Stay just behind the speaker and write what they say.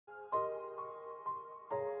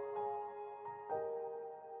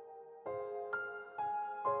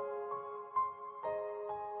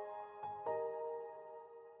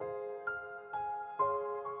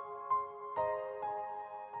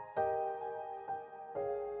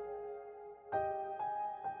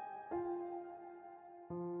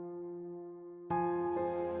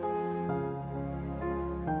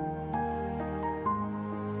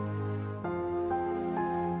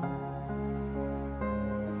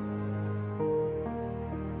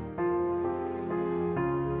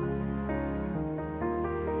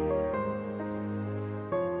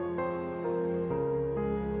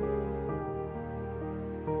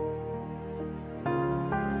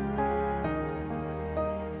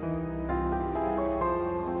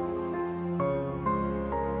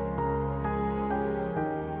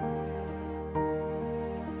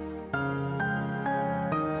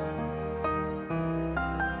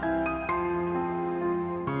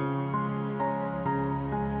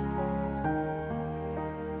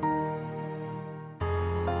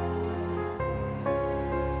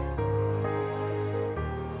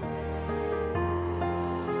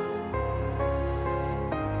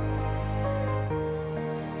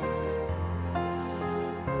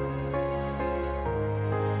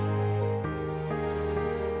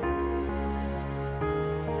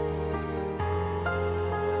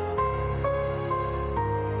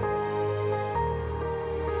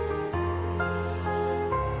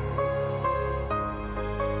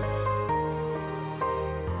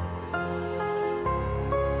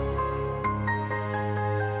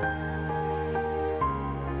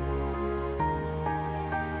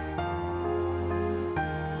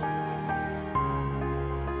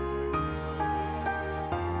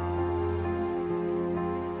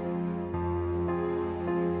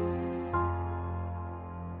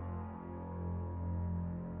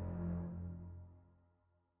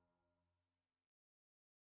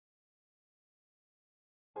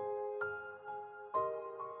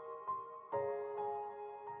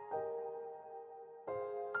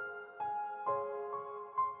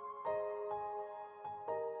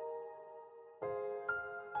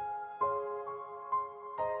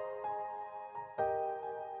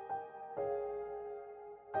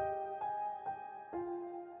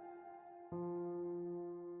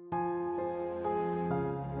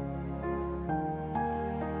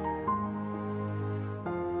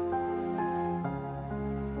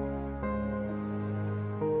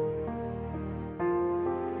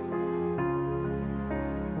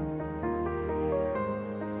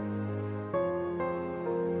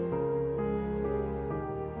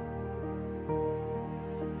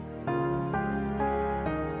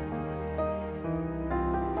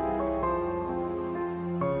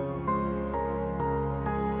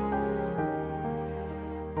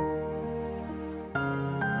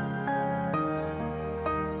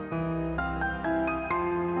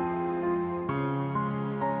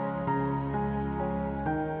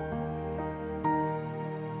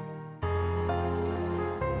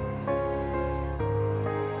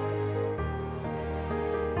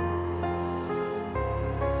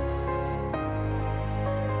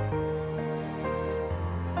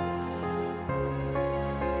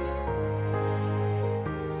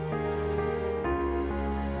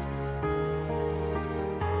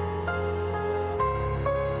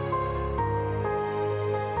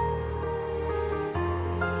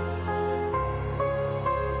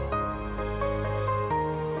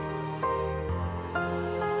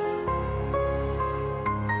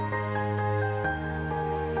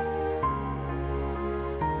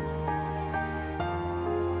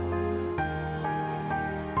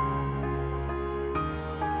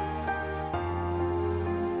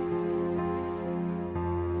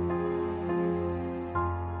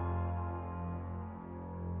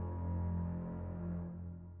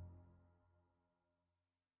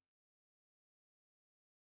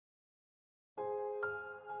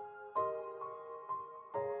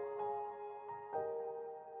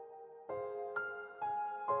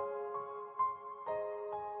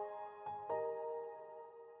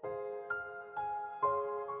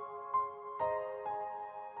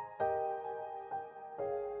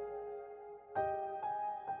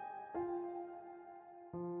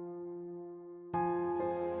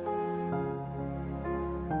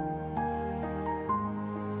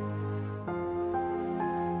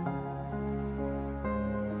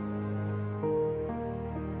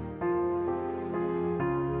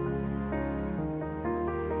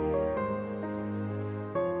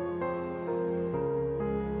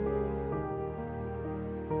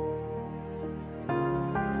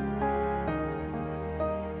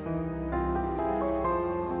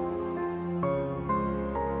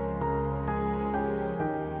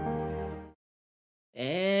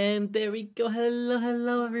And there we go. Hello,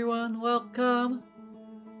 hello, everyone. Welcome.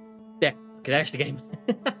 There, crashed the game.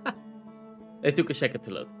 It took a second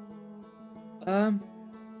to load.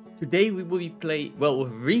 Today we will be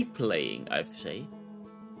replaying, I have to say,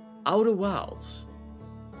 Outer Wilds.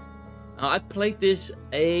 Now, I played this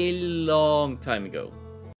a long time ago.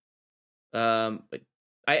 But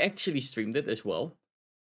I actually streamed it as well.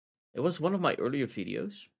 It was one of my earlier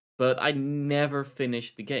videos, but I never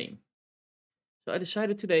finished the game. So I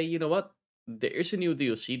decided today, you know what? There is a new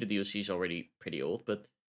DLC. The DLC is already pretty old, but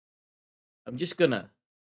I'm just gonna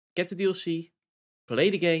get the DLC, play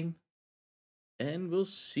the game, and we'll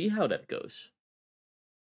see how that goes.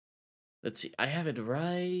 Let's see. I have it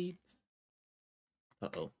right.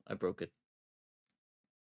 Uh-oh, I broke it.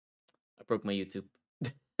 I broke my YouTube.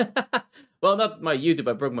 Well, not my YouTube,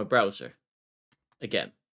 I broke my browser.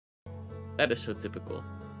 Again. That is so typical.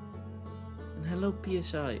 And hello,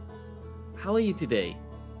 PSI. How are you today?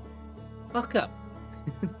 Welcome.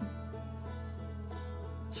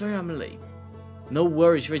 Sorry I'm late. No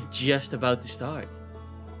worries, we're just about to start.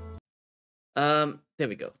 There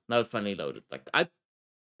we go. Now it's finally loaded. Like, I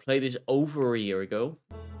played this over a year ago.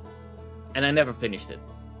 And I never finished it.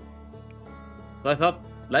 So I thought,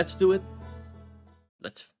 let's do it.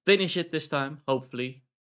 Let's finish it this time, hopefully.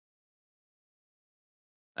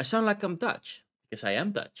 I sound like I'm Dutch. Because I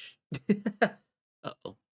am Dutch.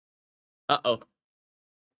 Uh-oh. Uh-oh.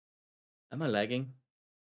 Am I lagging?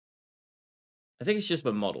 I think it's just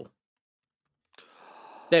my model.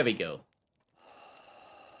 There we go.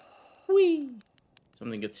 Whee!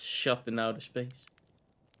 Something gets shot in outer space.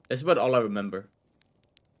 That's about all I remember.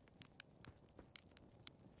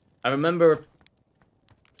 I remember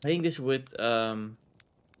playing this with,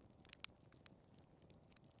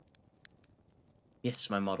 yes,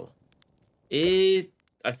 my model. I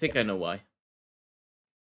think I know why.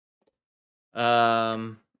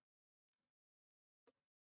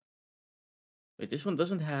 Wait, this one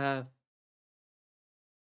doesn't have...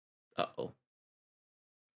 Uh-oh.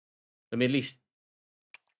 Let me at least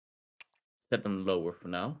set them lower for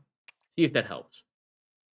now. See if that helps.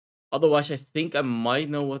 Otherwise, I think I might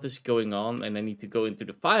know what is going on and I need to go into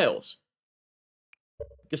the files.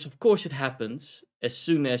 Because of course it happens as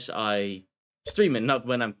soon as I stream it, not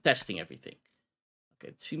when I'm testing everything. Okay,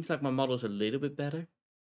 it seems like my model is a little bit better.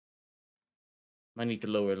 Might need to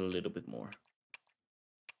lower it a little bit more.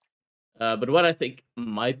 But what I think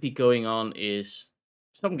might be going on is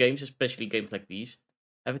some games, especially games like these,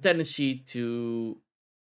 have a tendency to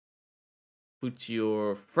put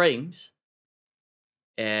your frames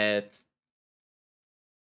at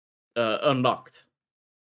unlocked.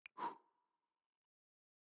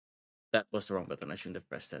 That was the wrong button. I shouldn't have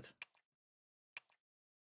pressed that.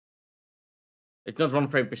 It's not 1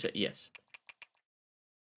 frame per second. Yes.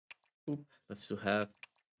 Oop. Let's do half.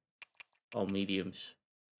 All mediums.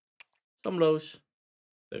 Some lows.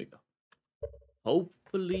 There we go.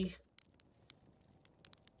 Hopefully.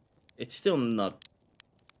 It's still not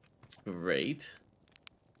great.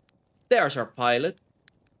 There's our pilot.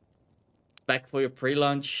 Back for your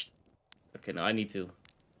pre-launch. Okay, no, I need to.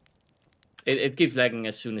 It keeps lagging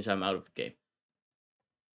as soon as I'm out of the game.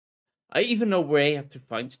 I even know where I have to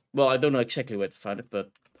find... Well, I don't know exactly where to find it,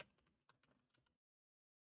 but...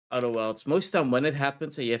 Outer Wilds. Most of the time when it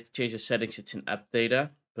happens and you have to change the settings, it's in app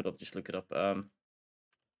data. But I'll just look it up.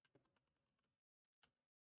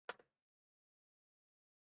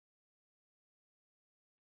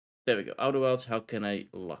 There we go. Outer Wilds, how can I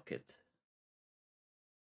lock it?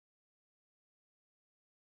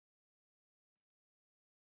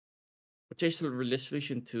 Change the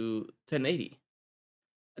resolution to 1080.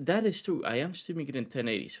 That is true. I am streaming it in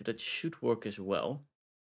 1080, so that should work as well.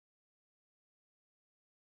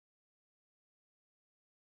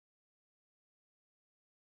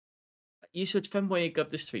 You search fanboy and got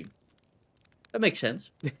the stream. That makes sense.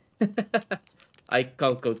 I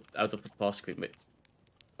can't go out of the pause screen, but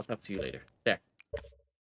I'll talk to you later. There.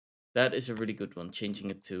 That is a really good one. Changing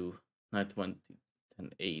it to 920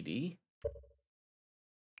 1080.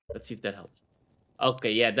 Let's see if that helps.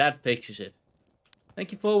 Okay, yeah, that fixes it.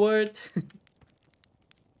 Thank you, forward.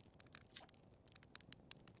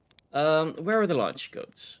 Where are the launch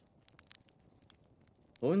codes?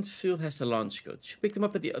 Unveiled has the launch codes. You picked them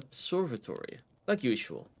up at the observatory, like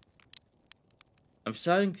usual. I'm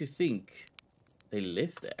starting to think they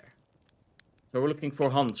live there. So we're looking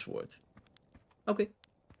for Hansward. Okay.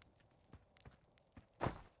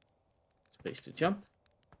 Space to jump.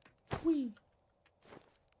 Whee!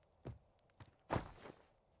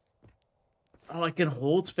 Oh, I can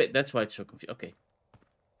hold space. That's why it's so confusing. Okay.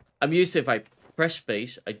 I'm used to if I press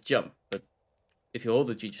space, I jump. But if you hold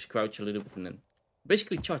it, you just crouch a little bit and then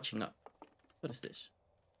Basically charging up. What is this?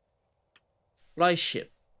 Fly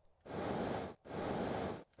ship.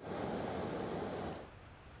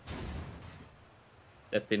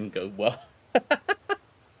 That didn't go well.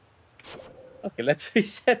 Okay, let's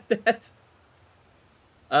reset that.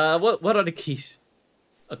 What are the keys?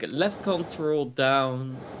 Okay, left control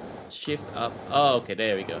down, shift up. Oh, okay,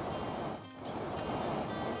 there we go.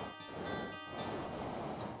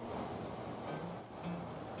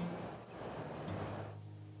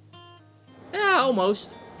 Yeah,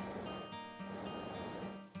 almost.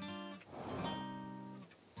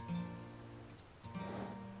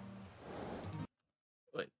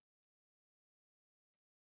 Wait.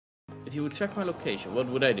 If you would track my location, what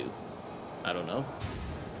would I do? I don't know.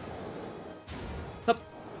 Hup.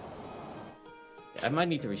 Yeah, I might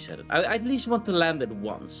need to reset it. I at least want to land it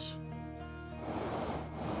once.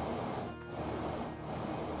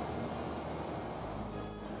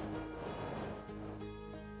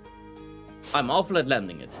 I'm awful at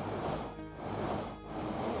landing it.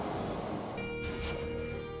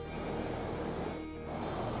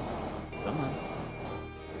 Come on.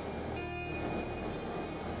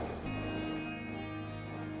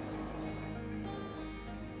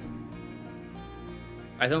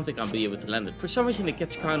 I don't think I'll be able to land it. For some reason it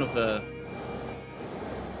gets kind of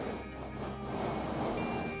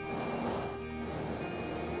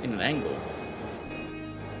in an angle.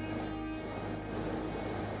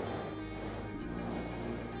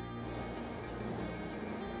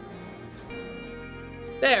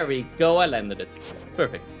 There we go, I landed it.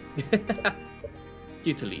 Perfect.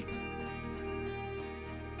 Cue to leave.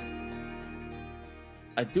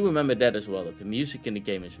 I do remember that as well, that the music in the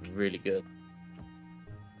game is really good.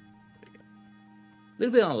 A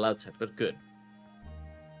little bit on the loud side, but good.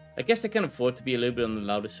 I guess they can afford to be a little bit on the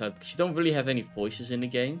louder side, because you don't really have any voices in the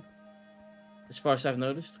game. As far as I've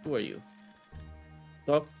noticed. Who are you?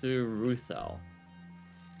 Dr. Ruthal.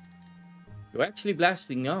 You're actually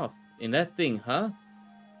blasting off in that thing, huh?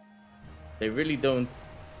 They really don't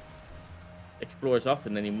explore as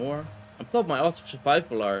often anymore. I'm told my odds of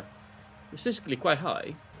survival are statistically quite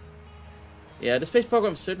high. Yeah, the space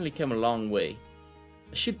program certainly came a long way.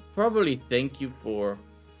 I should probably thank you for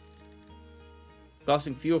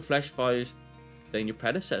causing fewer flash fires than your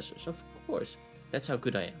predecessors. Of course, that's how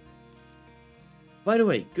good I am. By the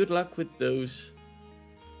way, good luck with those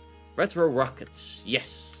retro rockets.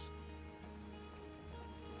 Yes.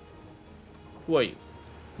 Who are you?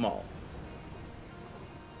 Maul.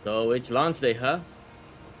 So it's launch day, huh?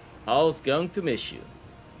 Paws going to miss you.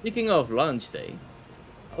 Speaking of launch day,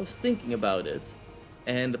 I was thinking about it,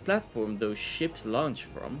 and the platform those ships launch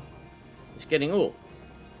from is getting old.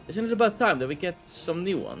 Isn't it about time that we get some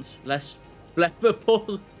new ones? Less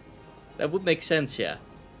flammable? That would make sense, yeah.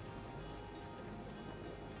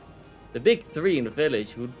 The big three in the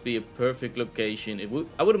village would be a perfect location.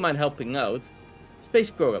 I wouldn't mind helping out. Space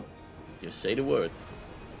program. Just say the word.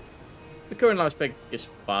 The current launch pack is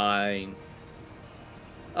fine.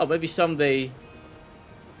 Oh, maybe someday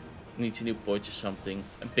needs a new porch or something.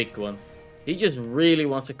 A big one. He just really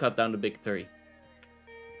wants to cut down the big three.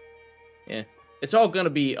 Yeah. It's all gonna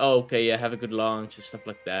be, oh, okay, yeah, have a good launch and stuff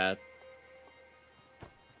like that.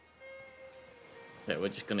 Okay, we're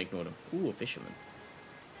just gonna ignore them. Ooh, a fisherman.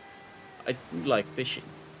 I do like fishing.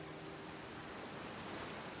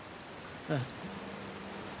 I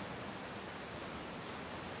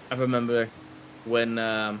remember when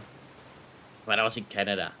I was in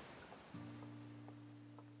Canada.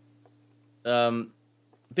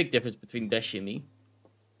 Big difference between Dashi and me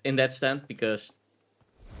in that stand, because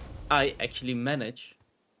I actually managed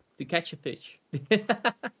to catch a fish.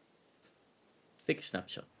 Take a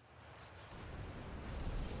snapshot.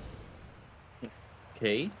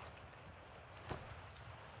 Okay.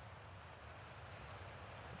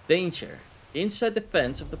 Danger. Inside the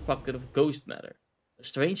fence of the pocket of ghost matter. A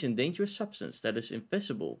strange and dangerous substance that is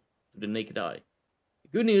invisible to the naked eye. The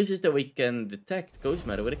good news is that we can detect ghost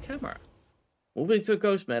matter with a camera. Moving through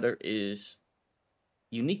ghost matter is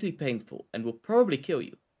uniquely painful and will probably kill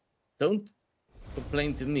you. Don't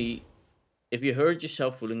complain to me if you hurt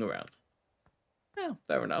yourself fooling around. Yeah,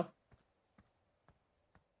 fair enough.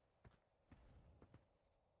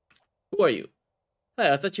 Who are you?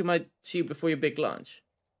 Hey, I thought you might see you before your big launch.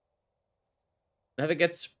 Never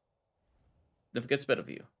gets better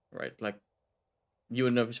for you, right? Like, you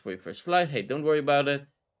were nervous for your first flight. Hey, don't worry about it.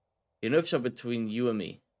 Your nerves are between you and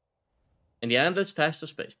me. In the end, that's faster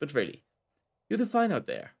space, but really, you do fine out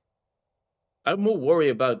there. I'm more worried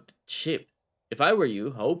about the ship. If I were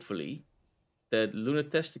you, hopefully, that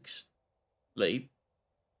lunatics late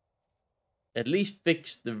at least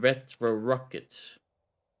fix the retro rockets.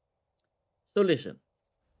 So listen,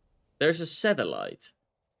 there's a satellite,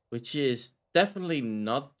 which is definitely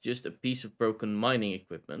not just a piece of broken mining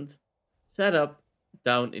equipment, set up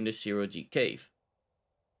down in the Zero G cave.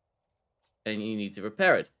 And you need to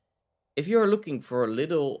repair it. If you're looking for a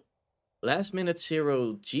little last minute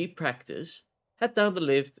Zero G practice, head down the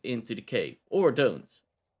lift into the cave. Or don't.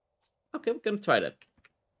 Okay, we're gonna try that.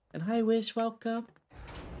 And hi Wiz, welcome.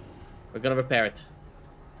 We're gonna repair it.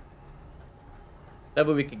 That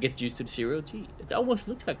way we can get used to the Zero G. It almost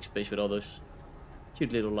looks like space with all those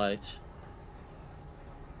cute little lights.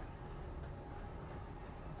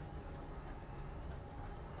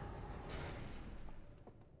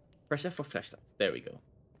 Press F for flashlights. There we go.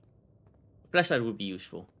 A flashlight would be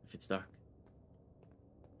useful if it's dark.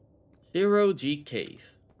 Zero G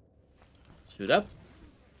cave. Suit up.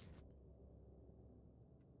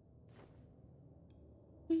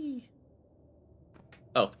 Whee.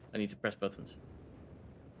 Oh, I need to press buttons.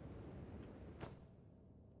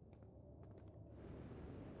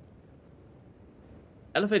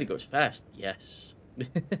 Elevator goes fast. Yes.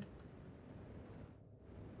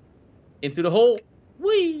 Into the hole.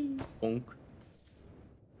 Whee! Bonk.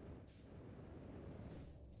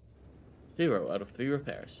 0 out of 3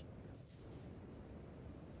 repairs.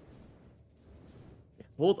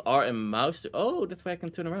 Hold R and mouse to... Oh, that's why I can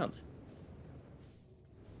turn around.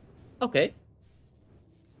 Okay.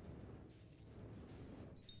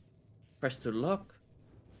 Press to lock.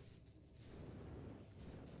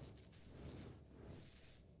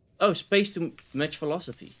 Oh, space to match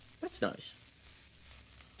velocity. That's nice.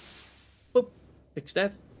 Boop. Fix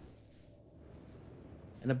that.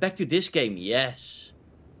 And then back to this game. Yes.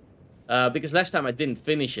 Because last time I didn't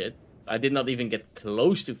finish it. I did not even get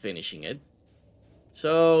close to finishing it.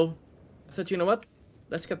 So, I thought, you know what?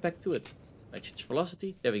 Let's get back to it. Match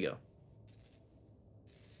velocity. There we go.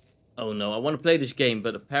 Oh no, I want to play this game,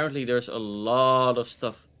 but apparently there's a lot of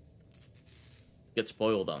stuff to get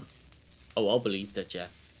spoiled on. Oh, I'll believe that, yeah.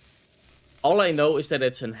 All I know is that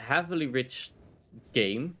it's a heavily rich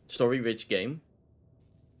game, story-rich game.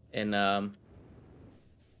 And,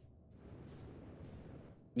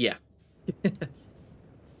 yeah.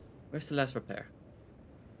 Where's the last repair?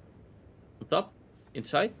 On top?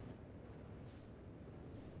 Inside?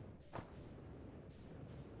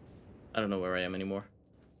 I don't know where I am anymore.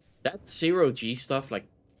 That Zero G stuff, like,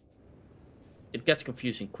 it gets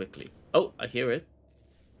confusing quickly. Oh, I hear it.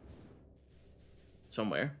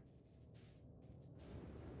 Somewhere.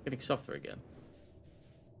 Getting softer again.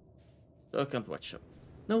 So I can't watch them.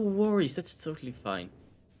 No worries, that's totally fine.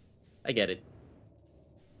 I get it.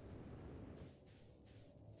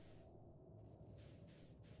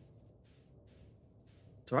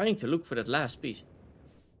 Trying to look for that last piece.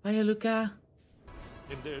 Hiya, Luca.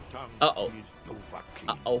 Uh-oh.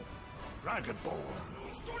 Uh-oh.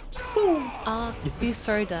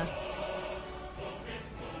 Fusoda.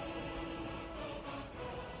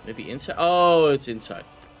 Maybe inside? Oh, it's inside.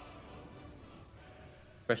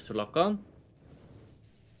 Press to lock on.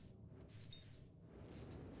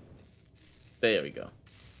 There we go.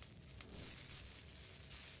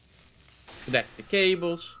 Connect the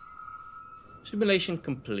cables. Simulation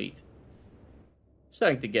complete.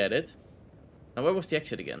 Starting to get it. Now, where was the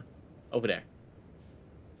exit again? Over there.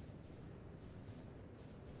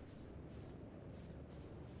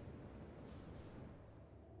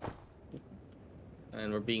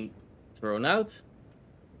 And we're being thrown out.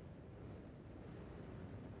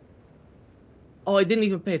 Oh, I didn't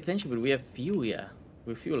even pay attention, but we have fuel, yeah.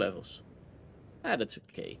 We have fuel levels. Ah, that's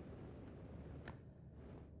okay.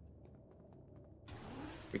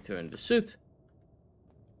 Return the suit.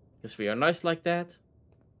 Because we are nice like that.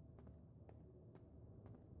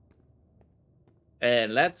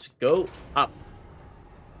 And let's go up.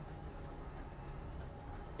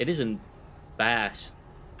 It is a fast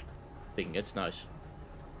thing. It's nice.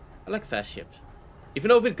 I like fast ships. Even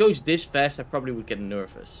though if it goes this fast, I probably would get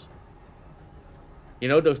nervous. You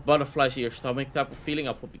know, those butterflies in your stomach type of feeling?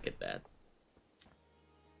 I'll probably get that.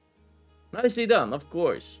 Nicely done, of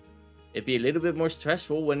course. It'd be a little bit more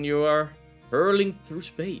stressful when you are hurling through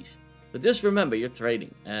space. But just remember, you're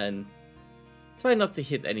training. And try not to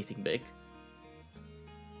hit anything big.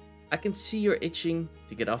 I can see you're itching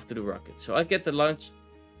to get off to the rocket. So I get the launch.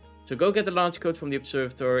 So go get the launch code from the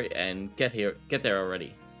observatory and get there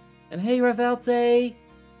already. And hey, Ravelte!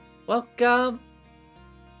 Welcome!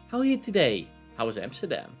 How are you today? How was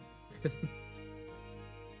Amsterdam?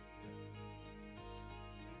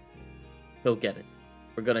 Go get it.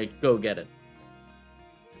 We're gonna go get it.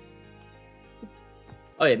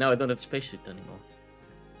 Oh yeah, now I don't have the spacesuit anymore.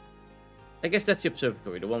 I guess that's the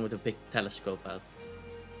observatory, the one with the big telescope out.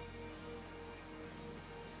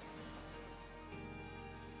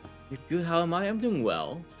 You're good, how am I? I'm doing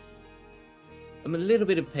well. I'm a little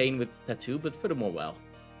bit in pain with the tattoo, but furthermore well.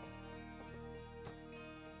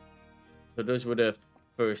 So those were the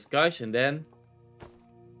first guys, and then...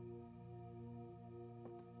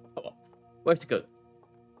 Oh, where's the code?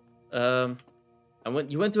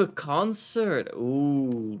 You went to a concert.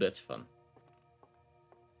 Ooh, that's fun.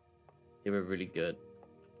 They were really good.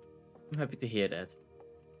 I'm happy to hear that.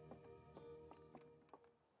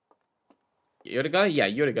 You're the guy? Yeah,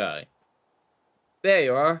 you're the guy. There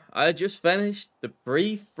you are. I just finished the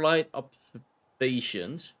pre-flight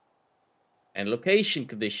observations. And location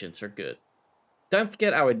conditions are good. Time to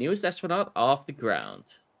get our newest astronaut off the ground.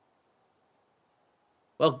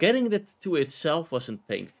 Well, getting the tattoo itself wasn't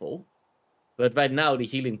painful. But right now, the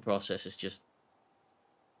healing process is just...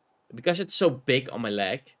 Because it's so big on my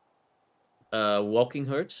leg, walking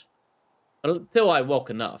hurts. Until I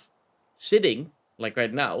walk enough. Sitting, like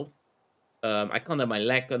right now, I can't have my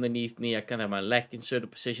leg underneath me. I can't have my leg in certain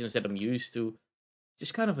positions that I'm used to.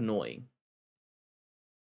 Just kind of annoying.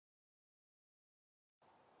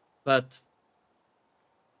 But...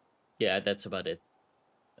 yeah, that's about it.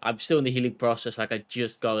 I'm still in the healing process, like I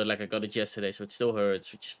just got it, like I got it yesterday, so it still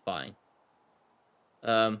hurts, which is fine.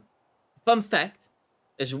 Fun fact,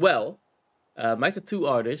 as well, my tattoo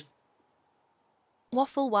artist...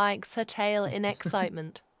 Waffle wags her tail in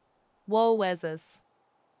excitement. Whoa, Wezzers.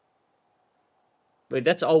 Wait,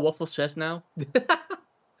 that's all Waffle says now?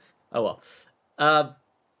 Oh well.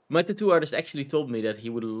 My tattoo artist actually told me that he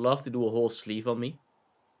would love to do a whole sleeve on me.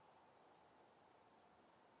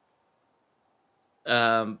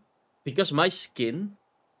 Because my skin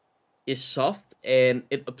is soft and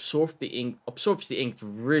it absorbs the ink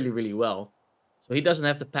really, really well. So he doesn't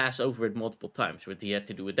have to pass over it multiple times, what he had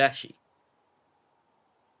to do with Dashi.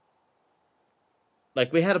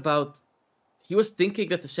 Like, we had about... He was thinking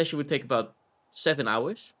that the session would take about 7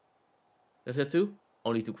 hours. The tattoo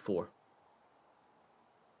only took 4.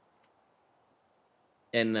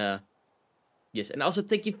 And, yes, and also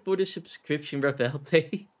thank you for the subscription,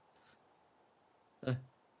 Ravelte.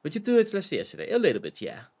 But you do it less yesterday? A little bit,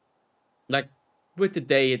 yeah. Like, with the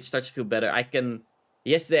day, it starts to feel better.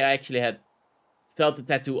 Yesterday, I actually felt the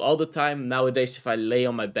tattoo all the time. Nowadays, if I lay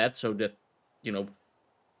on my bed so that, you know...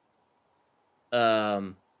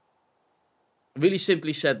 really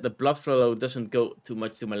simply said, the blood flow doesn't go too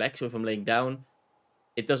much to my leg. So if I'm laying down,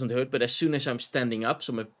 it doesn't hurt. But as soon as I'm standing up,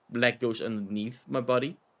 so my leg goes underneath my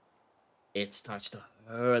body, it starts to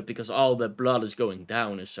hurt because all the blood is going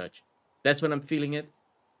down and such. That's when I'm feeling it.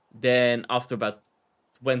 Then after about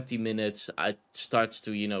 20 minutes, it starts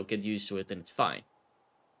to, you know, get used to it and it's fine.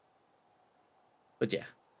 But yeah.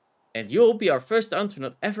 And you'll be our first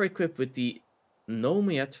astronaut ever equipped with the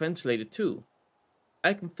Nomia Translator 2.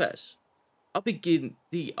 I confess, I'll begin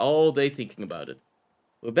all day thinking about it.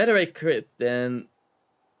 We're better equipped than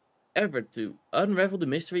ever to unravel the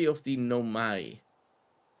mystery of the Nomai.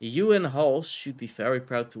 You and Halls should be very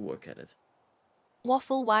proud to work at it.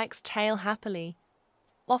 Waffle wags tail happily.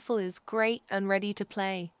 Waffle is great and ready to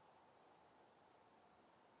play.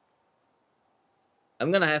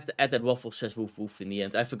 I'm gonna have to add that Waffle says woof woof in the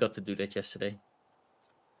end. I forgot to do that yesterday.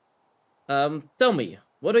 Tell me,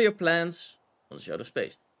 what are your plans on the outer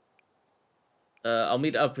space? I'll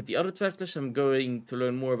meet up with the other travelers. I'm going to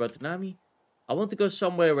learn more about Tanami. I want to go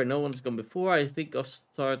somewhere where no one's gone before. I think I'll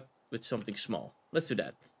start with something small. Let's do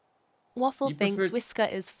that. Waffle thinks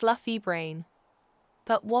Wisca is fluffy brain.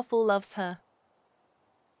 But Waffle loves her.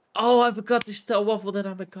 Oh, I forgot to tell Waffle that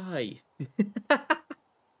I'm a guy.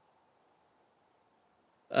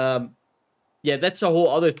 Yeah, that's a whole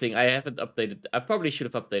other thing. I haven't updated. I probably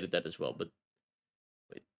should have updated that as well, but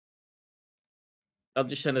wait. I'll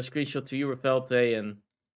just send a screenshot to you, Rapelte, and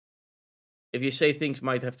if you say things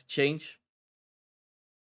might have to change,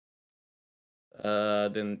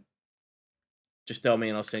 then just tell me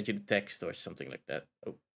and I'll send you the text or something like that.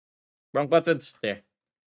 Oh, wrong buttons. There.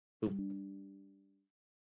 Ooh.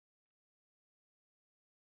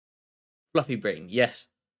 Fluffy brain, yes.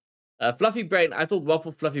 Fluffy brain, I told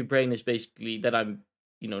Waffle fluffy brain is basically that I'm,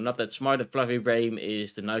 you know, not that smart. And fluffy brain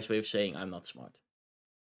is the nice way of saying I'm not smart.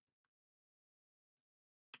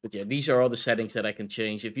 But yeah, these are all the settings that I can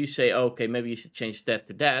change. If you say, oh, okay, maybe you should change that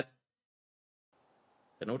to that,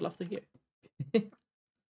 then I would love to hear.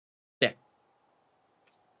 There.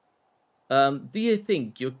 Do you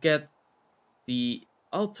think you'll get the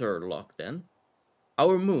altar lock then?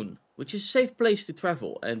 Our moon, which is a safe place to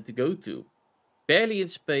travel and to go to. Barely in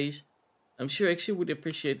space. I'm sure Ixie would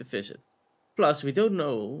appreciate the visit. Plus, we don't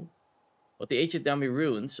know what the ancient Dami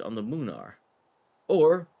ruins on the moon are.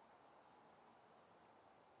 Or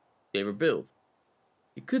they were built.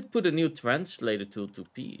 You could put a new translator tool to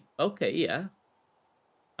P. Okay, yeah.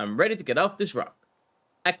 I'm ready to get off this rock.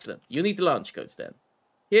 Excellent. You need the launch codes then.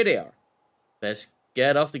 Here they are. Best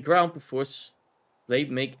get off the ground before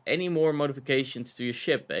Slade make any more modifications to your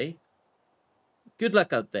ship, eh? Good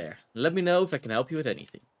luck out there. Let me know if I can help you with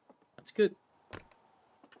anything. That's good.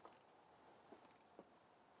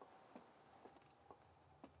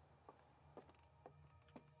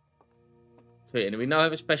 So yeah, and we now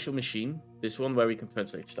have a special machine. This one where we can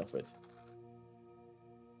translate stuff with.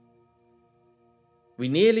 We're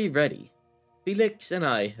nearly ready. Felix and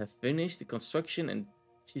I have finished the construction and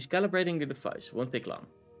she's calibrating the device. Won't take long.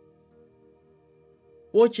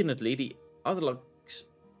 Fortunately, the other lock's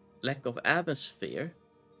lack of atmosphere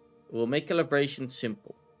will make calibration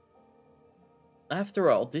simple. After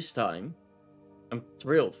all, this time, I'm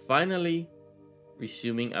thrilled. Finally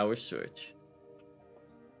resuming our search.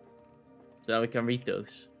 So now we can read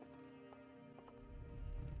those.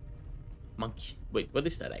 Monkeys. Wait, what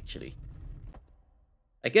is that actually?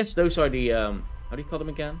 I guess those are the, how do you call them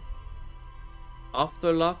again?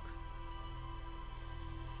 Afterlock?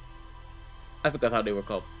 I forgot how they were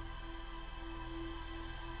called.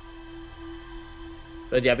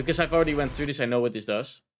 But yeah, because I've already went through this, I know what this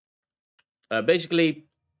does. Basically,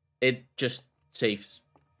 it just saves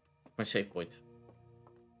my save point.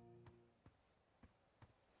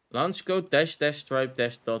 Launch code dash dash stripe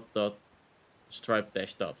dash dot dot stripe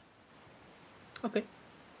dash dot. Okay.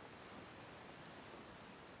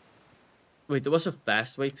 Wait, there was a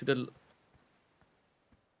fast way to the...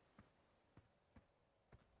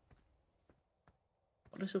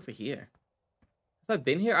 What is over here? Have I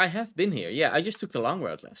been here? I have been here. Yeah, I just took the long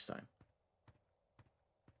route last time.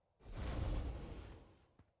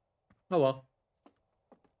 Oh well.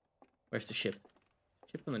 Where's the ship?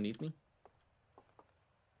 Ship underneath me?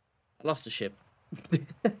 I lost the ship.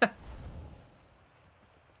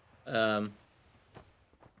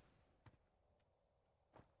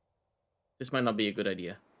 This might not be a good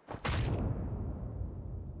idea.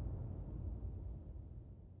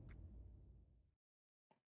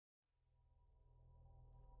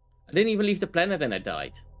 I didn't even leave the planet and I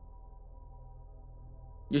died.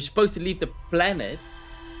 You're supposed to leave the planet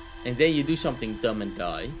and then you do something dumb and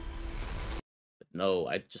die. But no,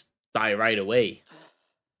 I just die right away.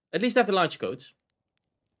 At least I have the launch codes.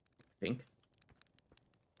 I think.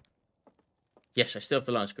 Yes, I still have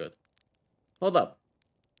the launch code. Hold up.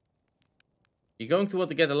 You're going to want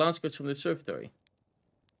to get the launch codes from the observatory.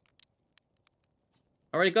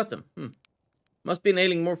 Already got them. Must be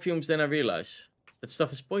inhaling more fumes than I realize. That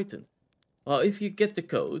stuff is potent. Well, if you get the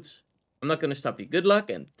codes, I'm not going to stop you. Good luck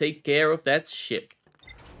and take care of that ship.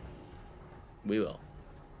 We will.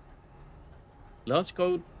 Launch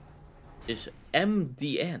code is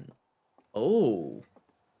MDN. Oh.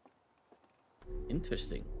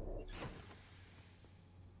 Interesting.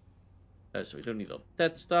 So we don't need all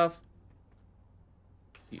that stuff.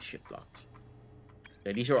 These ship blocks.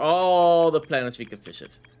 Okay, these are all the planets we can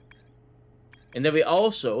visit. And then we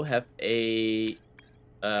also have a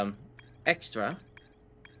extra,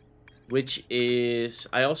 which is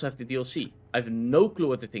I also have the DLC. I have no clue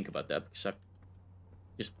what to think about that because I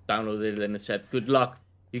just downloaded it and it said good luck.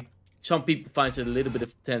 Some people find it a little bit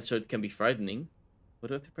of tense, so it can be frightening. What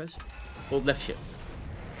do I have to press? Hold left shift.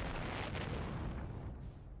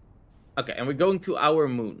 Okay, and we're going to our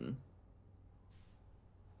moon.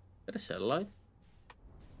 Is that a satellite?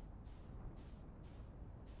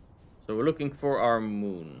 So we're looking for our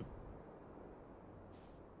moon.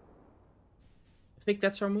 I think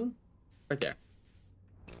that's our moon. Right there.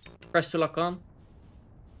 Press to lock on.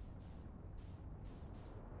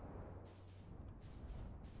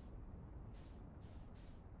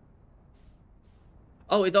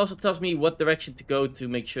 Oh, it also tells me what direction to go to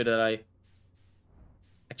make sure that I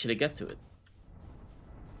actually get to it.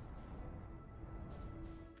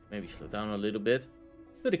 Maybe slow down a little bit.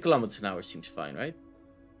 30 kilometers an hour seems fine, right?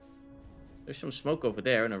 There's some smoke over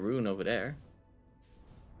there and a ruin over there.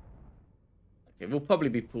 Okay, we'll probably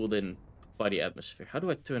be pulled in by the atmosphere. How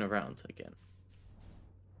do I turn around again?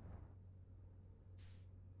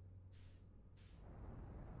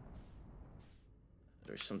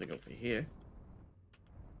 There's something over here.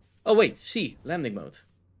 Oh wait, see, landing mode.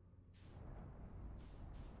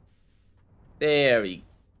 There we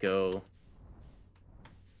go.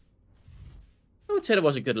 I would say that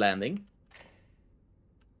was a good landing.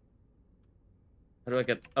 How do I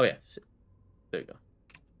get... Oh yeah, there you go.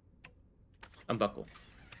 Unbuckle.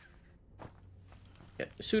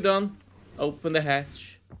 Get the suit on. Open the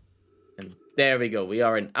hatch. And there we go. We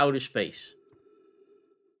are in outer space.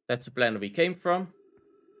 That's the planet we came from.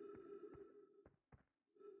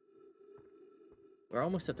 We're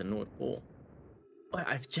almost at the North Pole. Oh,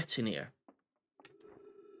 I have jets in here.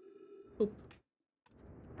 Oop.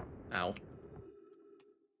 Ow.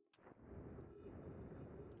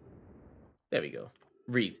 There we go.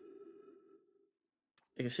 Read.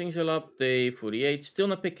 Single up, day 48. Still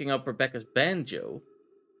not picking up Rebecca's banjo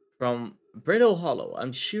from Brittle Hollow.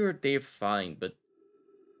 I'm sure they're fine, but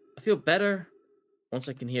I feel better once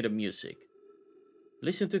I can hear the music.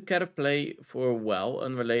 Listen to Catter play for a while,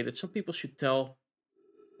 unrelated. Some people should tell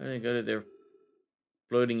when they go to their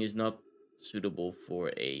floating is not suitable for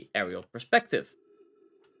a aerial perspective.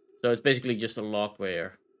 So it's basically just a log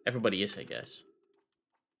where everybody is, I guess.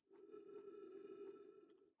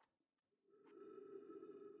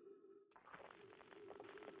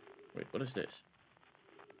 Wait, what is this?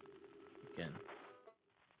 Again.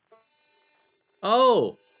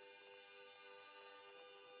 Oh!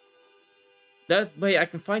 That way I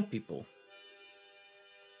can find people.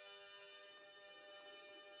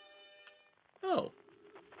 Oh.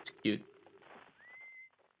 It's cute.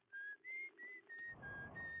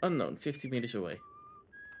 Unknown, 50 meters away.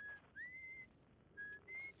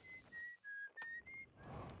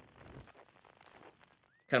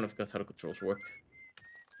 Kind of forgot how the controls work.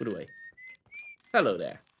 Put away. Hello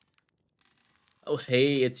there. Oh,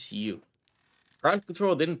 hey, it's you. Ground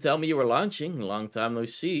control didn't tell me you were launching. Long time no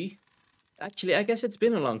see. Actually, I guess it's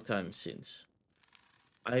been a long time since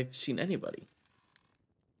I've seen anybody.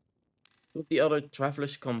 Did the other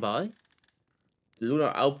travelers come by? The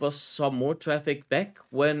lunar outpost saw more traffic back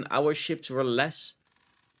when our ships were less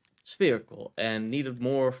spherical and needed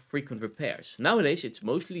more frequent repairs. Nowadays, it's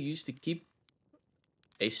mostly used to keep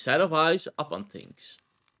a set of eyes up on things.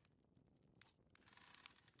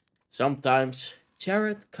 Sometimes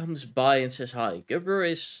Jared comes by and says hi. Gubber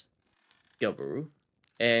is Gubberu.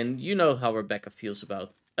 And you know how Rebecca feels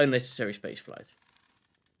about unnecessary spaceflight.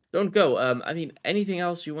 Don't go. I mean, anything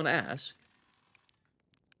else you want to ask?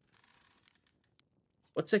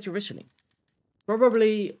 What's that you're listening?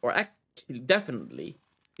 Probably, or actually, definitely,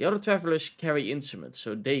 the other travelers carry instruments,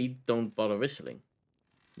 so they don't bother whistling.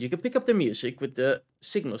 You can pick up the music with the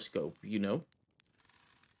signal scope, you know.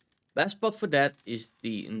 Best spot for that is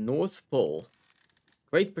the North Pole.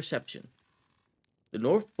 Great perception. The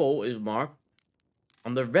North Pole is marked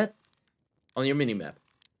on the red on your minimap,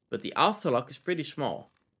 but the afterlock is pretty small.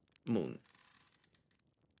 Moon.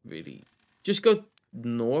 Really. Just go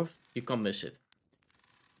north, you can't miss it.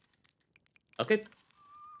 Okay.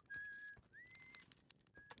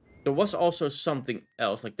 There was also something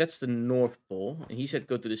else, like that's the North Pole, and he said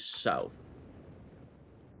go to the south.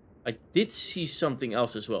 I did see something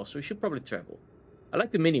else as well, so we should probably travel. I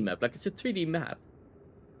like the mini-map, like it's a 3D map.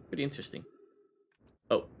 Pretty interesting.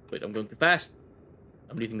 Oh, wait, I'm going too fast.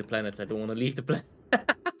 I'm leaving the planet, I don't want to leave the planet.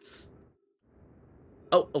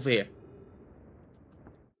 Oh, over here.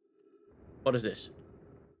 What is this?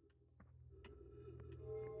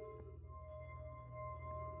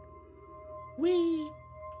 Whee!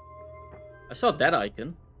 I saw that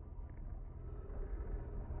icon.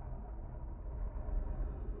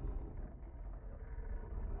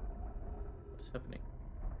 What's happening?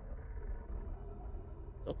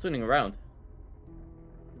 It's all turning around.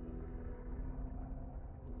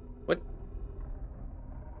 What?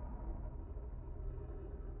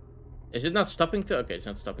 Is it not stopping to? Okay, it's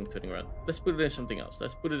not stopping turning around. Let's put it in something else.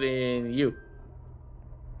 Let's put it in you.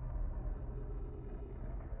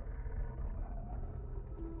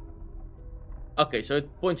 Okay, so it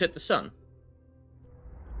points at the sun.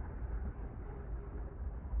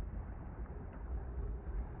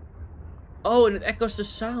 Oh, and it echoes the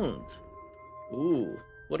sound. Ooh,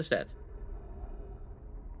 what is that?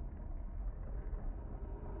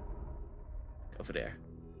 Over there.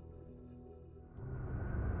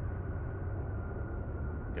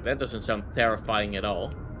 Okay, that doesn't sound terrifying at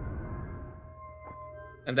all.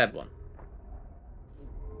 And that one.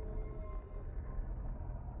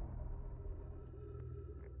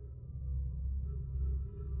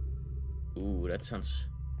 Ooh, that sounds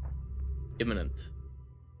imminent.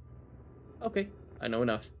 Okay, I know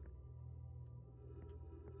enough.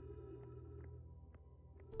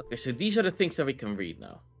 Okay, so these are the things that we can read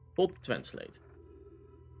now. Hold translate.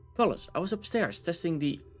 Colors. I was upstairs testing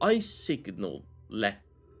the ice signal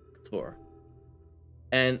lector.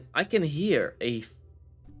 And I can hear a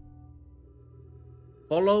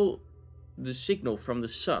follow the signal from the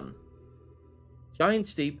sun. Giant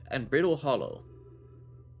Steep and Brittle Hollow.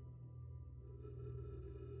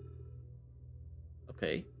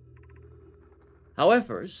 Okay.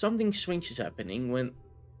 However, something strange is happening when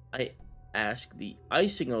I ask the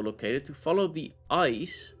ice signal locator to follow the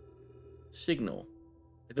ice signal.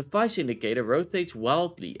 The device indicator rotates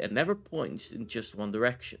wildly and never points in just one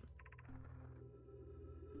direction.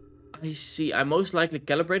 I see. I most likely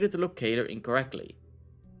calibrated the locator incorrectly.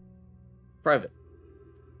 Private.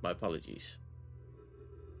 My apologies.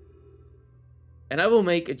 And I will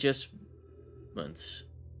make adjustments.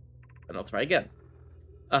 And I'll try again.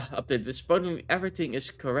 Update. Disappointingly, everything is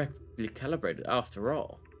correctly calibrated after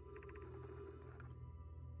all.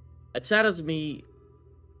 It saddens me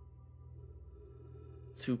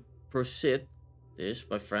to proceed this,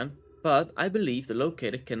 my friend, but I believe the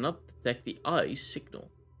locator cannot detect the eye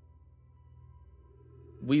signal.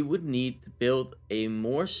 We would need to build a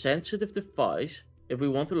more sensitive device if we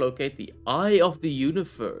want to locate the eye of the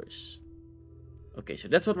universe. Okay, so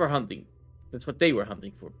that's what we're hunting. That's what they were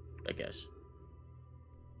hunting for, I guess.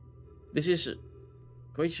 This is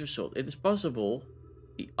great result. It is possible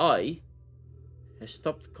the eye has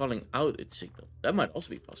stopped calling out its signal. That might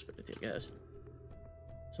also be a possibility, I guess.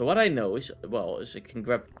 So what I know is, well, is I can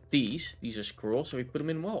grab these. These are scrolls, so we put them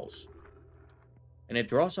in walls. And it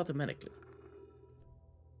draws automatically.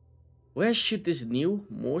 Where should this new,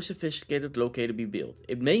 more sophisticated locator be built?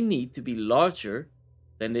 It may need to be larger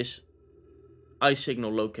than this eye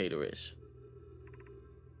signal locator is.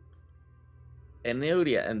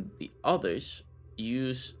 Enodia and the others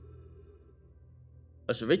was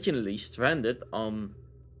originally stranded on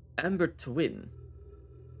Amber Twin.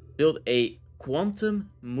 Build a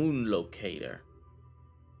quantum moon locator.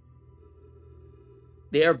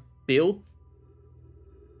 They are built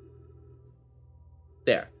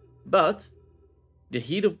there, but the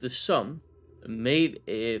heat of the sun made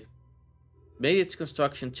its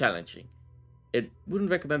construction challenging. It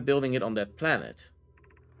wouldn't recommend building it on that planet.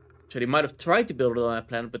 So they might have tried to build it on that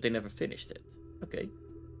planet, but they never finished it. Okay,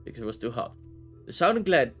 because it was too hot. The Southern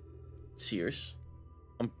Glaciers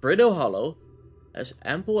on Brittle Hollow has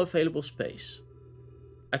ample available space.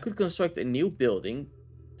 I could construct a new building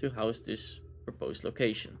to house this proposed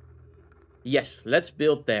location. Yes, let's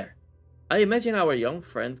build there. I imagine our young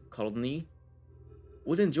friend Colony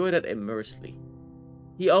would enjoy that immensely.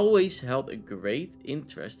 He always held a great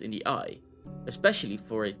interest in the eye, especially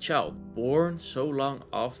for a child born so long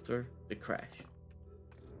after the crash.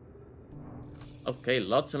 Okay,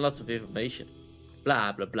 lots and lots of information.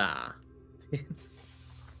 Blah, blah, blah.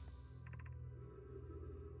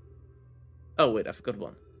 Oh, wait, I forgot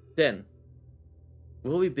one. Then,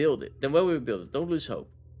 will we build it? Then when we build it, don't lose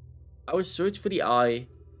hope. Our search for the eye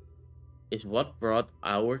is what brought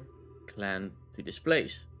our clan to this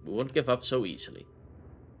place. We won't give up so easily.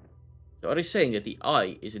 So are they saying that the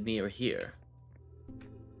eye is near here?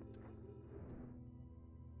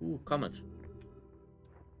 Ooh, comment.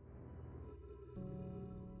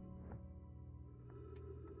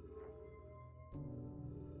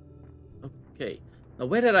 Okay. Now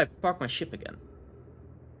where did I park my ship again?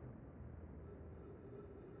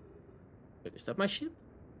 Wait, is that my ship?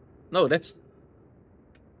 No, that's...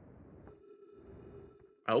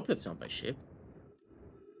 I hope that's not my ship.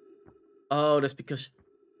 Oh, that's because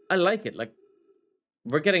I like it. Like,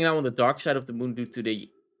 we're getting now on the dark side of the moon due to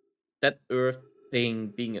that Earth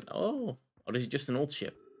thing being an... Oh, this is just an old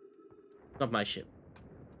ship. Not my ship.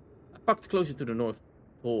 I parked closer to the North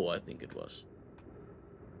Pole, I think it was.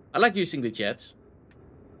 I like using the jets.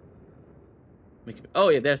 Oh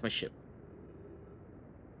yeah, there's my ship.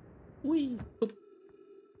 Whee! Boop.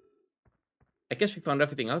 I guess we found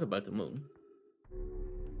everything out about the moon.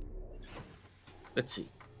 Let's see.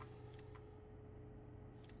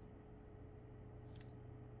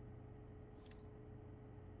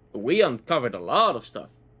 We uncovered a lot of stuff.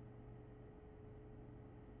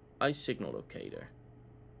 Eye signal locator.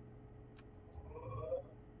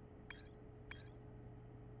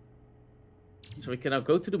 So we can now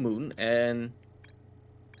go to the moon and...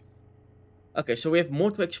 Okay, so we have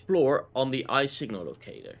more to explore on the eye signal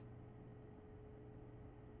locator.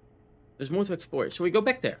 There's more to explore. So we go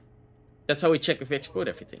back there. That's how we check if we explored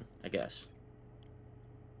everything, I guess.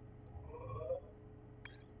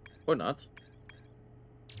 Or not.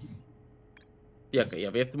 Yeah, okay, yeah,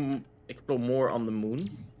 we have to explore more on the moon.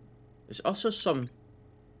 There's also some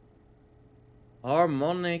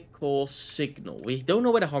harmonical signal. We don't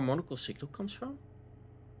know where the harmonical signal comes from.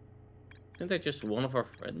 Isn't that just one of our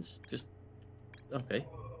friends? Just... Okay.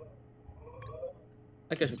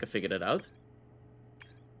 I guess we can figure that out.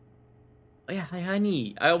 Oh yeah, hi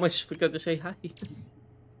honey. I almost forgot to say hi.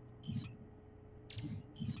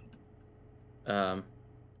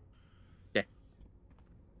 Yeah.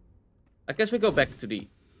 I guess we go back to the...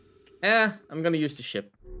 I'm gonna use the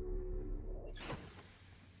ship.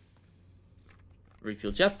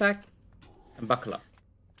 Refuel jetpack. And buckle up.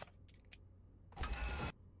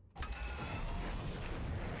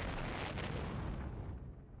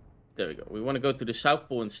 There we go. We want to go to the South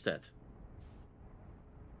Pole instead.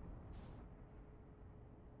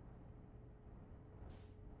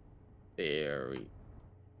 There we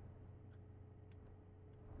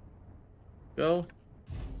go.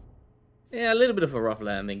 Yeah, a little bit of a rough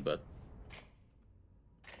landing, but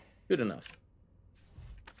good enough.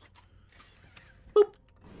 Boop.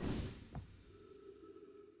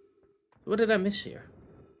 What did I miss here?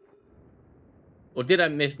 Or did I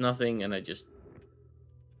miss nothing and I just...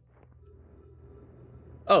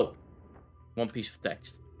 Oh, one piece of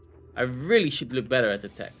text. I really should look better at the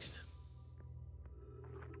text.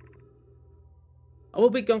 I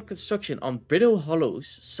will begin construction on Brittle Hollow's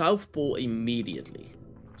South Pole immediately.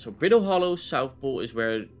 So Brittle Hollow, South Pole is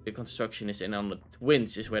where the construction is, and on the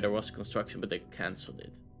Twins is where there was construction, but they cancelled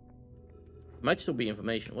it. Might still be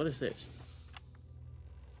information. What is this?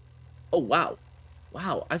 Oh, wow.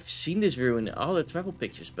 Wow, I've seen this ruin in other travel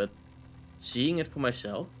pictures, but seeing it for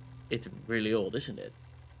myself, it's really old, isn't it?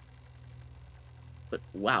 But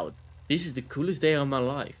wow, this is the coolest day of my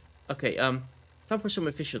life. Okay, time for some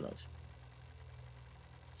official notes.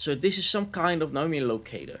 So this is some kind of Naomi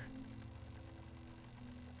locator.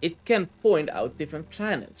 It can point out different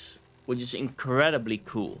planets, which is incredibly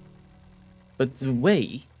cool. But the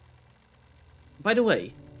way... By the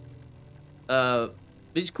way,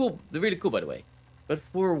 this is cool, really cool by the way. But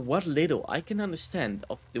for what little I can understand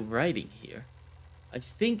of the writing here, I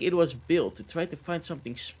think it was built to try to find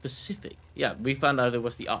something specific. Yeah, we found out it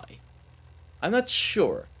was the eye. I'm not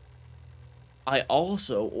sure. I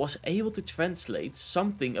also was able to translate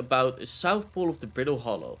something about the South Pole of the Brittle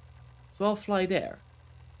Hollow. So I'll fly there.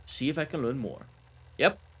 See if I can learn more.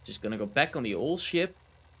 Yep, just gonna go back on the old ship.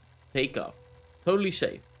 Take off. Totally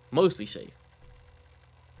safe. Mostly safe.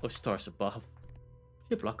 Oh, stars above.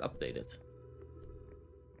 Ship lock updated.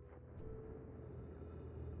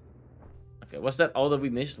 Okay, was that all that we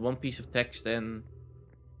missed? One piece of text and...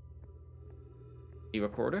 the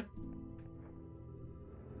recorder?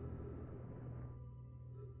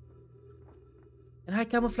 And hi,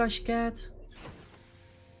 Camouflage Cat.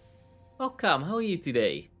 Welcome, how are you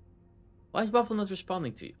today? Why is Waffle not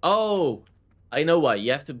responding to you? Oh, I know why.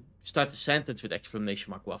 You have to start the sentence with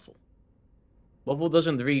exclamation mark Waffle. Waffle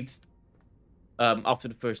doesn't read after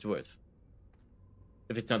the first word.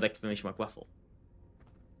 If it's not exclamation mark Waffle.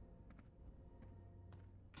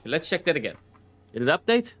 Let's check that again. Did it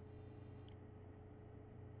update?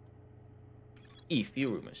 E, view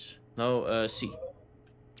rumors. No, C.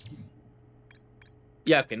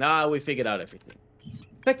 Yeah, okay, now we figured out everything.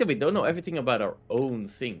 The fact that we don't know everything about our own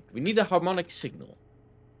thing. We need a harmonic signal.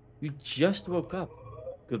 You just woke up.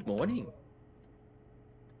 Good morning.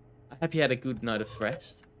 I hope you had a good night of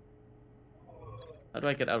rest. How do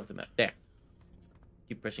I get out of the map? There.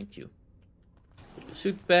 Keep pressing Q. Put the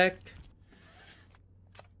suit back.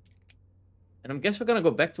 And I guess we're gonna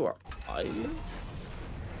go back to our island.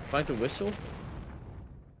 Find the whistle.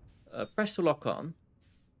 Press to lock on.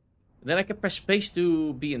 And then I can press space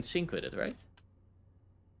to be in sync with it, right?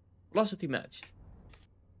 Velocity matched.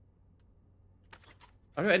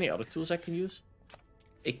 Are there any other tools I can use?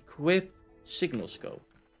 Equip signal scope.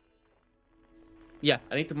 Yeah,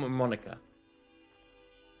 I need the harmonica.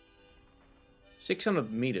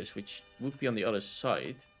 600 meters, which would be on the other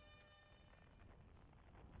side.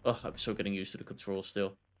 Oh, I'm so getting used to the controls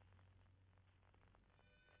still.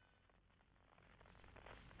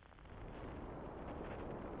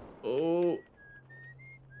 Oh.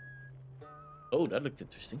 Oh, that looked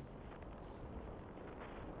interesting.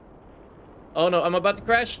 Oh no, I'm about to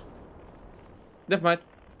crash. Never mind.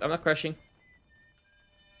 I'm not crashing.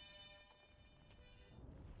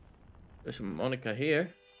 There's a harmonica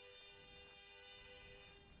here.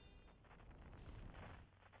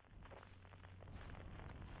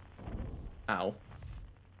 Ow.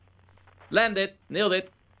 Landed. Nailed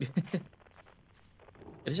it.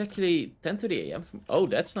 It is actually 10:30 a.m. Oh,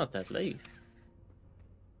 that's not that late.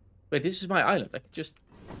 Wait, this is my island. I could just...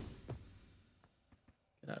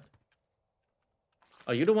 get out.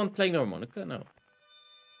 Are you the one playing the harmonica? No.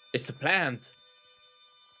 It's the plant.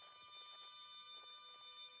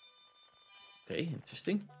 Okay,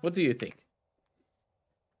 interesting. What do you think?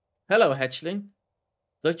 Hello, hatchling.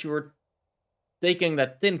 Thought you were taking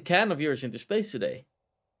that tin can of yours into space today.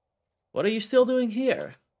 What are you still doing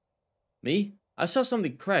here? Me? I saw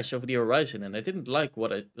something crash over the horizon and I didn't like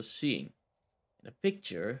what I was seeing. In a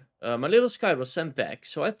picture, my little sky was sent back,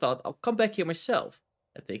 so I thought I'll come back here myself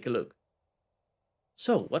and take a look.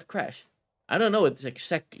 So, what crashed? I don't know it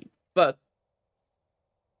exactly, but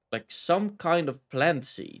like some kind of plant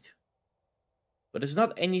seed. But it's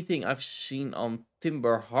not anything I've seen on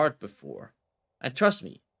Timber Heart before. And trust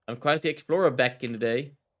me, I'm quite the explorer back in the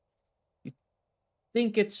day.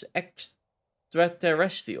 think it's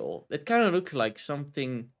extraterrestrial. It kind of looks like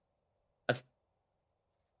something that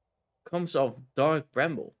comes off dark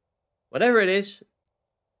bramble. Whatever it is,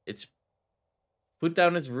 it's put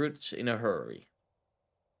down its roots in a hurry.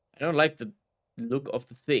 I don't like the look of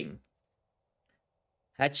the thing.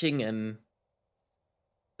 Hatching and...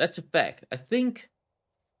 That's a fact. I think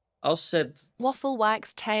I'll set... Waffle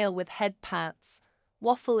wags tail with head pats.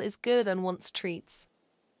 Waffle is good and wants treats.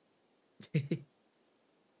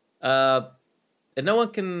 And no one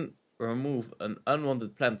can remove an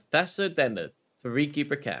unwanted plant faster than the tree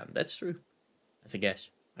keeper can. That's true. That's a guess.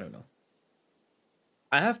 I don't know.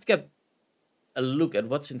 I have to get a look at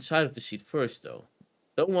what's inside of the seed first, though.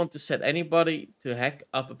 Don't want to set anybody to hack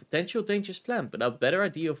up a potential dangerous plant without a better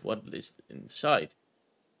idea of what is inside.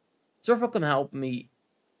 Surfer can help me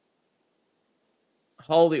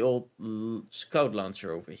haul the old scout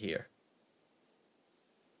launcher over here.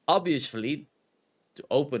 Obviously, to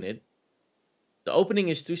open it, the opening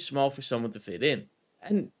is too small for someone to fit in.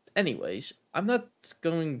 And anyways, I'm not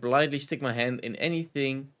going blindly stick my hand in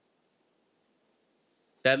anything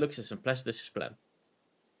that looks as unpleasant as his plan.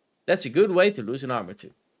 That's a good way to lose an arm or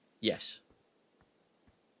two. Yes.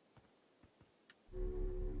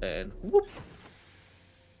 And whoop.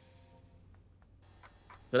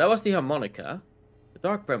 So that was the harmonica. The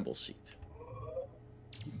dark bramble seed.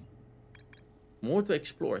 More to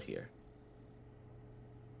explore here.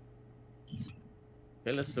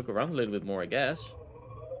 Okay, let's look around a little bit more, I guess.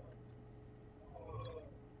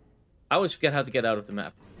 I always forget how to get out of the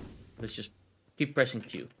map. Let's just keep pressing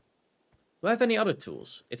Q. Do I have any other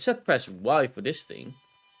tools? It said press Y for this thing.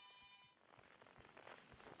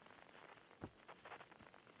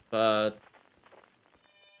 But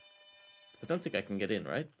I don't think I can get in,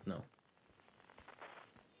 right? No.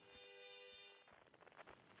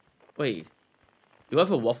 Wait. You have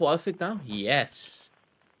a waffle outfit now? Yes.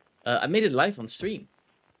 I made it live on stream.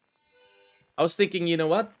 I was thinking, you know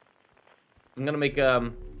what? I'm gonna make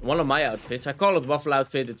one of my outfits. I call it waffle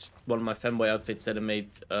outfit. It's one of my fanboy outfits that I made.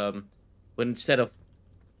 But instead of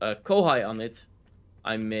Kohai on it,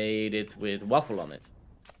 I made it with waffle on it.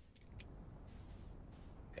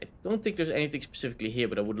 I don't think there's anything specifically here,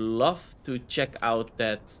 but I would love to check out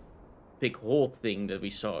that big hole thing that we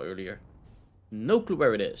saw earlier. No clue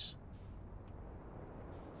where it is.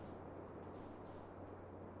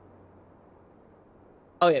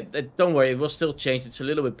 Oh yeah, don't worry, it will still change. It's a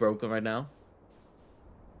little bit broken right now.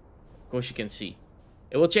 Of course you can see.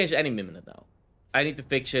 It will change any minute now. I need to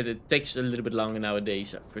fix it. It takes a little bit longer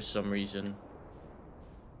nowadays for some reason.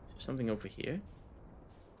 Is there something over here?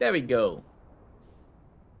 There we go.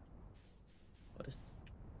 What is...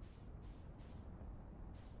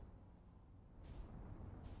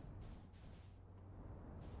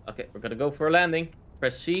 Okay, we're gonna go for a landing.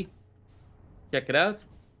 Press C. Check it out.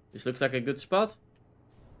 This looks like a good spot.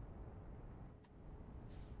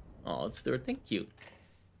 Oh, it's there. Thank you.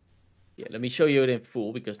 Yeah, let me show you it in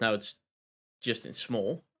full because now it's just in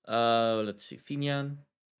small. Let's see. Finian.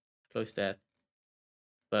 Close that.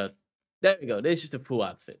 But there we go. This is the full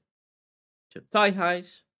outfit. So thigh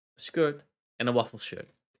highs, a skirt, and a waffle shirt.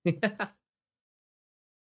 There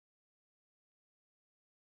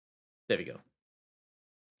we go.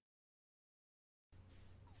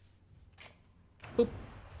 Boop.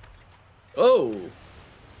 Oh.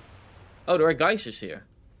 Oh, there are geysers here.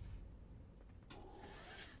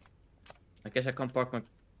 I guess I can't park my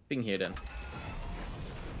thing here then.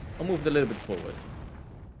 I'll move it a little bit forward.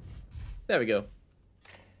 There we go.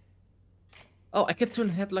 Oh, I can turn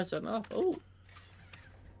headlights on and off. Oh.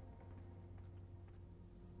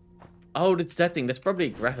 Oh, that's that thing. That's probably a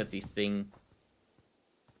gravity thing.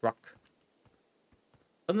 Rock.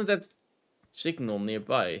 Isn't that signal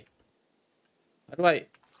nearby? How do I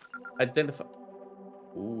identify?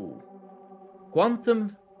 Ooh.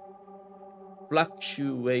 Quantum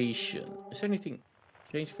fluctuation. Is there anything?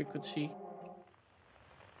 Change frequency?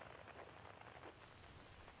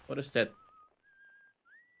 What is that?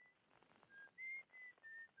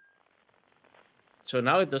 So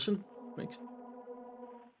now it doesn't make...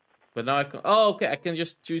 But now I can... Oh, okay. I can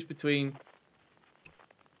just choose between...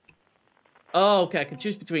 Oh, okay. I can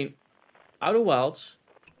choose between Outer Wilds,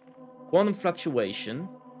 quantum fluctuation.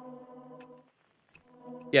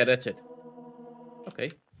 Yeah, that's it.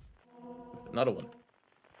 Okay. Another one.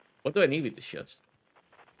 What do I need with the shots?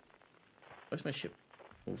 Where's my ship?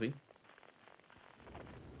 Moving.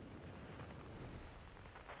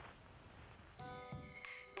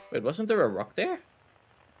 Wait, wasn't there a rock there?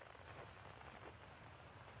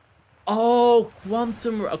 Oh,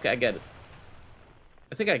 quantum... Okay, I get it.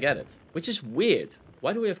 I think I get it. Which is weird.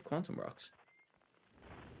 Why do we have quantum rocks?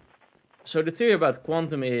 So the theory about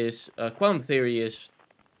quantum is... quantum theory is...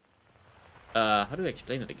 how do I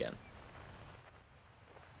explain it again?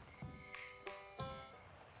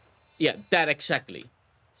 Yeah, that exactly.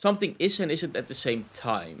 Something is and isn't at the same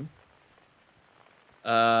time.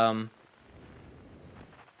 I'm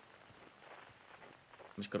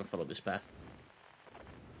just gonna follow this path.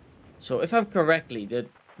 So if I'm correctly, the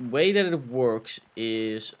way that it works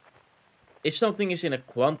is... if something is in a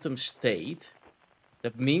quantum state,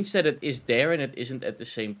 that means that it is there and it isn't at the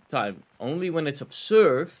same time. Only when it's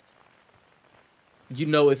observed, you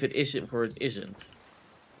know if it is or it isn't.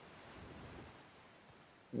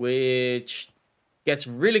 Which gets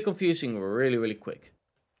really confusing really, really quick.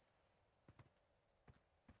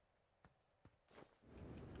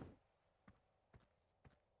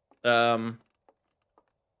 A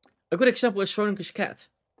good example is Schrodinger's cat.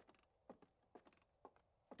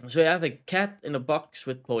 So you have a cat in a box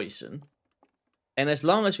with poison. And as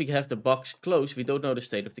long as we have the box closed, we don't know the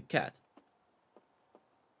state of the cat.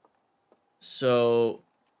 So...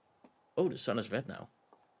 oh, the sun is red now.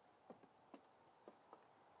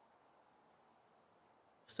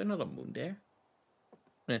 Is there not a moon there?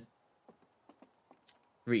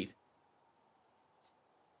 Read.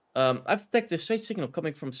 I've detected a strange signal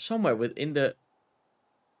coming from somewhere within the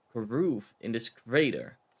groove in this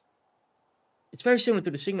crater. It's very similar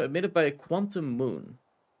to the signal emitted by a quantum moon.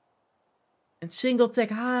 And Single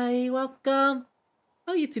Tech, hi, welcome.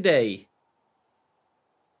 How are you today?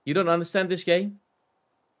 You don't understand this game?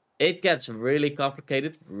 It gets really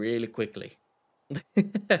complicated really quickly.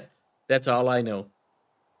 That's all I know.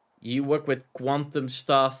 You work with quantum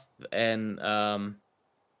stuff and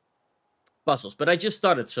puzzles. But I just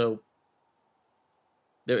started, so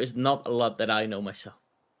there is not a lot that I know myself.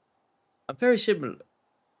 I'm very similar.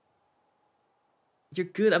 You're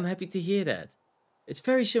good, I'm happy to hear that. It's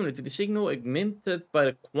very similar to the signal emitted by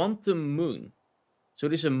the quantum moon. So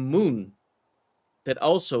there's a moon that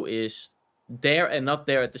also is there and not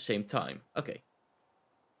there at the same time. Okay.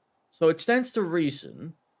 So it stands to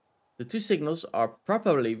reason the two signals are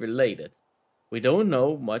probably related. We don't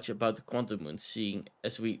know much about the quantum moon, seeing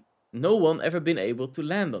as no one ever been able to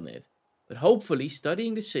land on it. But hopefully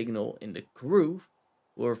studying the signal in the groove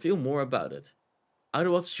will reveal more about it.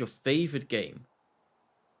 Outer Wilds is your favorite game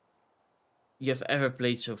you have ever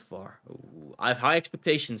played so far? Ooh, I have high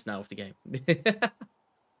expectations now of the game. Okay,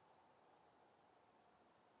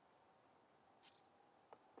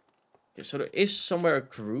 so there is somewhere a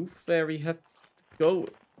groove where we have to go.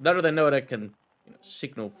 Now that I know that I can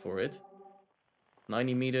signal for it.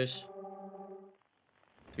 90 meters.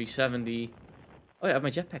 370. Oh, yeah, I have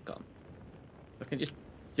my jetpack on. I can just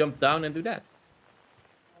jump down and do that.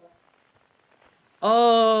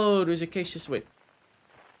 Oh, there's a case just... wait.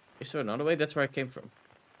 Is there another way? That's where I came from.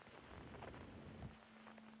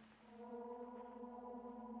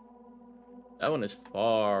 That one is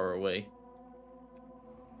far away.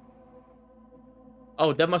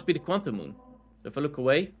 Oh, that must be the quantum moon. So if I look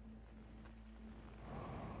away...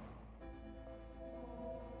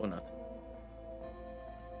 or not.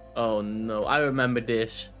 Oh no, I remember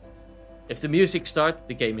this. If the music starts,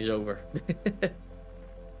 the game is over.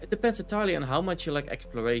 It depends entirely on how much you like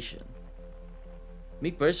exploration. Me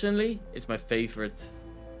personally, it's my favorite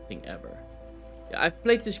thing ever. Yeah, I've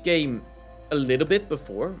played this game a little bit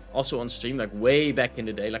before, also on stream, like way back in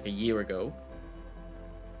the day, like a year ago.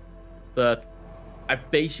 But I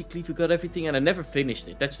basically forgot everything and I never finished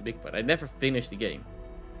it. That's the big part. I never finished the game.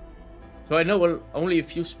 So I know only a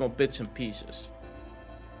few small bits and pieces.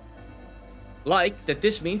 Like that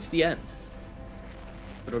this means the end.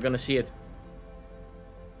 But we're gonna see it.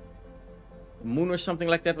 The moon or something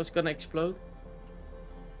like that was gonna explode.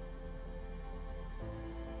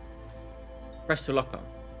 Press to lock on.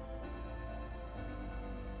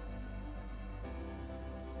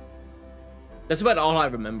 That's about all I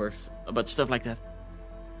remember about stuff like that.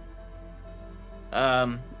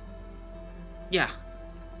 Yeah.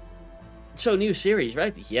 So, new series,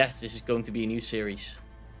 right? Yes, this is going to be a new series.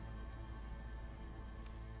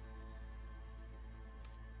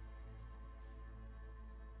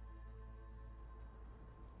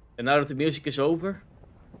 And now that the music is over,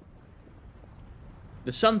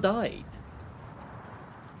 the sun died.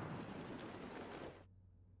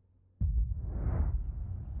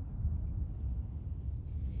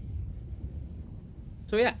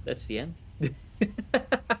 So yeah, that's the end.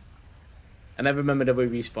 And I remember that we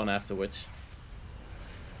respawn afterwards.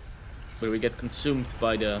 Where we get consumed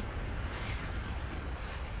by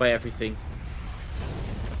everything.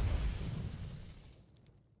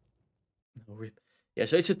 No rip. Yeah,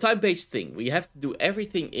 so it's a time-based thing. We have to do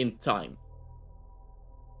everything in time.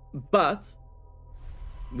 But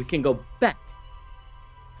we can go back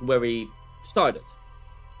to where we started.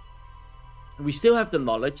 We still have the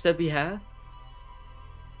knowledge that we have,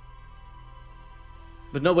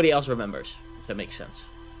 but nobody else remembers, if that makes sense.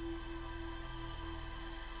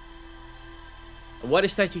 And why the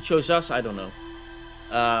statue chose us, I don't know.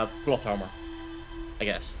 Plot armor, I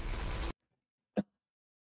guess.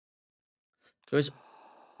 There's,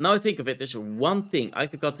 now I think of it, there's one thing I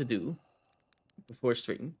forgot to do before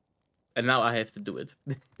stream, and now I have to do it.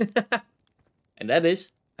 And that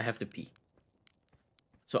is, I have to pee.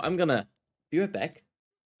 So I'm gonna be right back.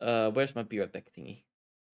 Where's my be right back thingy?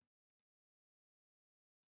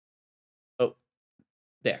 Oh,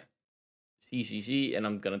 there. CCC, and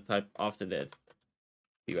I'm gonna type after that.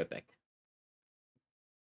 Be right back.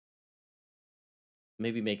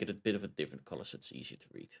 Maybe make it a bit of a different color so it's easier to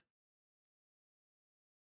read.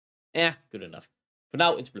 Yeah, good enough. For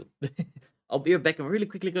now, it's blue. I'll be right back. I'm really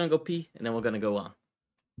quickly gonna go pee, and then we're gonna go on.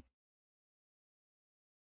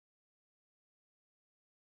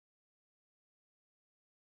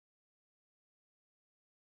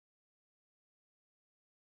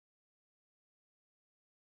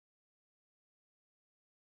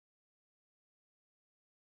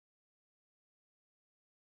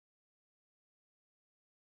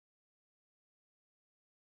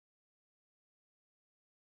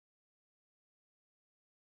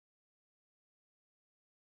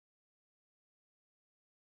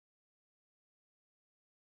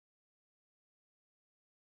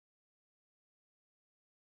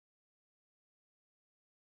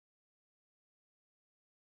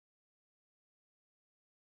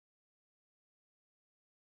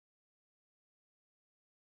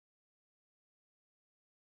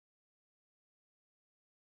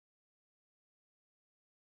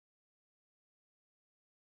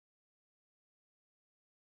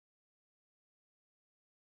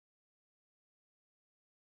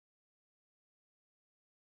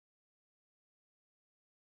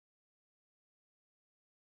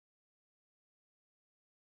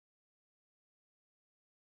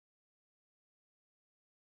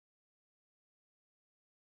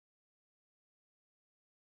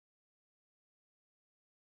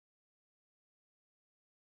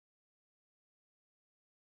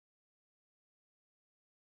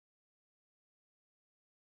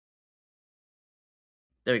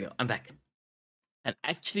 There we go. I'm back. And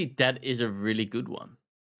actually, that is a really good one.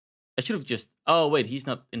 I should have just... Oh, wait. He's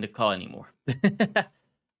not in the call anymore. Today,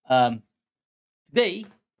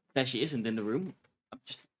 that she isn't in the room. I'm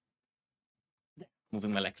just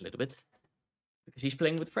moving my leg a little bit. Because he's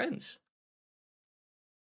playing with friends.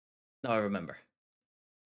 Now I remember.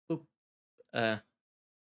 Oop.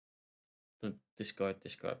 Discard.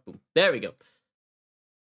 Boom. There we go.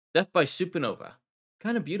 Death by Supernova.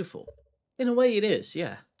 Kind of beautiful. In a way it is,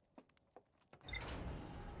 yeah.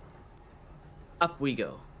 Up we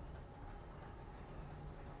go.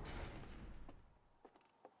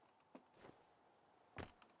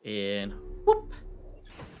 And whoop.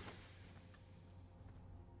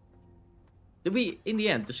 Did we, in the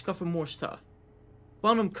end, discover more stuff?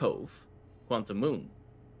 Quantum Cove. Quantum Moon.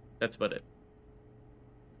 That's about it.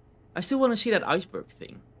 I still want to see that iceberg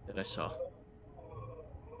thing that I saw.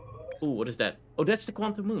 Ooh, what is that? Oh, that's the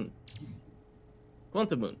Quantum Moon.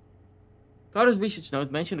 Quantum Moon. Carter's research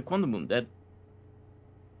note mentioned the Quantum Moon that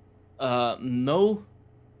no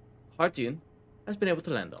Hartian has been able to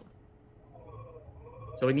land on.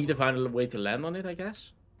 So we need to find a way to land on it, I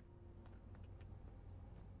guess.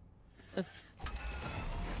 I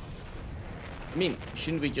mean,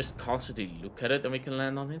 shouldn't we just constantly look at it and we can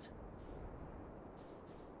land on it?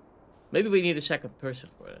 Maybe we need a second person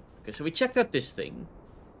for it. Okay, so we checked out this thing.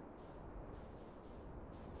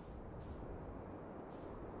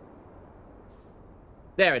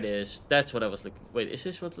 There it is. That's what I was looking... Wait, is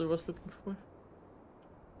this what I was looking for?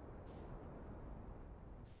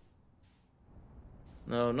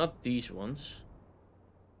 No, not these ones.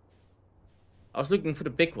 I was looking for the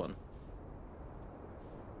big one.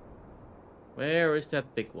 Where is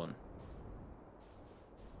that big one?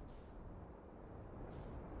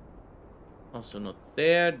 Also not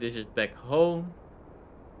there. This is back home.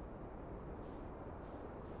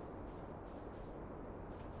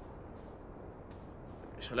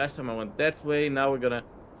 So last time I went that way. Now we're gonna...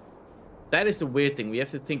 That is the weird thing. We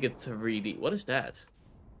have to think it 3D. What is that?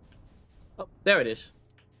 Oh, there it is.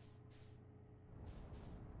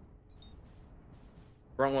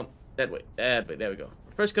 Wrong one. That way. That way. There we go.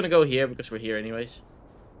 We're first gonna go here because we're here anyways.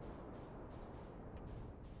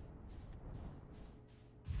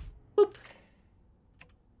 Boop.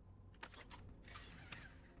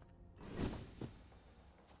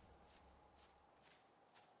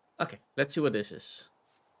 Okay, let's see what this is.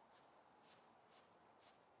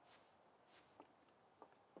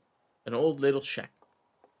 An old little shack.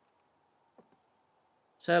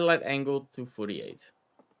 Satellite angle 248.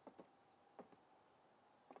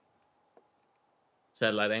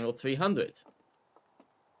 Satellite angle 300.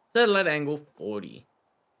 Satellite angle 40.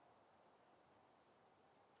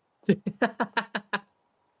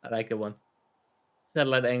 I like that one.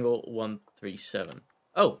 Satellite angle 137.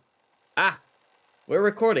 Oh. We're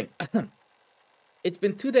recording. It's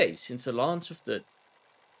been 2 days since the launch of the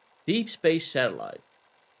Deep Space Satellite.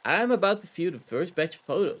 I am about to view the first batch of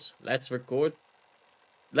photos. Let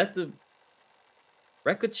the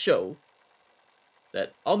record show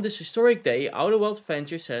that on this historic day, Outer Worlds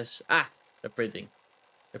Ventures has... they're printing.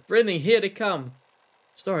 They're printing, here they come.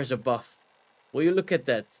 Stars above. Will you look at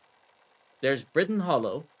that? There's Britain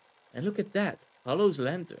Hollow. And look at that. Hollow's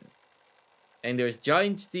lantern. And there's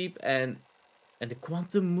Giant's Deep and the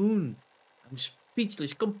Quantum Moon. I'm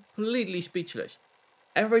speechless. Completely speechless.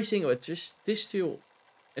 Every single ancestral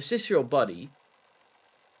body.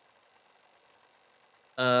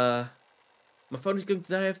 My phone is going to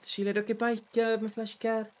die. I have to see you later. Okay, bye. My flashy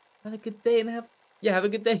cat. Have a good day and have a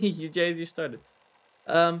good day. You started.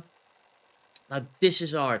 Now this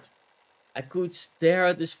is art. I could stare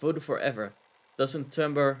at this photo forever. Doesn't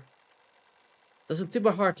timber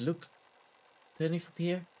heart look tiny from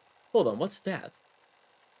here? Hold on, what's that?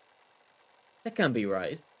 That can't be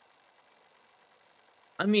right.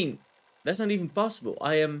 I mean, that's not even possible.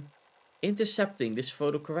 I am intercepting this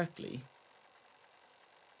photo correctly.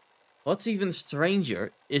 What's even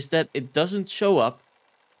stranger is that it doesn't show up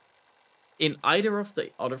in either of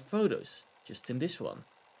the other photos, just in this one.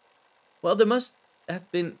 Well, there must have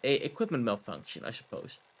been a equipment malfunction, I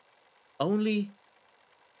suppose. Only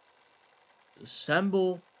the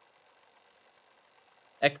sample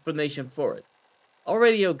explanation for it.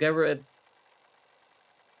 Already, Garrett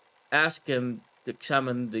asked him to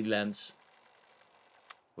examine the lens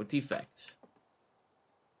for defects.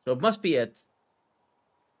 So it must be at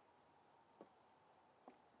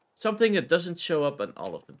something that doesn't show up on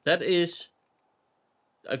all of them. That is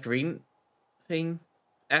a green thing,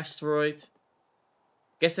 asteroid.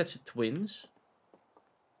 Guess that's the twins.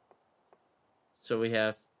 So we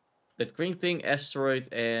have that green thing, asteroid,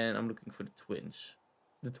 and I'm looking for the twins.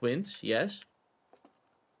 The twins, yes.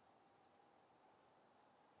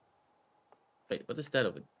 Wait, what is that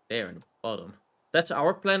over there in the bottom? That's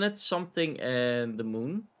our planet, something, and the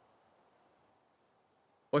moon.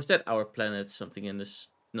 Or is that our planet, something in this?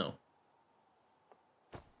 No.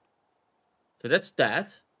 So that's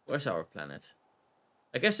that. Where's our planet?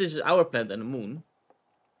 I guess this is our planet and the moon.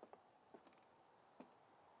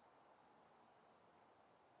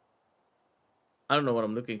 I don't know what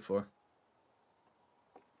I'm looking for.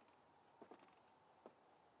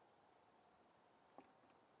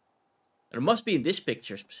 And it must be in this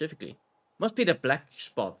picture specifically. Must be that black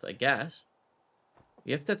spot, I guess.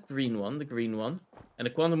 We have that green one, the green one. And the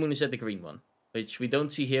quantum moon is at the green one. Which we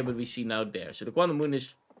don't see here, but we see now there. So the quantum moon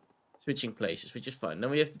is switching places, which is fine. Then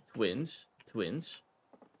we have the twins. Twins.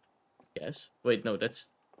 Yes. Wait, no, that's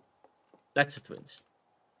the twins.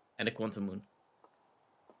 And the quantum moon.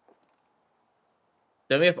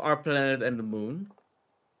 Then we have our planet and the moon.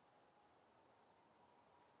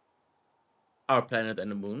 Our planet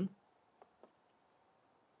and the moon.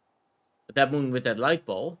 But that moon with that light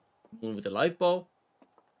ball. Moon with the light ball.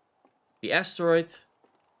 The asteroid.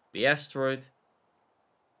 The asteroid.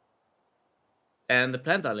 And the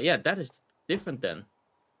planet island. Yeah, that is different then.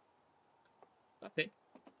 Okay.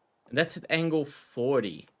 And that's at angle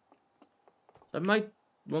 40. So I might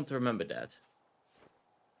want to remember that.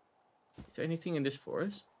 Is there anything in this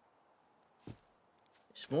forest?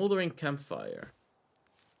 Smoldering campfire.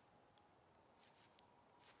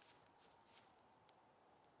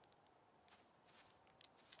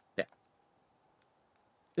 Yeah.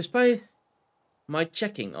 Despite my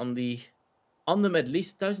checking on them at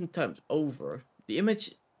least 1,000 times over, the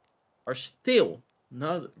images are still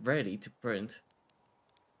not ready to print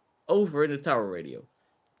over in the tower radio.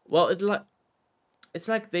 Well, it's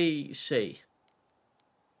like they say.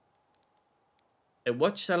 A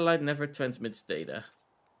watch satellite never transmits data.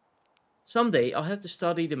 Someday I'll have to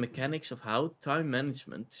study the mechanics of how time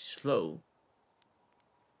management is slow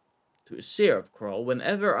to a syrup crawl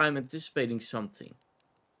whenever I'm anticipating something.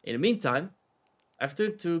 In the meantime, I've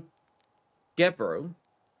turned to Gabbro,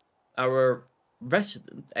 our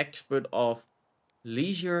resident expert of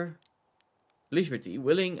leisurety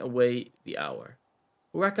willing away the hour,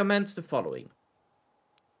 who recommends the following.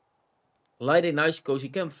 Light a nice cozy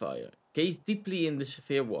campfire. Gaze deeply in the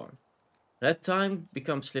severe warmth. Let time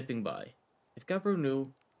become slipping by. If Gabbro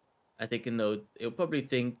knew I take a note, he'll probably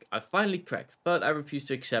think I finally cracked, but I refuse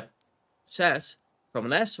to accept. Says From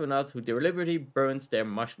an astronaut who deliberately burns their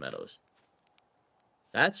marshmallows.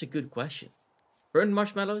 That's a good question. Burned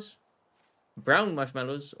marshmallows? Brown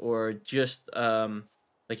marshmallows? Or just,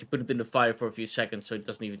 like you put it in the fire for a few seconds so it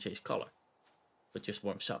doesn't even change color. But just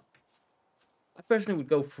warms up. I personally would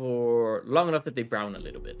go for long enough that they brown a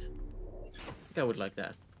little bit. I think I would like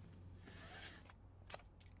that.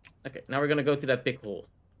 Okay, now we're gonna go to that big hole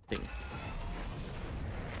thing.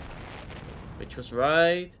 Which was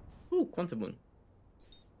right... Ooh, Quantum Moon.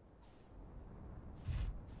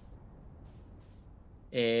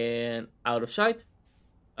 And out of sight,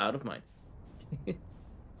 out of mind. And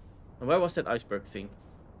where was that iceberg thing?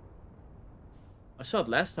 I saw it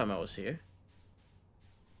last time I was here.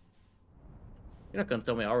 You're not gonna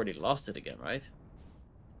tell me I already lost it again, right?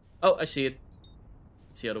 Oh, I see it.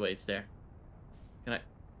 It's the other way, it's there. Can I...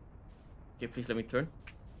 Okay, please let me turn.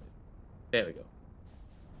 There we go.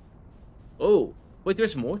 Oh, wait,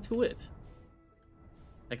 there's more to it.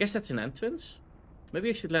 I guess that's an entrance? Maybe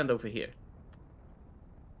I should land over here.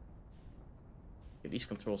 Okay, these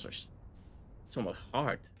controls are somewhat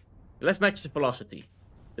hard. Let's match the velocity.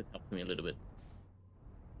 That helped me a little bit.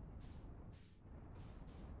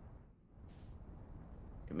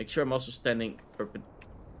 Okay, make sure I'm also standing perpendicular.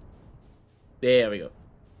 There we go.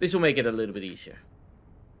 This will make it a little bit easier.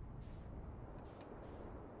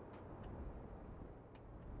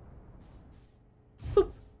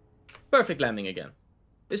 Boop. Perfect landing again.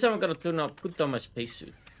 This time I'm gonna put on my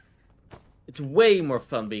spacesuit. It's way more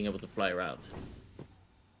fun being able to fly around.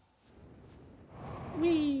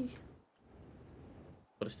 Whee!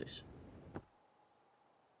 What is this?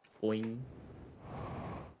 Boing.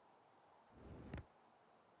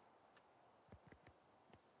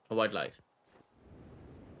 A white light.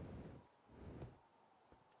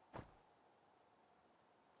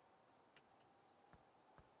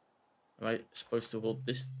 Am I supposed to hold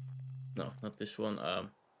this? No, not this one. I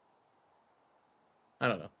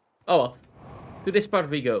don't know. Oh well. To this part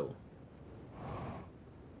we go.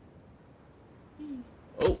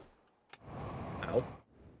 Oh. Ow.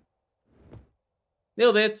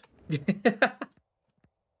 Nailed it.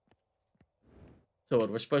 So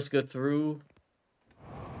what, we're supposed to go through...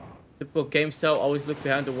 Typical game style, always look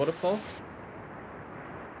behind the waterfall?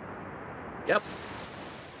 Yep.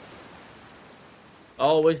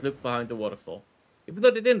 Always look behind the waterfall. Even though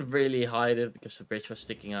they didn't really hide it because the bridge was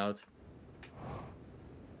sticking out.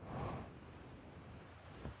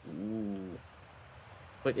 Ooh.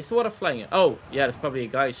 Wait, is the water flying? Oh, yeah, that's probably a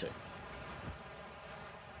geyser.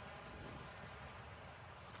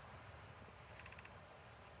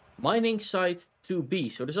 Mining site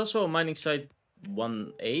 2B. So there's also a mining site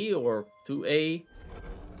 1A or 2A.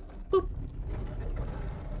 Boop.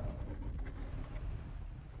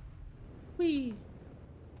 Whee.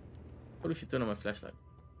 What if you turn on my flashlight?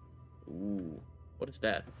 Ooh, what is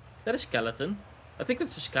that? Is that a skeleton? I think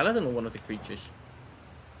that's a skeleton of one of the creatures.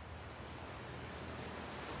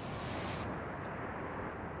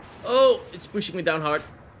 Oh, it's pushing me down hard.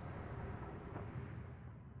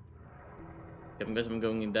 I guess I'm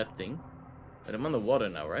going in that thing. But I'm underwater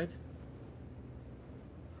now, right?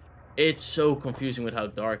 It's so confusing with how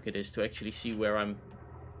dark it is to actually see where I'm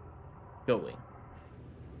going.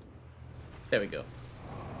 There we go.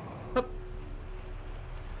 Hop.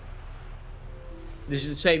 This is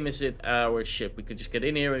the same as our ship. We could just get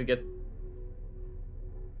in here and get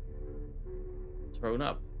thrown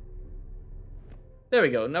up. There we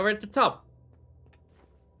go. Now we're at the top.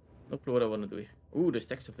 No clue what I want to do here. Ooh, there's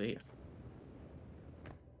text over here.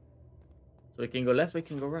 So we can go left, we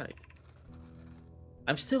can go right.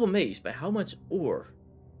 I'm still amazed by how much ore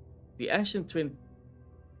the Ashen Twin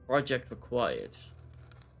project requires.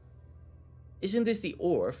 Isn't this the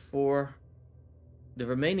ore for the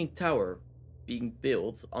remaining tower being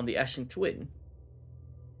built on the Ashen Twin?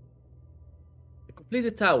 The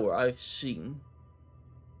completed tower I've seen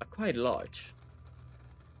are quite large.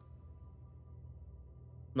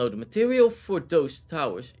 No, the material for those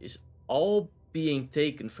towers is all being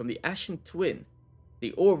taken from the Ashen Twin.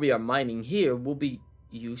 The ore we are mining here will be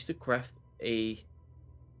used to craft a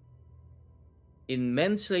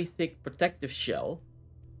immensely thick protective shell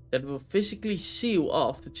that will physically seal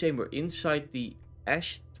off the chamber inside the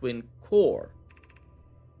Ash Twin core.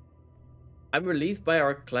 I'm relieved by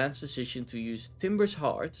our clan's decision to use Timber's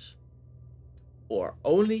hearts, or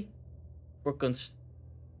only for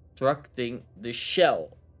constructing the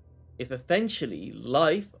shell. If eventually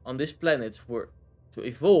life on this planet were to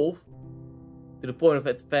evolve to the point of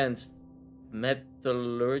advanced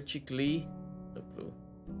metallurgically, no clue.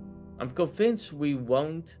 I'm convinced we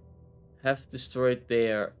won't have destroyed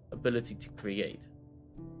their ability to create.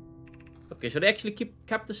 Okay, so they actually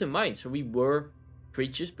kept us in mind. So we were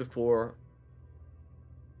creatures before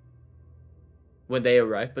when they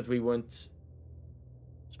arrived, but we weren't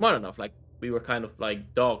smart enough. Like, we were kind of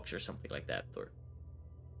like dogs or something like that. Or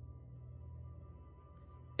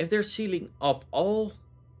if they're sealing off all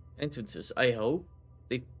entrances, I hope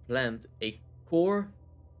they planned a core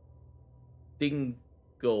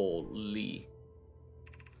Dingoli.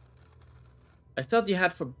 I thought you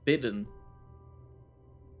had forbidden.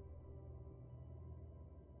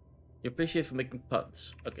 You appreciate for making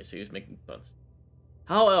puns. Okay, so he was making puns.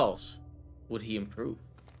 How else would he improve?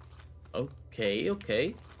 Okay,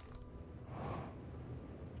 okay.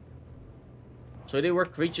 So they were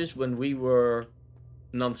creatures when we were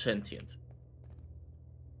non-sentient.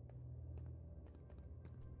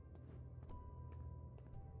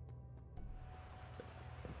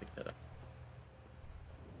 Pick that up.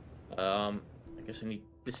 I guess I need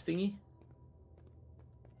this thingy.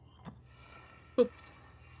 Boop.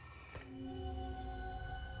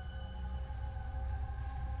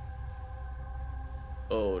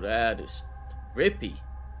 Oh, that is trippy.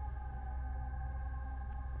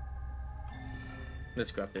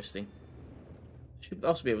 Let's grab this thing. Should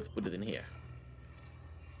also be able to put it in here.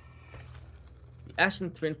 The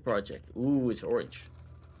Ashen Twin Project. Ooh, it's orange.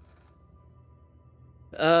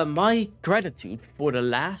 My gratitude for the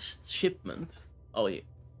last shipment. Oh, yeah.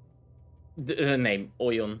 The name,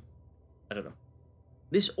 Oyon. I don't know.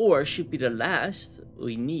 This ore should be the last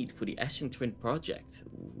we need for the Ashen Twin Project.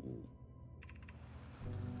 Ooh.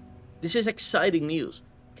 This is exciting news.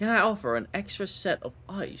 Can I offer an extra set of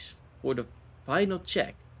eyes for the final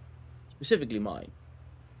check? Specifically mine.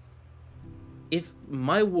 If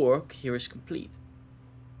my work here is complete,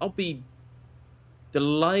 I'll be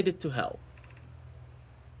delighted to help.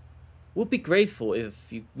 Would be grateful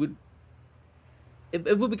if you would.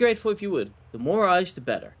 It would be grateful if you would. The more eyes, the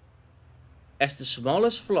better. As the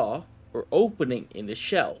smallest flaw or opening in the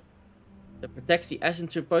shell that protects the Ashen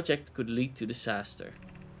Twin Project could lead to disaster.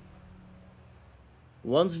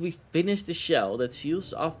 Once we finish the shell that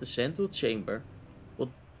seals off the central chamber,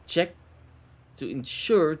 we'll check to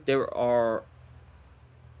ensure there are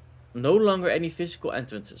no longer any physical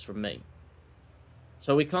entrances remain.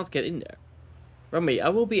 So we can't get in there. From me, I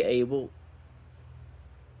will be able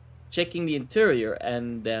checking the interior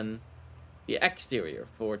and then the exterior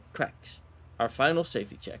for cracks. Our final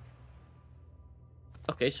safety check.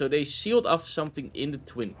 Okay, so they sealed off something in the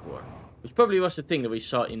twin core, which probably was the thing that we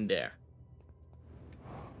saw in there.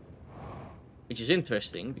 Which is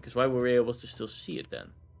interesting, because why were we able to still see it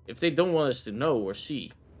then? If they don't want us to know or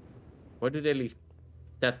see, why did they leave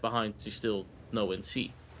that behind to still know and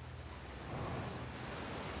see?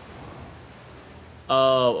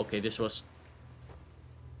 Oh, okay, this was...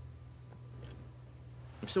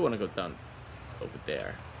 I still want to go down over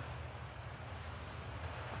there.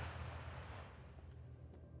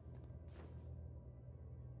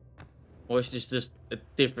 Or is this just a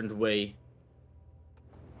different way?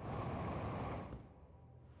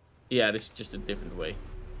 Yeah, this is just a different way.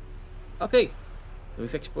 Okay.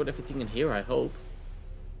 We've explored everything in here, I hope.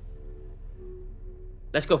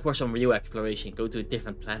 Let's go for some real exploration. Go to a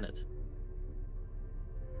different planet.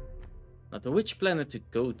 Now, to which planet to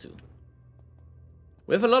go to?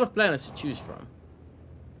 We have a lot of planets to choose from.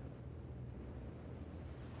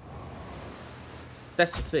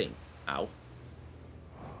 That's the thing. Ow.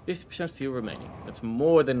 50% fuel remaining. That's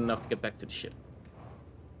more than enough to get back to the ship.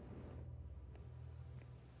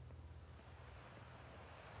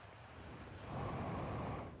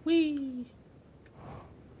 Whee!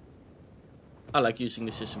 I like using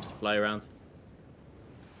the systems to fly around.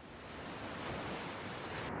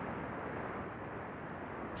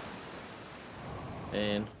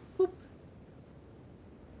 And whoop.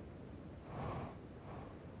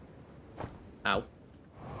 Ow.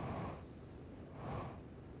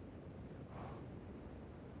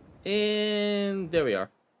 And there we are.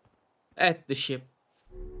 At the ship.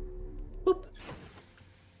 Boop.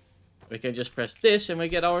 We can just press this and we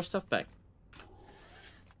get our stuff back.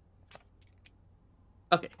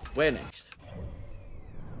 Okay, where next?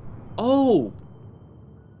 Oh!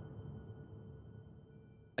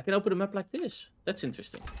 I can open a map like this. That's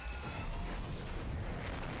interesting.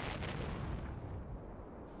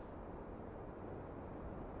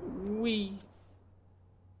 Wee.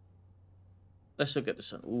 Let's look at the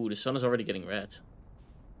sun. Ooh, the sun is already getting red.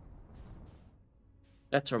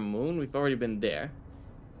 That's our moon. We've already been there.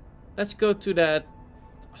 Let's go to that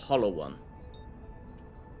hollow one.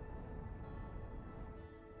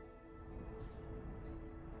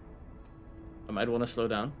 I might want to slow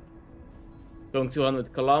down. Going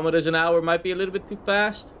 200 kilometers an hour might be a little bit too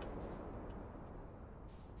fast.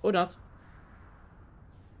 Or not.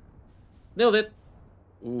 Nailed it.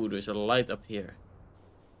 Ooh, there's a light up here.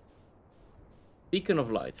 Beacon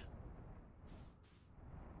of light.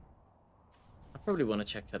 I probably want to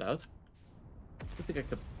check that out. I think I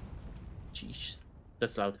could... Jeez,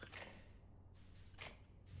 that's loud.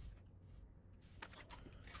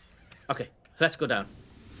 Okay, let's go down.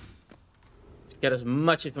 Let's get as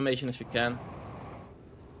much information as we can.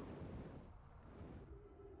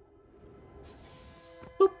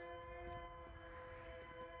 Boop.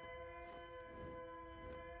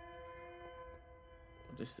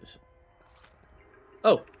 What is this?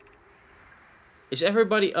 Oh. Is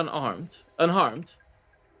everybody unarmed? Unharmed?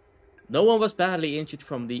 No one was badly injured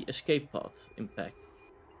from the escape pod impact.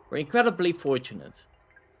 We're incredibly fortunate.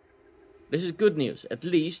 This is good news. At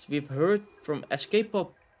least we've heard from escape pod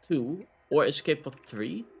 2 or escape pod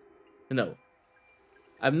 3. No.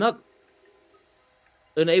 I'm not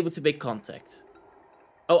unable to make contact.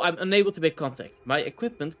 Oh, I'm unable to make contact. My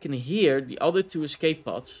equipment can hear the other 2 escape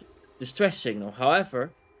pods' distress signal.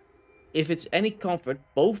 However, if it's any comfort,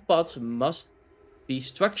 both pods must be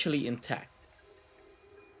structurally intact.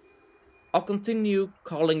 I'll continue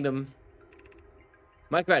calling them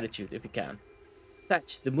my gratitude if you can.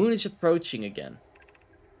 Patch, the moon is approaching again.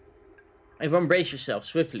 Everyone brace yourself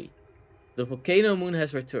swiftly. The volcano moon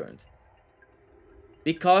has returned.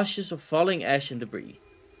 Be cautious of falling ash and debris.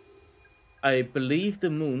 I believe the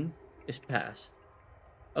moon is past.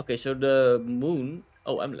 Okay, so the moon...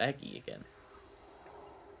 Oh, I'm laggy again.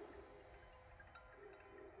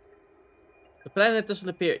 The planet doesn't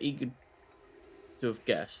appear eager to have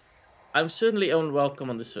guessed. I'm certainly unwelcome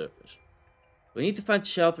on the surface. We need to find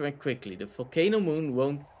shelter and quickly. The volcano moon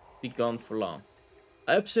won't be gone for long.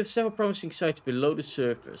 I observed several promising sites below the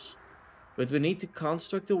surface, but we need to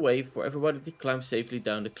construct a way for everybody to climb safely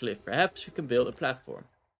down the cliff. Perhaps we can build a platform.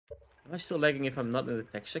 Am I still lagging if I'm not in the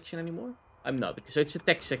text section anymore? I'm not, because it's the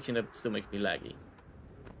text section that still makes me laggy.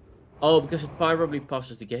 Oh, because it probably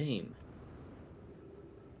pauses the game.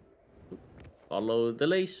 Follow the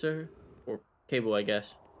laser. Or cable, I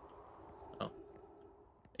guess. Oh.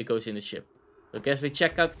 It goes in the ship. So I guess we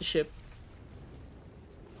check out the ship.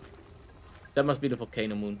 That must be the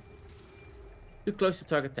volcano moon. Too close to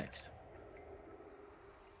target text.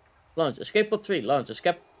 Launch. Escape pod 3. Launch.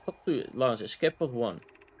 Escape pod 2. Launch. Escape pod 1.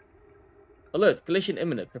 Alert. Collision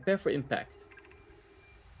imminent. Prepare for impact.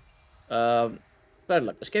 Bad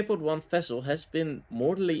luck. Escape pod 1 vessel has been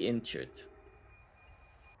mortally injured.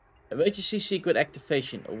 Emergency secret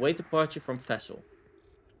activation. Await departure from vessel.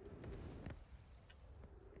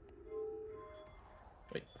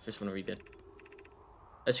 Wait, I just want to read it.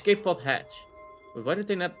 Escape pod hatch. Wait, why did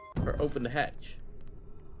they not open the hatch?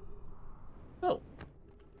 Oh.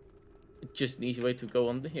 It's just an easy way to go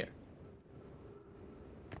under here.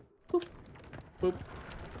 Boop. Boop.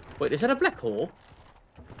 Wait, is that a black hole?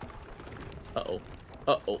 Uh-oh.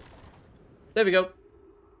 Uh-oh. There we go.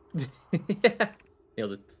 Yeah.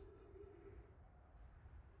 Nailed it.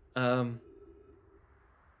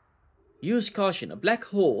 Use caution. A black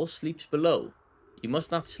hole sleeps below. You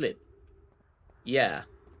must not slip. Yeah.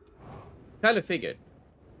 Kind of figured.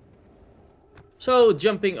 So,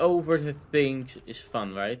 jumping over the things is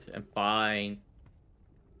fun, right? And fine.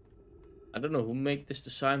 I don't know who made this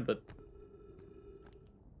design, but...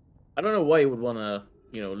 I don't know why you would want to,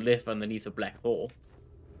 you know, live underneath a black hole.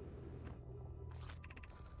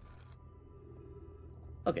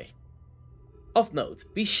 Okay. Off note,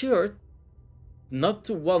 be sure not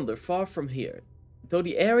to wander far from here. Though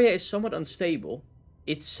the area is somewhat unstable,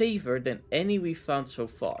 it's safer than any we've found so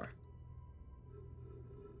far.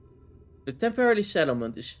 The temporary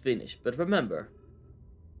settlement is finished, but remember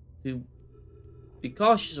to be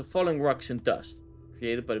cautious of falling rocks and dust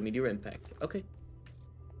created by the meteor impact. Okay.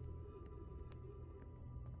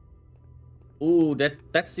 Ooh,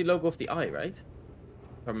 that's the logo of the eye, right?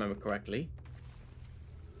 If I remember correctly.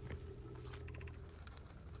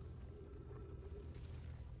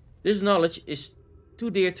 This knowledge is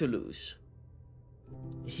too dear to lose.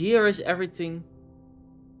 Here is everything...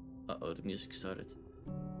 Uh-oh, the music started.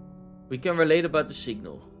 We can relate about the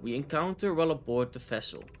signal we encounter while aboard the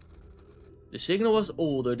vessel. The signal was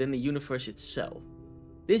older than the universe itself.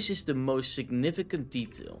 This is the most significant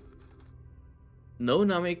detail. No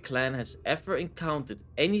Namek clan has ever encountered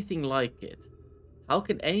anything like it. How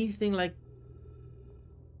can anything like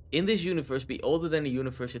in this universe be older than the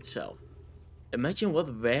universe itself? Imagine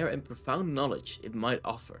what rare and profound knowledge it might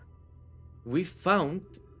offer. We found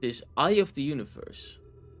this eye of the universe.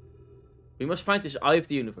 We must find this eye of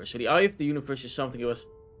the universe. So the eye of the universe is something that was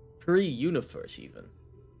pre-universe even.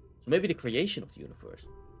 So maybe the creation of the universe.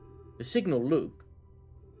 The signal looked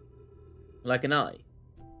like an eye.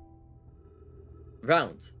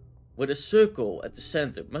 Round. with a circle at the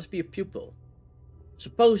center. Must be a pupil.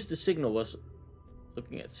 Suppose the signal was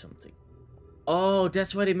looking at something. Oh,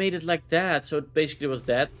 that's why they made it like that. So it basically was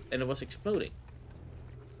that and it was exploding.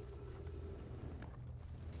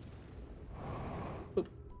 Oop.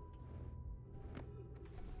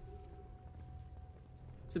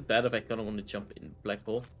 Is it bad if I kind of want to jump in black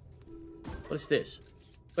hole? What is this?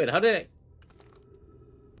 Wait, how did I...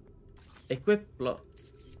 Equip block.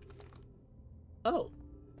 Oh.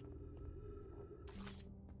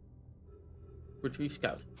 Retrieve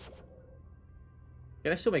scout.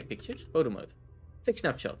 Can I still make pictures? Photo mode. Take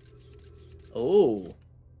snapshot. Oh.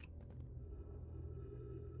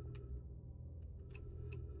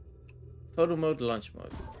 Photo mode, launch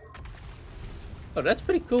mode. Oh, that's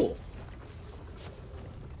pretty cool.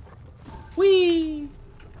 Whee!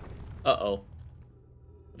 Uh-oh.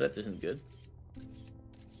 That isn't good.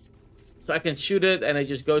 So I can shoot it and it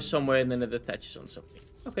just goes somewhere and then it attaches on something.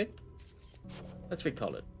 Okay. Let's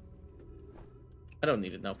recall it. I don't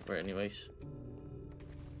need it now for anyways.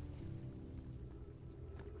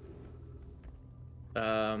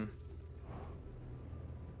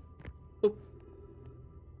 Oop.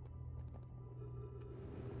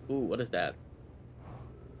 Ooh, what is that?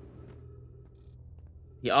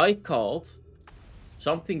 The eye called.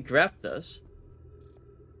 Something grabbed us.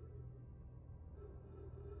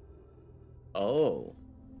 Oh.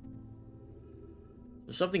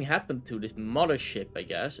 So something happened to this mothership, I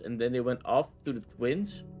guess, and then they went off to the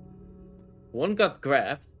twins. One got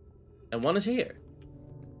grabbed, and one is here.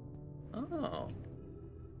 Oh.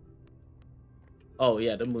 Oh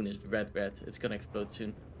yeah, the moon is red. It's gonna explode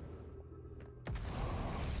soon.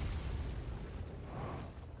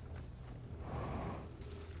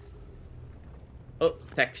 Oh,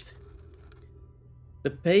 text.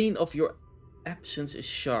 The pain of your absence is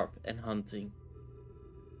sharp and haunting.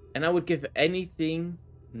 And I would give anything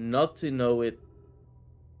not to know it.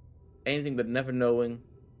 Anything but never knowing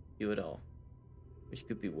you at all. Which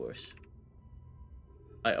could be worse.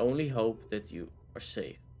 I only hope that you are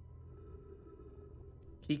safe.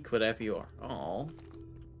 Peek whatever you are. Aww.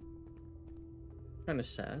 Kinda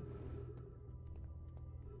sad.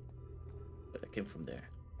 But I came from there.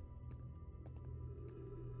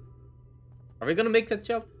 Are we gonna make that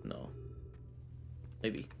jump? No.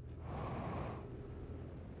 Maybe.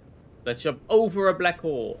 Let's jump over a black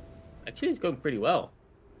hole. Actually, it's going pretty well.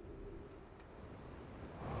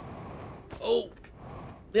 Oh!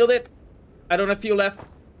 Nailed it! I don't have fuel left.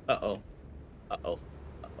 Uh-oh. Uh-oh.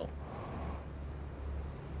 Uh-oh.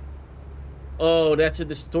 Oh, that's a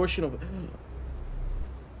distortion of...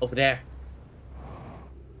 over there.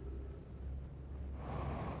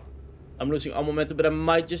 I'm losing all momentum, but I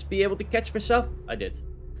might just be able to catch myself. I did.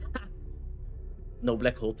 No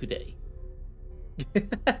black hole today.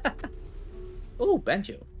 Oh,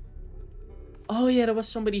 banjo. Oh, yeah, there was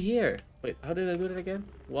somebody here. Wait, how did I do that again?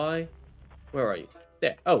 Why? Where are you?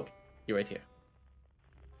 There. Oh, you're right here.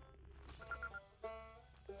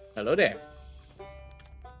 Hello there.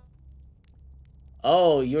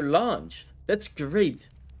 Oh, you're launched. That's great.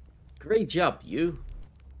 Great job, you.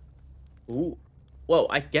 Ooh. Well,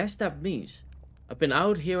 I guess that means I've been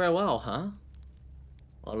out here a while, huh?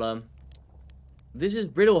 Well, this is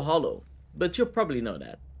Brittle Hollow, but you'll probably know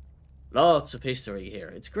that. Lots of history here.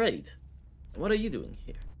 It's great. What are you doing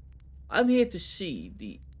here? I'm here to see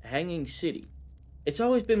the Hanging City. It's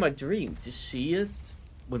always been my dream to see it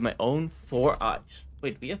with my own 4 eyes.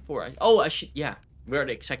 Wait, we have 4 eyes? Oh, I should... yeah, we're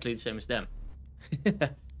exactly the same as them.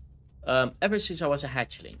 Ever since I was a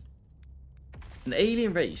hatchling. An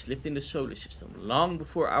alien race lived in the solar system long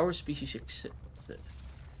before our species existed.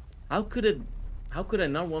 How could I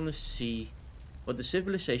not want to see what the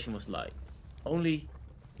civilization was like? Only,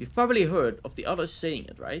 you've probably heard of the others saying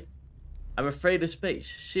it, right? I'm afraid of space.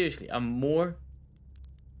 Seriously, I'm more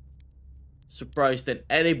surprised than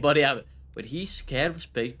anybody out. But he's scared of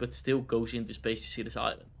space, but still goes into space to see this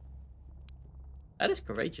island. That is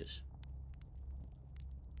courageous.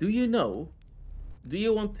 Do you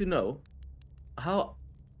want to know how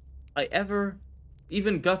I ever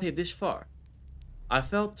even got here this far? I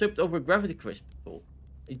felt tripped over a gravity crystal.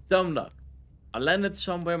 It's dumb luck. I landed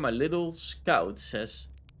somewhere my little scout says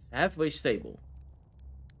it's halfway stable.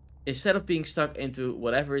 Instead of being stuck into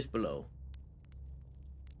whatever is below.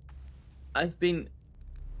 I've been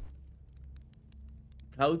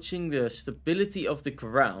couching the stability of the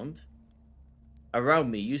ground around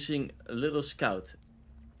me using a little scout.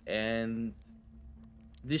 And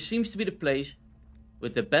this seems to be the place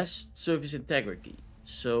with the best surface integrity.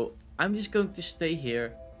 So I'm just going to stay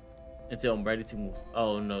here until I'm ready to move.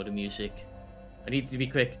 Oh no, the music. I need to be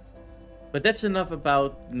quick. But that's enough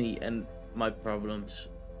about me and my problems.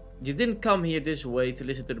 You didn't come here this way to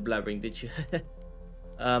listen to the blabbering, did you?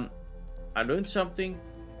 I learned something.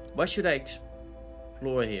 What should I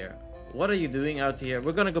explore here? What are you doing out here?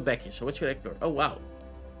 We're gonna go back here, so what should I explore? Oh, wow.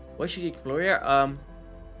 What should you explore here?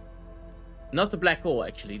 Not the black hole,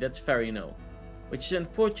 actually. That's very no. Which is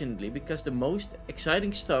unfortunately because the most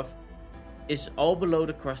exciting stuff is all below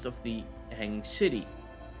the crust of the hanging city.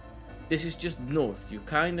 This is just north. You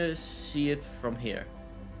kinda see it from here.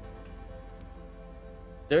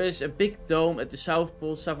 There is a big dome at the South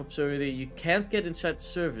Pole, South Observatory. You can't get inside the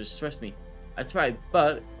surface, trust me. I tried,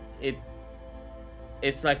 but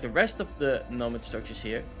it's like the rest of the nomad structures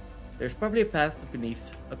here. There's probably a path to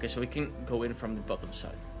beneath. Okay, so we can go in from the bottom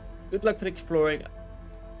side. Good luck for exploring.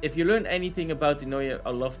 If you learn anything about Inoya,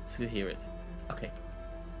 I'd love to hear it. Okay.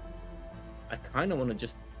 I kind of want to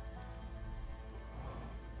just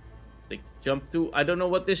take the jump to... I don't know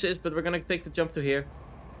what this is, but we're going to take the jump to here.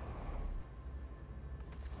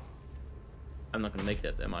 I'm not going to make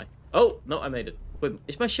that, am I? Oh, no, I made it. Wait,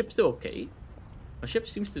 is my ship still okay? My ship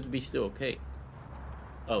seems to be still okay.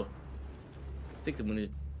 Oh. I think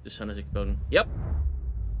the sun is exploding. Yep.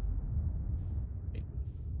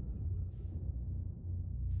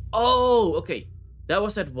 Oh, okay. That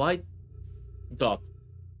was that white dot.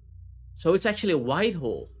 So it's actually a white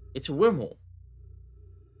hole. It's a wormhole.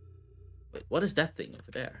 Wait, what is that thing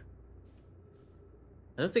over there?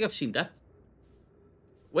 I don't think I've seen that.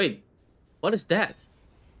 Wait, what is that?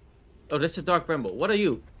 Oh, that's a dark bramble. What are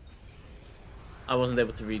you? I wasn't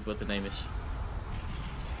able to read what the name is.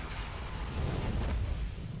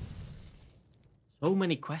 So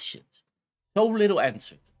many questions. So little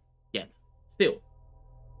answered. Yet. Still.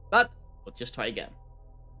 But, we'll just try again.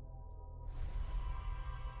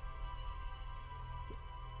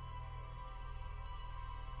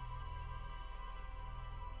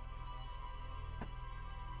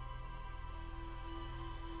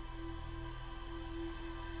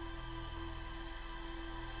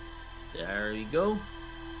 There we go.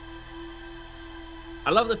 I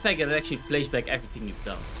love the fact that it actually plays back everything you've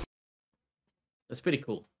done. That's pretty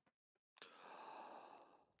cool.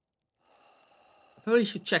 I probably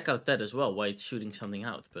should check out that as well, why it's shooting something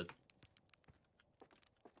out, but...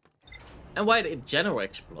 And why it in general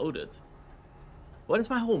exploded. What is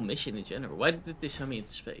my whole mission in general? Why did this send me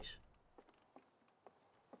into space?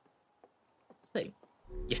 Same.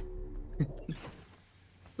 Yeah.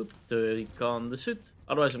 Oop, take on the suit.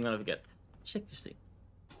 Otherwise I'm gonna forget. Check this thing.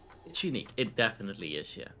 It's unique. It definitely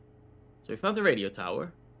is, yeah. So we found the radio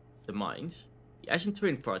tower, the mines, the Ashen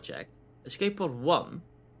Twin Project, Escape Pod 1,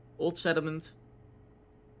 Old Settlement,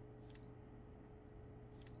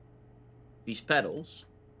 these pedals,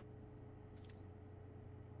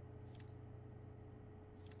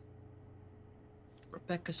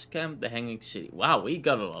 Rebecca's Camp, the Hanging City. Wow, we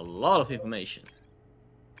got a lot of information.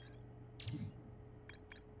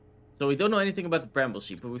 So we don't know anything about the Bramble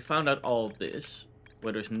Sea, but we found out all of this,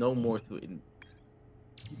 where there's no more to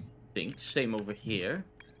think. Same over here.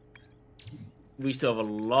 We still have a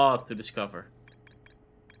lot to discover.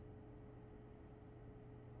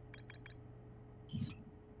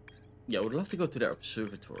 Yeah, I would love to go to their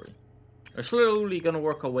observatory. We're slowly gonna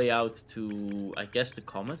work our way out to, I guess, the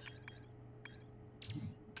comet.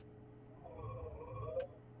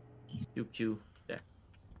 QQ, there.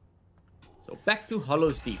 So back to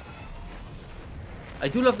Hollow's Deep. I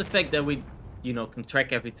do love the fact that we, you know, can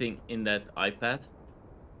track everything in that iPad.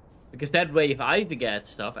 Because that way, if I forget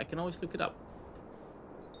stuff, I can always look it up.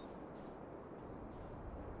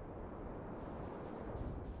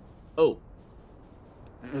 Oh.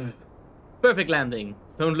 Perfect landing.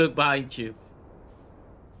 Don't look behind you.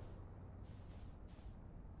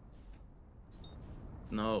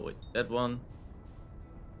 No, wait, that one.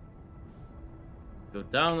 Go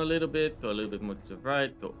down a little bit, go a little bit more to the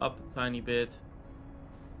right, go up a tiny bit.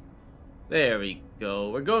 There we go.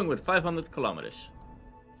 We're going with 500 kilometers.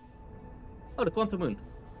 Oh, the quantum moon.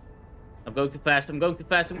 I'm going too fast, I'm going too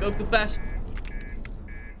fast, I'm going too fast.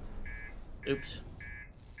 Oops.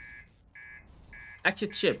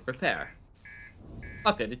 Exit ship, repair.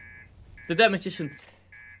 Okay, the damage isn't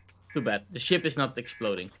too bad. The ship is not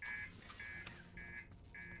exploding.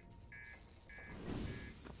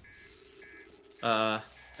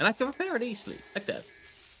 And I can repair it easily, like that.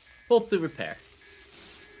 Hold to repair.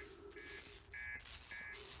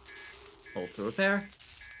 Hold to repair.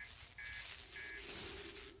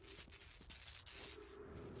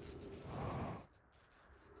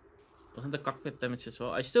 Wasn't the cockpit damaged as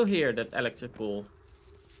well? I still hear that electrical...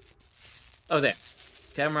 Oh, there.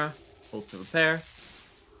 Camera. Hold to repair.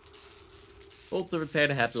 Hold to repair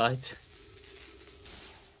the headlight.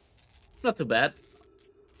 Not too bad.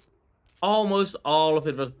 almost all of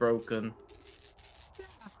it was broken.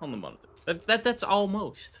 On the monitor. That's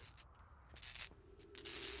almost.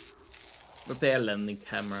 Repair landing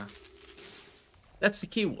camera. That's the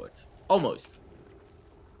keyword. Almost.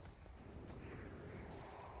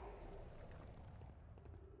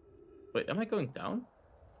 Wait, am I going down?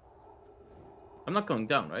 I'm not going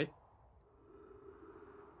down, right?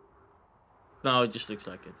 No, it just looks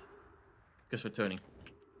like it. Because we're turning.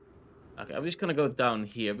 Okay, I'm just gonna go down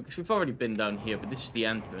here, because we've already been down here, but this is the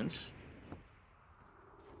entrance.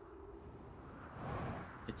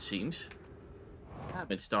 It seems. Damn,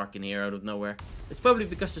 it's dark in here out of nowhere. It's probably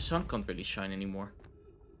because the sun can't really shine anymore.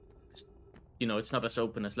 You know, it's not as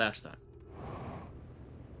open as last time.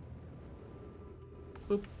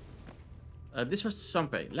 Boop. This was the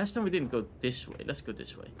sunbreak. Last time we didn't go this way. Let's go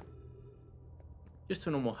this way. Just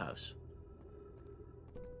a normal house.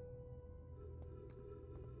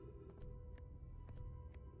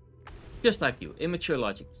 Just like you. Immature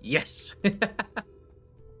logic. Yes!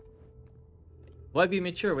 Why be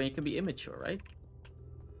mature when you can be immature, right?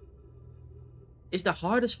 Is the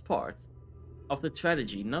hardest part of the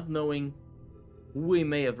strategy not knowing who we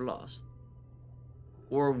may have lost?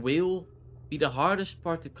 Or will be the hardest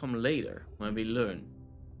part to come later when we learn?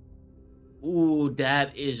 Ooh,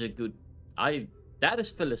 that is a good... That is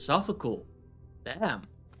philosophical. Damn.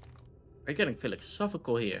 We're getting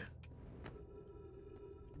philosophical here.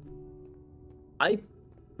 I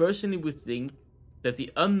personally would think that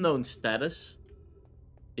the unknown status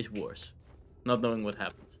is worse. Not knowing what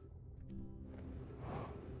happened.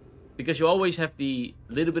 Because you always have the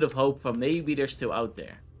little bit of hope from maybe they're still out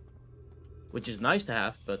there. Which is nice to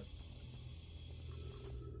have, but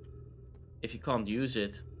if you can't use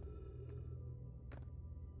it,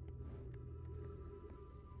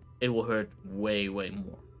 it will hurt way, way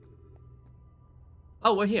more.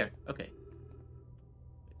 Oh, we're here. Okay.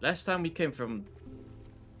 Last time we came from...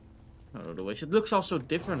 I don't know the ways. It looks also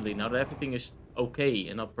differently now that everything is okay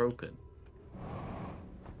and not broken.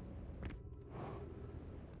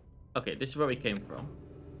 Okay, this is where we came from.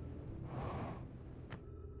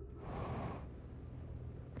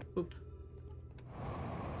 Oop.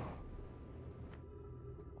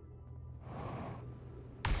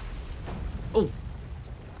 Oh!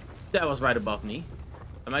 That was right above me.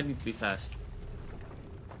 I might need to be fast.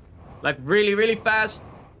 Like, really, really fast!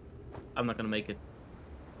 I'm not gonna make it.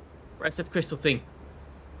 Where's that crystal thing?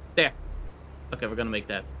 There. Okay, we're gonna make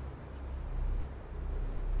that.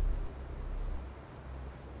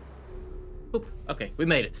 Oop. Okay, we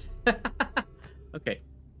made it. Okay.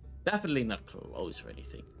 Definitely not close or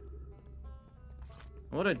anything.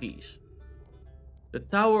 What are these? The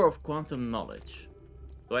Tower of Quantum Knowledge.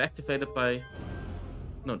 Do I activate it by...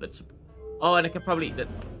 No, that's... Oh, and I can probably...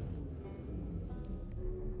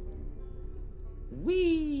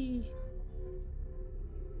 Whee!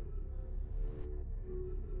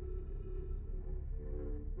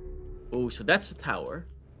 Oh, so that's the tower.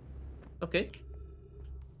 Okay.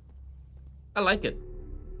 I like it.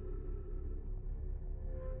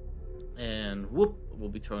 And whoop, we'll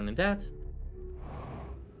be throwing in that.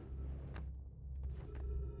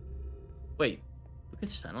 Wait, we can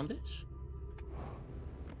stand on this?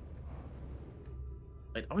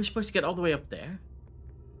 Wait, are we supposed to get all the way up there?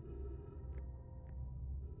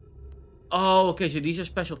 Oh, okay, so these are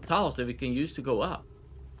special tiles that we can use to go up.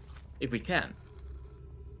 If we can.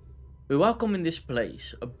 We welcome in this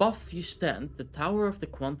place. Above you stand the Tower of the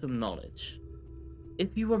Quantum Knowledge.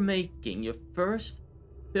 If you were making your first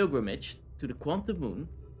pilgrimage to the Quantum Moon,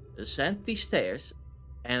 ascend these stairs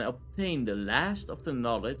and obtain the last of the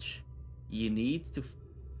knowledge you need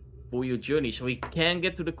for your journey. So we can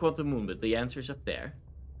get to the Quantum Moon, but the answer is up there.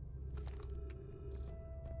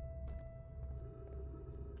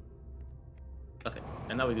 Okay,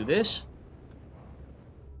 and now we do this.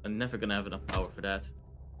 I'm never gonna have enough power for that.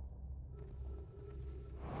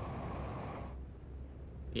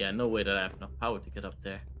 Yeah, no way that I have enough power to get up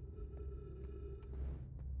there.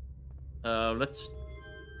 Let's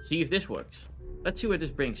see if this works. Let's see where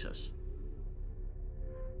this brings us.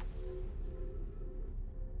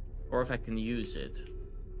 Or if I can use it.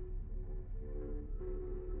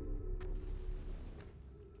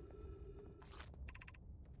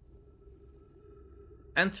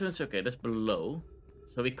 Entrance, okay, that's below.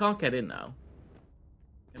 So we can't get in now.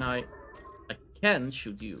 And I can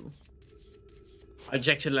shoot you. I just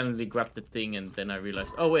accidentally grabbed the thing and then I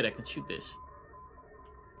realized, oh wait, I can shoot this.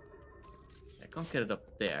 I can't get it up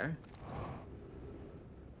there.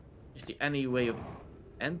 Is there any way of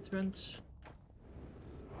entrance?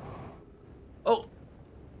 Oh!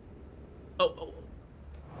 Oh,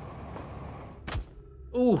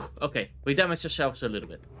 oh. Ooh, okay. We damaged ourselves a little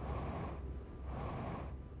bit.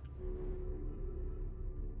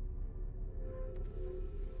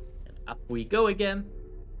 we go again.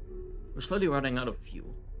 We're slowly running out of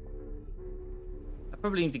fuel. I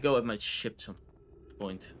probably need to go at my ship some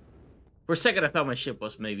point. For a second I thought my ship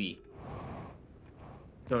was maybe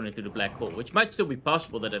thrown into the black hole, which might still be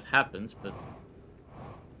possible that it happens, but...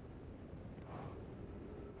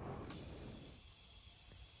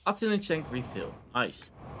 Oxygen tank refill. Nice.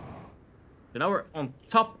 So now we're on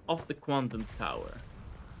top of the quantum tower.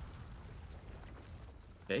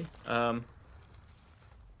 Okay.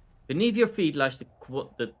 Beneath your feet lies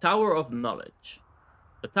the Tower of Knowledge.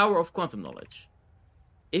 The Tower of Quantum Knowledge.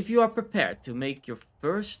 If you are prepared to make your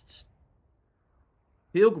first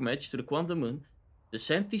pilgrimage to the Quantum Moon,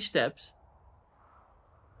 descend these steps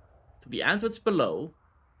to the androids below.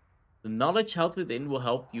 The knowledge held within will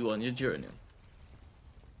help you on your journey.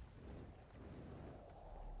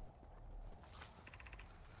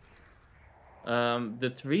 The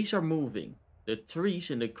trees are moving. The trees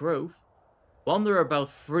in the grove wander about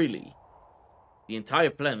freely. The entire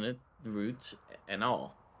planet, roots and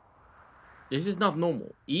all. This is not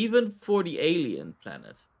normal, even for the alien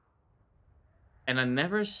planet. And I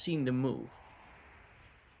never seen them move.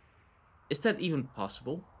 Is that even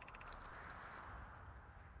possible?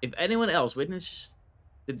 If anyone else witnesses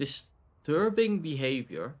the disturbing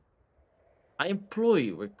behavior, I implore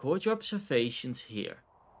you, record your observations here.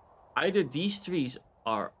 Either these trees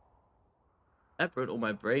are separate or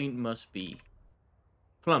my brain must be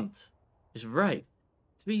plumped. Is right.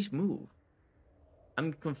 Trees move.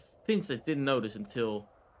 I'm convinced I didn't notice until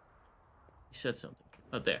he said something.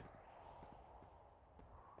 Oh, there.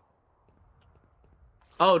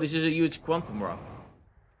 Oh, this is a huge quantum rock.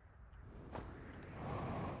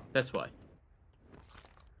 That's why.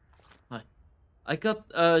 Hi. I got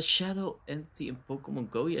Shadow Entity in Pokemon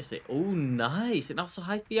Go yesterday. Oh, nice. And also,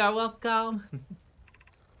 hi, PR, welcome.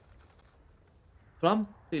 Plum,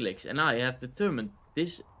 Felix, and I have determined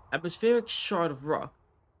this atmospheric shard of rock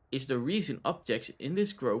is the reason objects in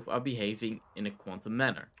this grove are behaving in a quantum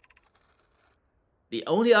manner. The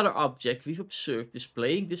only other object we've observed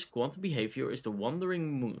displaying this quantum behavior is the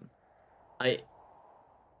wandering moon. I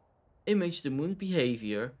image the moon's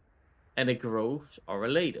behavior and the groves are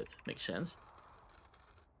related. Makes sense.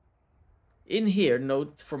 In here,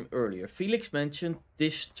 note from earlier, Felix mentioned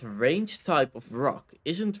this strange type of rock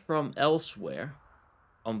isn't from elsewhere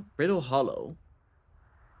on Brittle Hollow.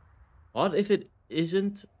 What if it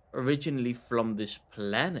isn't originally from this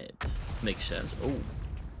planet? Makes sense. Oh.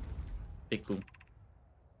 Big boom.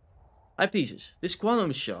 Hi pieces. This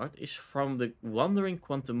quantum shard is from the wandering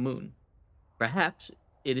quantum moon. Perhaps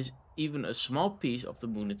it is even a small piece of the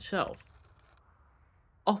moon itself.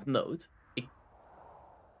 Of note, a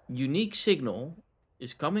unique signal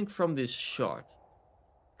is coming from this shard.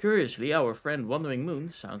 Curiously, our friend Wandering Moon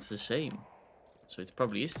sounds the same. So it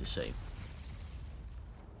probably is the same.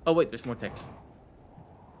 Oh wait, there's more text.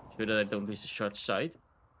 Sure that I don't lose the shard's sight.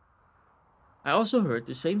 I also heard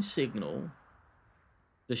the same signal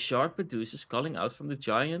the shard produces calling out from the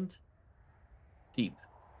giant deep.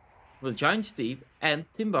 From the giant's deep and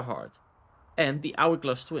Timberheart. And the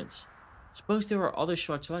Hourglass Twins. Suppose there are other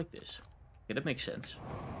shards like this. Okay, that makes sense.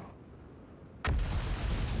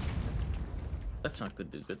 That's not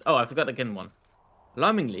good. Oh, I forgot again one.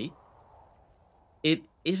 Alarmingly, it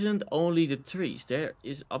isn't only the trees. There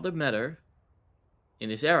is other matter in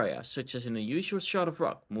this area, such as an unusual shard of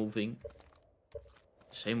rock moving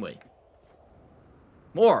the same way.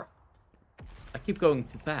 More! I keep going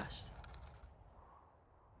too fast.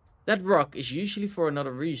 That rock is usually for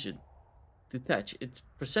another reason. To touch. It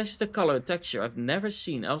possesses the color and texture I've never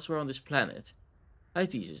seen elsewhere on this planet. Hi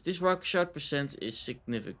thesis. This rock shard percent is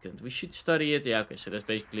significant. We should study it. Yeah, okay, so that's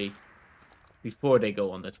basically before they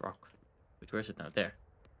go on that rock. Wait, where is it now? There.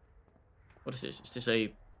 What is this? Is this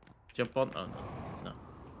a jump on? Oh no, it's not.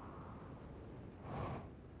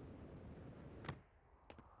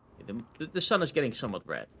 Okay, the sun is getting somewhat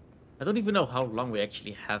red. I don't even know how long we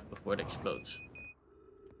actually have before it explodes.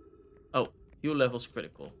 Oh, fuel level's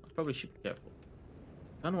critical. I probably should be careful.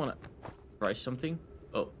 I don't want to try something.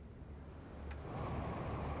 Oh.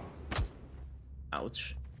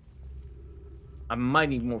 Ouch. I might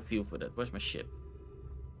need more fuel for that. Where's my ship?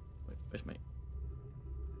 Wait, where's my...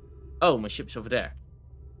 Oh, my ship's over there.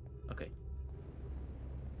 Okay.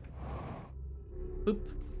 Boop.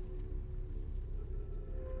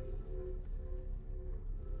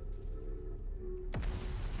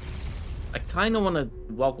 I kind of want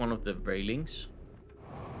to walk one of the railings.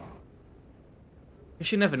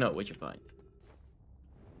 Because you never know what you find.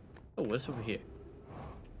 Oh, what's over here?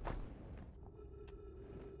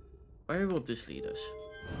 Where will this lead us?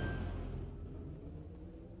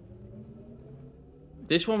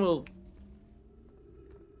 This one will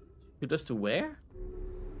Shoot us to where?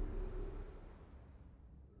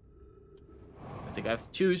 I think I have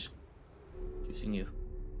to choose. Choosing you.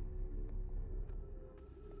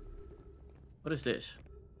 What is this?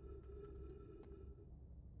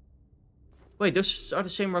 Wait, those are the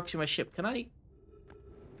same rocks in my ship. Can I?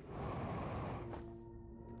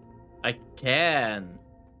 I can.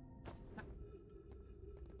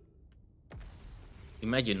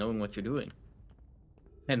 Imagine knowing what you're doing.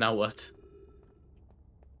 And now what?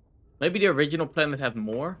 Maybe the original planet had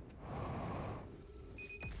more?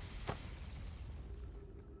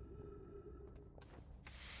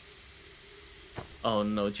 Oh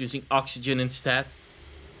no, it's using oxygen instead.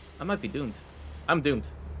 I might be doomed. I'm doomed.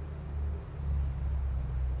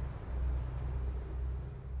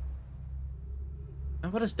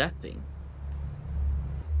 And what is that thing?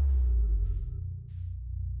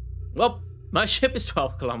 Well, my ship is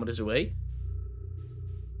 12 kilometers away.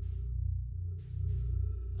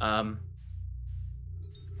 I'm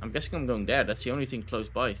guessing I'm going there. That's the only thing close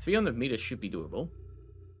by. 300 meters should be doable.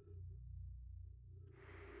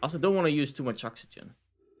 Also, don't want to use too much oxygen.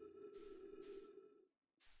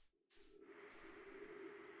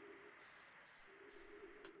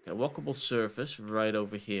 Okay, walkable surface right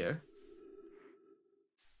over here.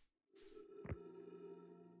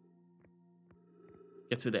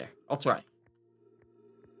 Get to there. I'll try.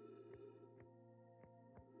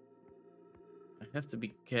 I have to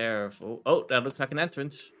be careful. Oh, that looks like an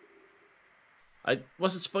entrance. I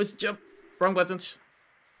wasn't supposed to jump. Wrong buttons.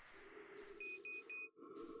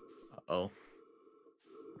 Uh-oh.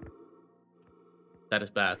 That is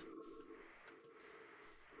bad.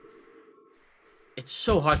 It's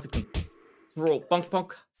so hard to control. Punk,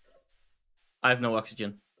 punk. I have no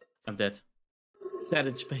oxygen. I'm dead. Dead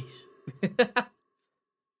in space.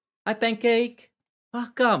 Hi, Pancake.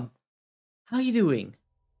 Welcome. How you doing?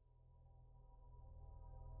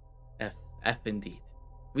 F indeed.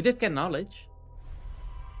 We did get knowledge.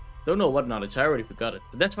 Don't know what knowledge. I already forgot it.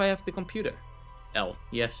 But that's why I have the computer. L.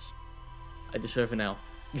 Yes. I deserve an L.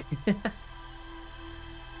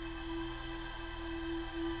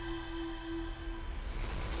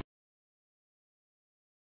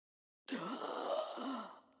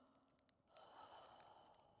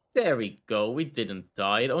 There we go. We didn't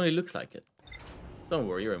die. It only looks like it. Don't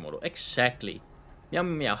worry, you're immortal. Exactly. Meow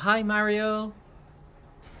meow meow. Hi, Mario.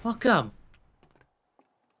 Welcome.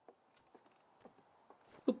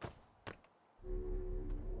 Oop.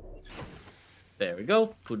 There we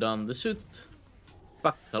go. Put on the suit.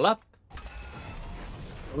 Buckle up.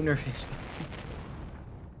 Owner is...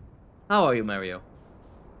 How are you, Mario?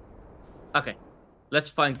 Okay. Let's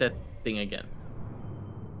find that thing again.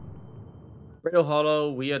 Brittle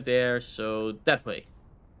Hollow, we are there, so that way.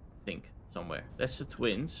 I think, somewhere. That's the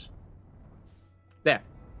twins. There.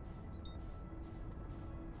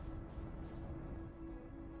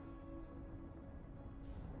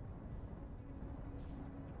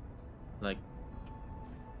 Like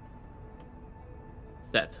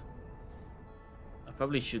that. I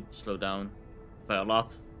probably should slow down by a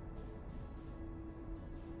lot.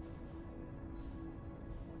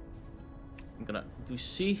 I'm gonna do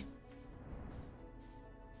C.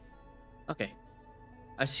 Okay.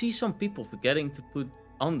 I see some people forgetting to put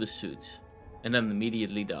on the suits and then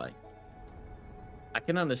immediately die. I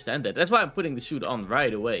can understand that. That's why I'm putting the suit on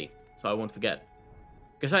right away, so I won't forget.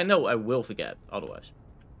 Because I know I will forget otherwise.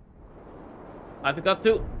 I forgot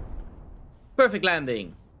to. Perfect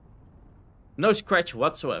landing. No scratch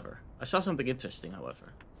whatsoever. I saw something interesting,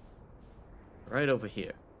 however. Right over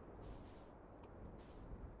here.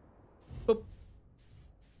 Boop.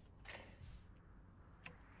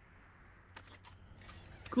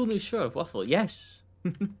 Cool new shirt, Waffle. Yes.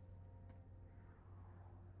 I'm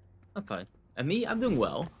fine. And me, I'm doing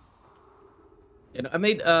well. You know, I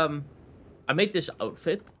made this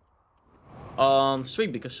outfit on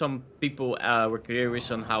stream because some people were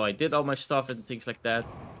curious on how I did all my stuff and things like that.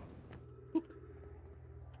 Boop.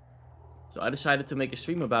 So I decided to make a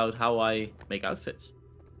stream about how I make outfits.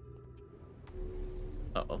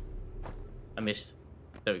 Uh-oh. I missed.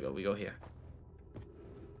 There we go. We go here.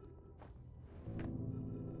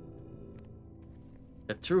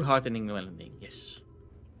 A true heartening landing. Yes.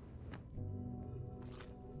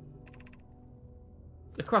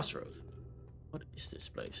 The crossroad. What is this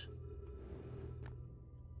place?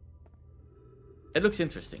 It looks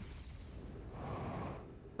interesting.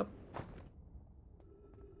 Oh.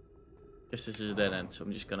 Guess this is a dead end, so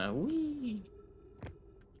I'm just gonna whee.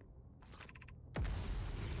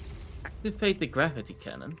 Activate the gravity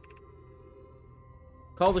cannon.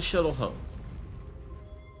 Call the shuttle home.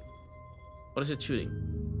 What is it shooting?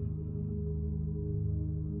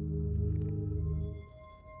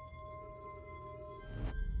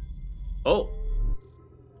 Oh.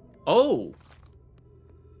 Oh.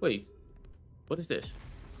 Wait. What is this?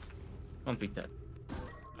 Config tab.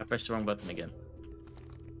 I pressed the wrong button again.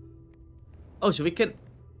 Oh, so we can...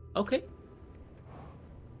 Okay.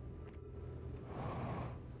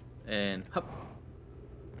 And hop.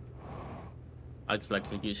 I just like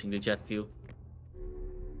using the jet view.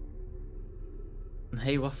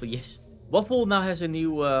 Hey, Waffle, yes. Waffle now has a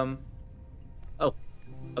new... Oh.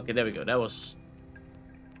 Okay, there we go. That was...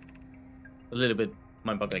 a little bit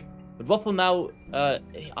mind-boggling. But Waffle now...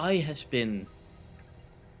 AI has been...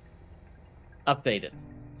 updated.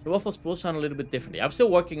 So Waffles will sound a little bit differently. I'm still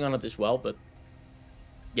working on it as well, but...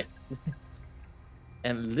 yeah.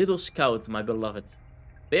 And Little Scout, my beloved.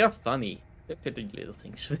 They are funny. They're pretty little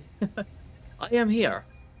things. I am here.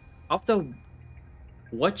 After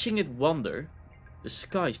watching it wander the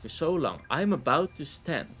skies for so long, I am about to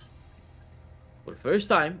stand. For the first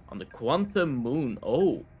time on the Quantum Moon.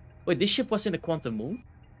 Oh. Wait, this ship was in the Quantum Moon?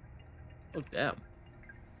 Oh, damn.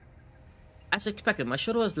 As expected, my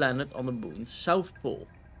shuttle has landed on the moon's south pole.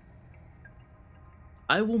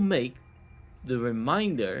 I will make the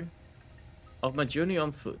reminder of my journey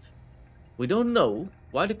on foot. We don't know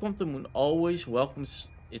why the Quantum Moon always welcomes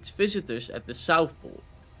its visitors at the South Pole.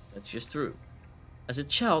 That's just true. As a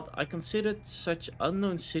child, I considered such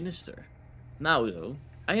unknown sinister. Now, though,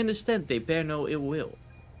 I understand they bear no ill will.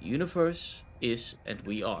 The universe is, and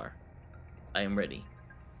we are. I am ready.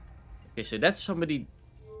 Okay, so that's somebody...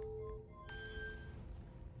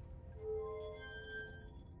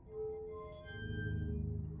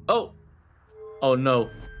 Oh! Oh no.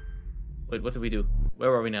 Wait, what do we do?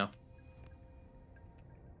 Where are we now?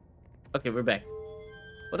 Okay, we're back.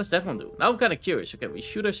 What does that one do? Now I'm kind of curious. Okay, we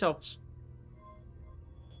shoot ourselves...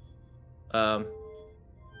 out.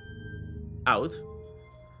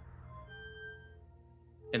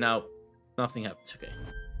 And now nothing happens. Okay.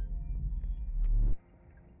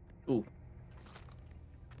 Ooh.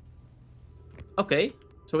 Okay.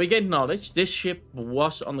 So we gained knowledge. This ship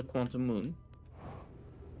was on the Quantum Moon.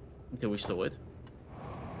 Until we stole it.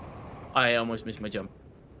 I almost missed my jump.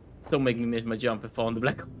 Don't make me miss my jump and fall in the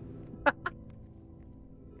black hole.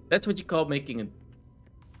 That's what you call making a...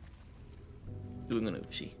 doing an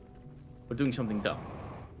oopsie. Or doing something dumb.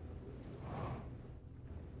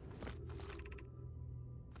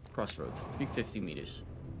 Crossroads, 350 meters.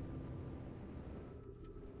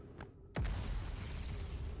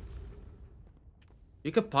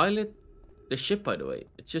 You can pilot the ship, by the way.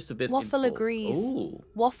 It's just a bit... Waffle involved. agrees. Ooh.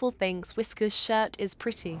 Waffle thinks Wisca's shirt is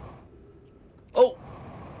pretty. Oh!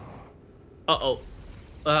 Uh-oh.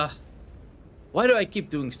 Why do I keep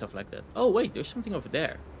doing stuff like that? Oh, wait, there's something over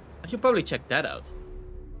there. I should probably check that out.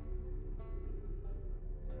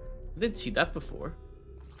 I didn't see that before.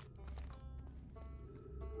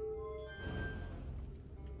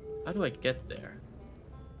 How do I get there?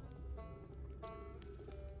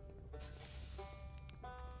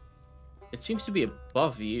 It seems to be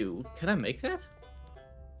above you. Can I make that?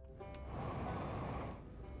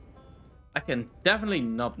 I can definitely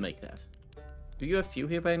not make that. Do you have fuel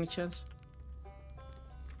here by any chance?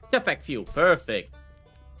 Jetpack fuel. Perfect.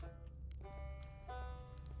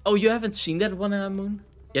 Oh, you haven't seen that one, Moon?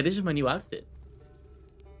 Yeah, this is my new outfit.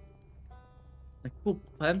 A cool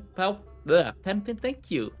pen pin, thank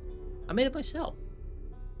you. I made it myself.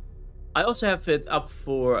 I also have it up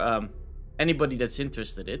for anybody that's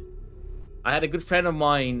interested in it. I had a good friend of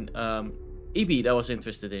mine, Ibi, that was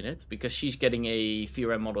interested in it. Because she's getting a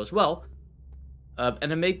VRM model as well.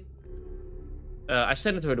 And I made... I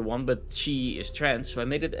sent her the one, but she is trans, so I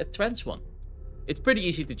made it a trans one. It's pretty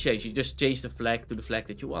easy to change. You just change the flag to the flag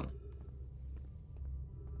that you want.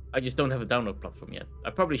 I just don't have a download platform yet. I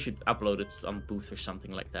probably should upload it on Booth or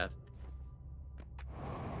something like that.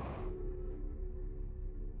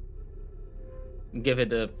 Give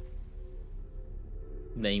it a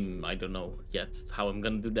name. I don't know yet how I'm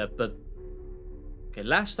gonna do that, but... Okay,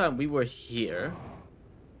 last time we were here...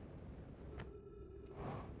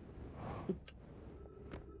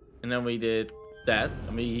 And then we did that,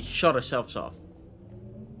 and we shot ourselves off.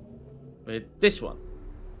 With this one.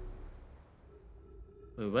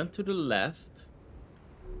 We went to the left.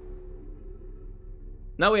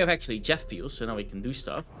 Now we have actually jet fuel, so now we can do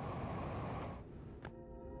stuff.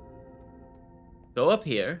 Go up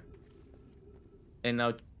here. And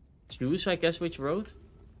now choose, I guess, which road.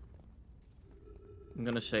 I'm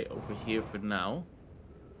gonna say over here for now.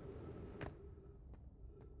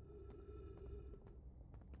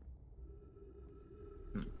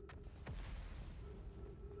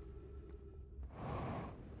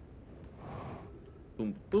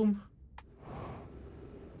 Boom, boom.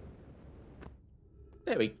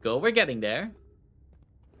 There we go. We're getting there.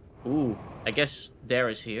 Ooh, I guess there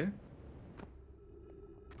is here.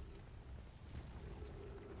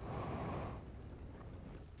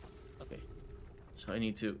 Okay, so I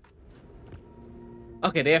need to...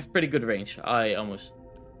 Okay, they have pretty good range. I almost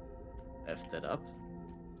effed that up.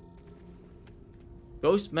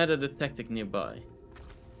 Ghost matter detected nearby.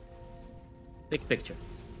 Take a picture.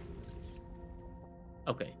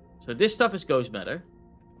 Okay, so this stuff is ghost matter.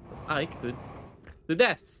 I could do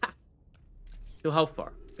that. Ha! To how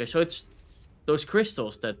far? Okay, so it's those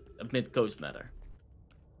crystals that emit ghost matter.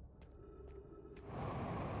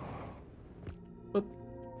 Boop.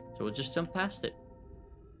 So we'll just jump past it.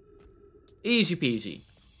 Easy peasy.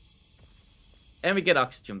 And we get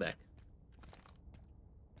oxygen back.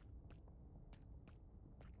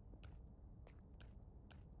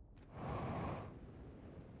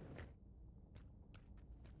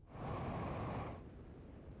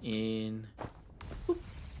 In... Boop.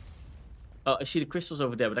 Oh, I see the crystals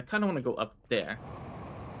over there, but I kind of want to go up there.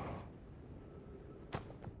 I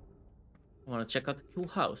want to check out the cool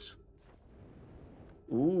house.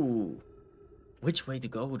 Ooh. Which way to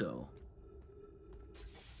go, though?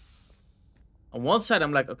 On one side,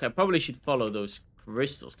 I'm like, okay, I probably should follow those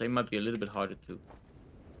crystals. They might be a little bit harder to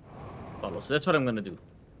follow. So that's what I'm going to do.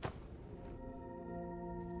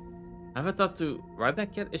 Have I talked to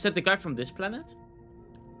Ryback yet? Is that the guy from this planet?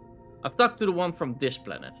 I've talked to the one from this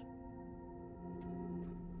planet.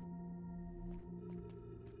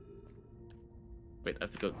 Wait, I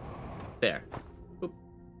have to go there. Oop.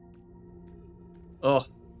 Oh,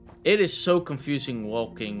 it is so confusing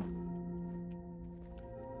walking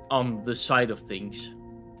on the side of things.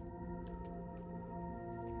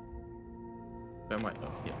 Where am I?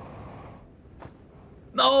 Oh, here.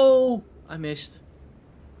 No! I missed.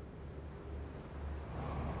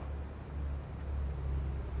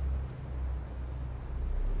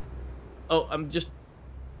 Oh, I'm just...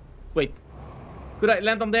 Wait. Could I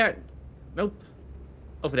land on there? Nope.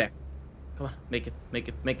 Over there. Come on. Make it. Make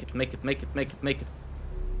it. Make it. Make it. Make it. Make it. Make it.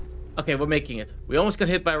 Okay, we're making it. We almost got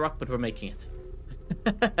hit by a rock, but we're making it.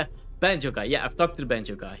 Banjo guy. Yeah, I've talked to the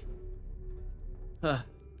banjo guy.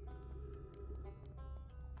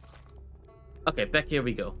 Okay, back here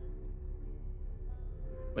we go.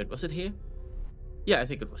 Wait, was it here? Yeah, I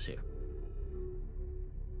think it was here.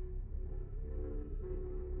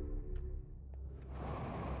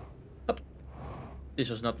 Up. This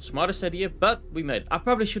was not the smartest idea, but we made it. I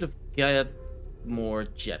probably should have got more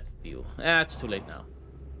jet fuel. It's too late now.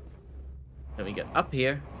 Then we get up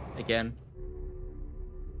here again.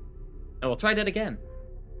 And we'll try that again.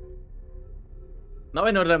 Now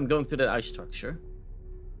I know that I'm going through that ice structure.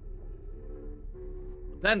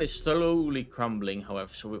 The planet is slowly crumbling,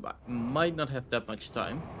 however, so we might not have that much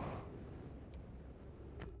time.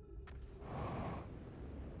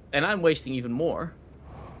 And I'm wasting even more.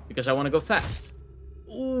 Because I want to go fast.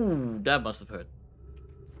 Ooh, that must have hurt.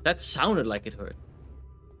 That sounded like it hurt.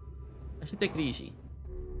 I should take it easy.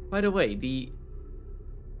 By the way, the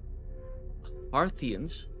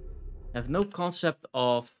Parthians have no concept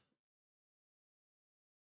of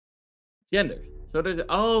gender. So they're...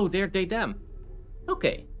 Oh, they're they them.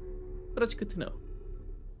 Okay. But that's good to know.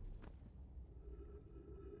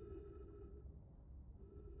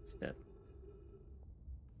 What's that?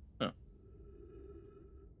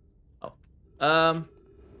 Oh.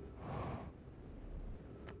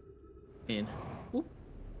 In. Oop.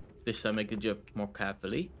 This time I can jump more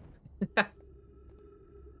carefully.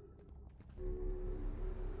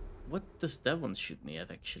 What does that one shoot me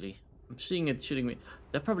at, actually? I'm seeing it shooting me.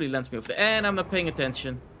 That probably lands me over there. And I'm not paying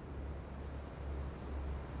attention.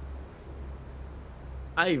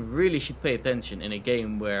 I really should pay attention in a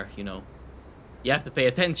game where, you know, you have to pay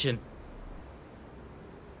attention.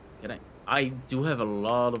 Can I do have a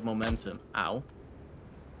lot of momentum. Ow.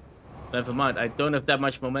 Never mind, I don't have that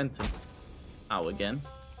much momentum. Ow, again.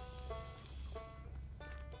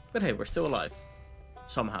 But hey, we're still alive.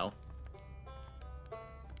 Somehow.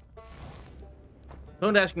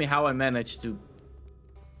 Don't ask me how I managed to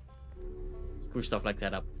screw stuff like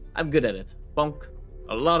that up. I'm good at it. Bonk.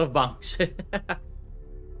 A lot of bonks.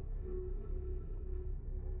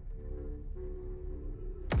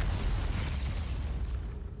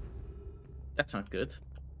 That's not good.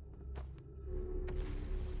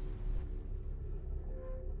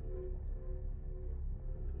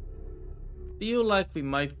 Feel like we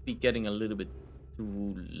might be getting a little bit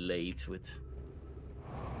too late with...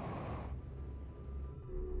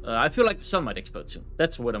 I feel like the sun might explode soon.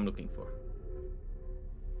 That's what I'm looking for.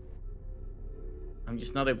 I'm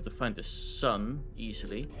just not able to find the sun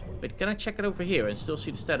easily. Wait, can I check it over here and still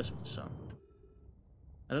see the status of the sun?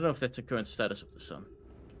 I don't know if that's the current status of the sun.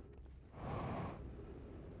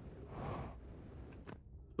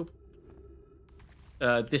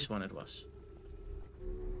 This one it was.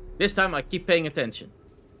 This time I keep paying attention.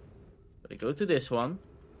 But I go to this one.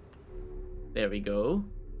 There we go.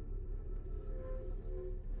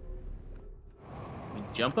 We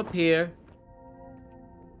jump up here.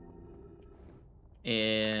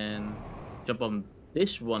 And jump on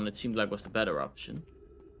this one. It seemed like was the better option.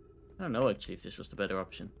 I don't know actually if this was the better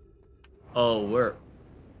option. Oh,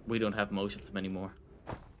 we don't have most of them anymore.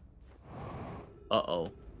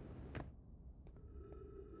 Uh-oh.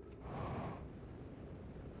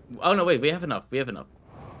 Oh no, wait, we have enough. We have enough.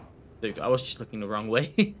 There you go. I was just looking the wrong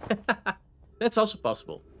way. That's also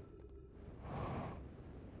possible.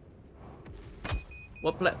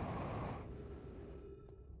 What planet?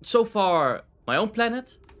 So far, my own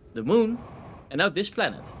planet, the moon, and now this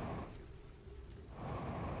planet.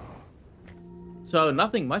 So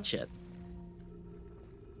nothing much yet.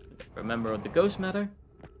 Remember the ghost matter?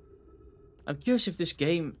 I'm curious if this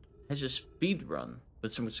game has a speed run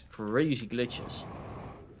with some crazy glitches.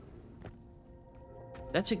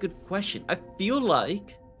 That's a good question. I feel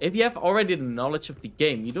like if you have already the knowledge of the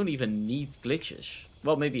game, you don't even need glitches.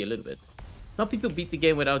 Well, maybe a little bit. Some people beat the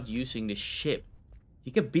game without using the ship.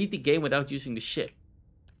 You can beat the game without using the ship.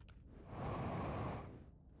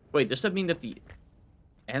 Wait, does that mean that the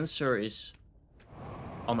answer is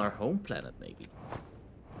on our home planet, maybe?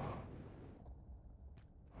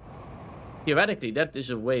 Theoretically, that is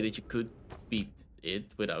a way that you could beat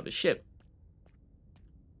it without a ship.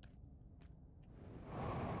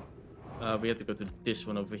 We have to go to this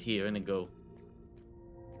one over here and then go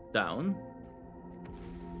down.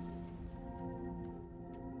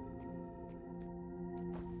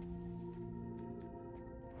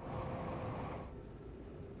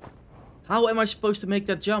 How am I supposed to make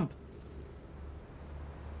that jump?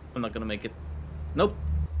 I'm not gonna make it. Nope.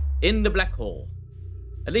 In the black hole.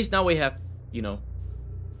 At least now we have, you know.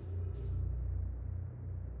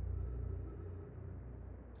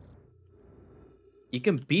 You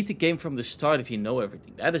can beat the game from the start if you know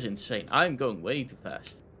everything. That is insane. I'm going way too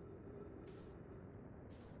fast.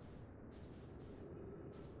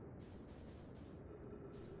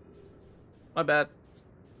 My bad.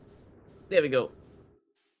 There we go.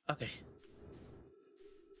 Okay.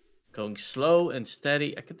 Going slow and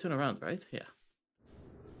steady. I can turn around, right? Yeah.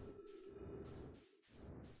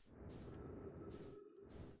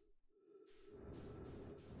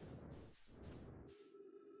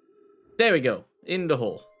 There we go. In the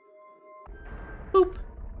hole. Boop.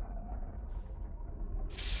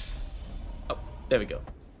 Oh, there we go.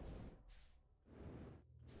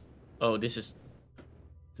 Oh, this is...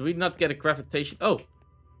 Do we not get a gravitation? Oh,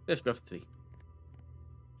 there's gravity.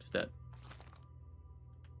 What's that?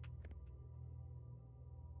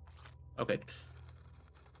 Okay.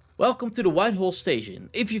 Welcome to the White Hole Station.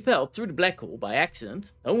 If you fell through the black hole by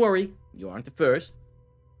accident, don't worry, you aren't the first.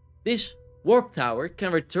 This warp tower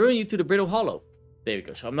can return you to the Brittle Hollow. There we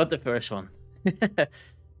go, so I'm not the first one.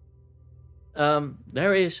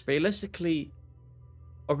 There is realistically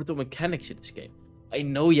orbital mechanics in this game. I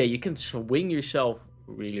know, yeah, you can swing yourself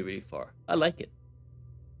really, really far. I like it.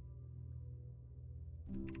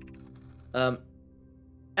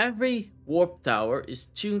 Every warp tower is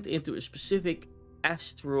tuned into a specific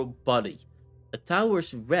astral body. A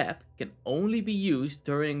tower's rep can only be used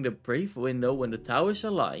during the brief window when the towers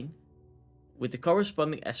align with the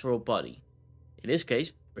corresponding astral body. In this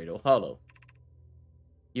case, Brittle Hollow.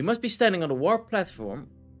 You must be standing on the warp platform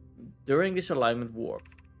during this alignment warp.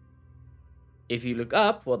 If you look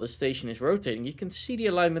up while the station is rotating, you can see the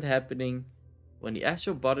alignment happening when the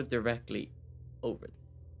astral body directly over it.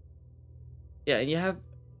 Yeah, and you have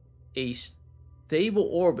a stable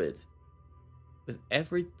orbit with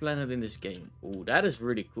every planet in this game. Ooh, that is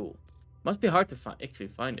really cool. Must be hard to actually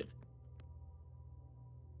find it.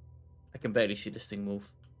 I can barely see this thing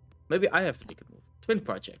move. Maybe I have to make it move. Twin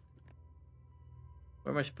project.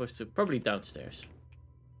 Where am I supposed to? Probably downstairs.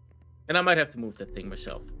 And I might have to move that thing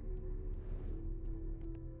myself.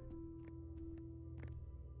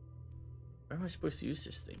 Where am I supposed to use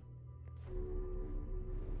this thing?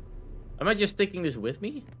 Am I just taking this with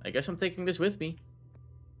me? I guess I'm taking this with me.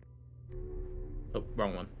 Oh,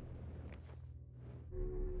 wrong one.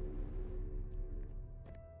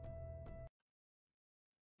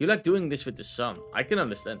 You like doing this with the sun. I can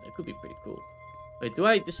understand. That could be pretty cool. Wait, do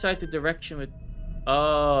I decide the direction with...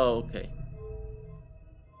 Oh, okay.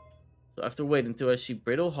 So I have to wait until I see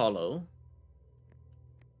Brittle Hollow.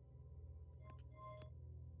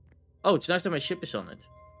 Oh, it's nice that my ship is on it.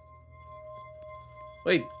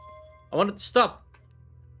 Wait. I want it to stop.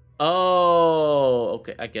 Oh,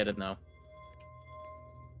 okay. I get it now.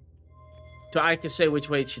 So I can say which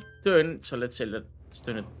way it should turn. So let's say let's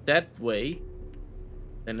turn it that way.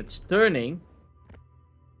 Then it's turning.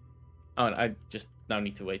 Oh, and I just now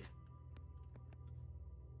need to wait.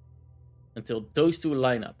 Until those two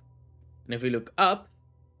line up. And if we look up,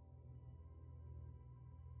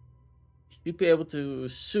 should be able to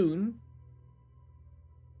soon.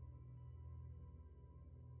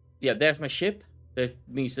 Yeah, there's my ship. That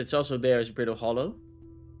means that's also there is Brittle Hollow.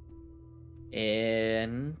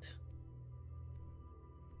 And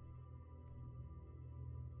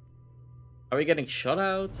are we getting shot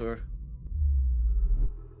out or?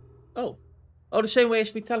 Oh. Oh, the same way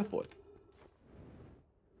as we teleport.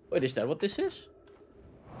 Wait, is that what this is?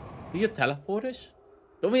 These are teleporters?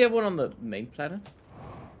 Don't we have one on the main planet?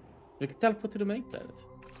 We can teleport to the main planet.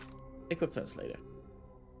 Equip translator.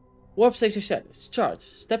 Warp station status. Charge.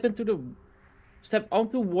 Step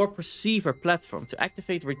onto warp receiver platform to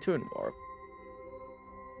activate return warp.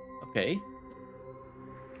 Okay.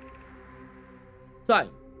 Time.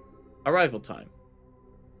 Arrival time.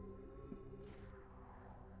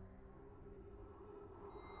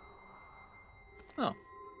 Oh.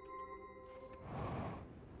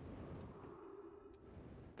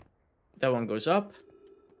 That one goes up.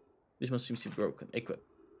 This one seems to be broken. Equip.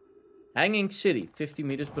 Hanging city, 50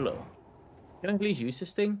 meters below. Can I please use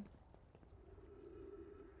this thing?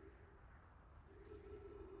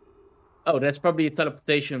 Oh, that's probably a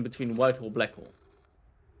teleportation between white hole and black hole.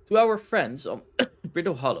 To our friends on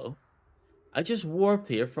Brittle Hollow, I just warped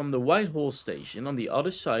here from the white hole station on the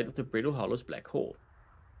other side of the Brittle Hollow's black hole.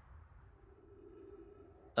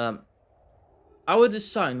 Our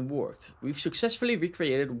design worked. We've successfully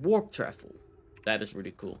recreated warp travel. That is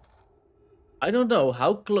really cool. I don't know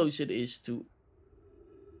how close it is to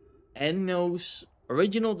Enno's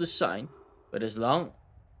original design, but as long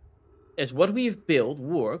as what we've built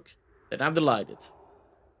works, then I'm delighted.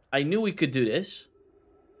 I knew we could do this.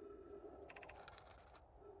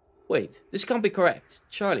 Wait, this can't be correct.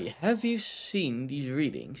 Charlie, have you seen these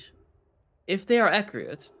readings? If they are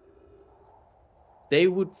accurate, they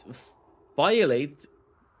would violate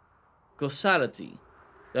causality.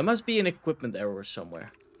 There must be an equipment error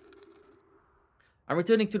somewhere. I'm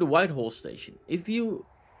returning to the Whitehall station. If you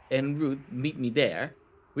en route meet me there,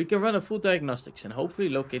 we can run a full diagnostics and hopefully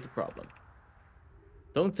locate the problem.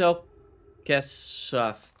 Don't tell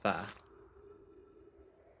Kesafa.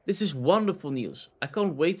 This is wonderful news. I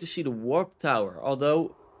can't wait to see the warp tower,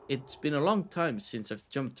 although it's been a long time since I've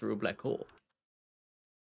jumped through a black hole.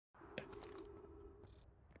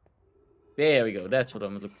 There we go, that's what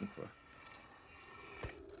I'm looking for.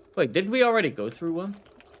 Wait, did we already go through one?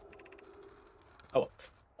 Oh,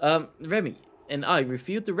 Remy and I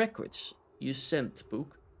reviewed the records you sent,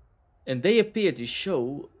 Book, and they appear to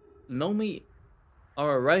show Nomi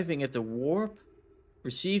are arriving at the warp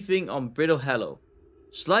receiving on Brittle Hollow,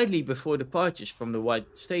 slightly before departures from the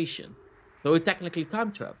White Station, so we technically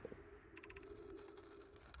time travel.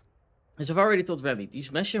 As I've already told Remy,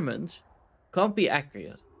 these measurements can't be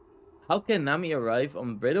accurate. How can Nami arrive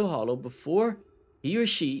on Brittle Hollow before he or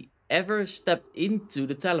she ever stepped into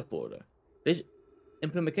the teleporter? These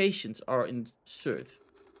implications are absurd.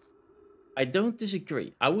 I don't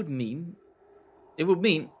disagree. It would mean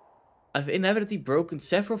I've inevitably broken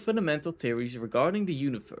several fundamental theories regarding the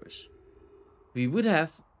universe. We would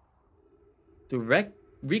have to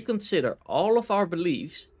reconsider all of our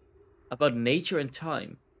beliefs about nature and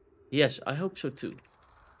time. Yes, I hope so too.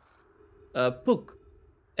 Puck,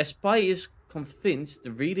 as Pi is convinced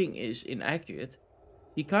the reading is inaccurate,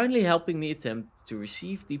 he kindly helping me attempt to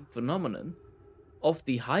receive the phenomenon of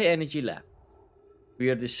the high energy lab. We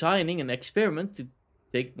are designing an experiment to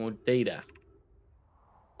take more data.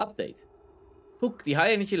 Update. Puck, the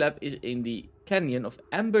high energy lab is in the canyon of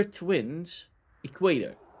Amber Twins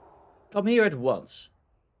Equator. Come here at once.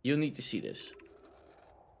 You'll need to see this.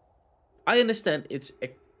 I understand it's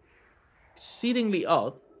exceedingly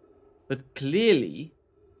odd, but clearly,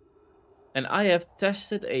 and I have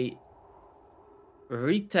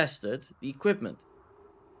retested the equipment,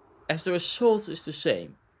 as the result is the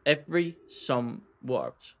same every some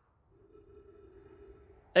warps.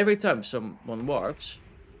 Every time someone warps,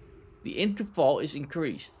 the interval is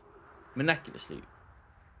increased miraculously,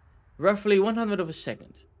 roughly 100th of a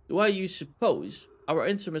second. Do you suppose our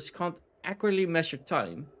instruments can't accurately measure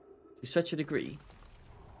time to such a degree?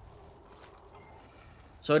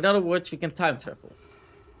 So in other words, we can time travel.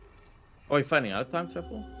 Are we finding out time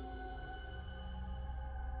travel?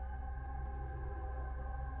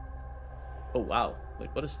 Oh wow, wait,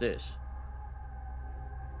 what is this?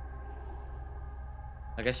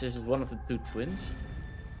 I guess this is one of the two twins.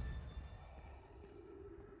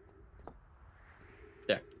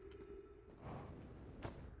 There.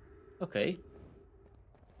 Okay.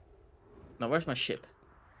 Now where's my ship?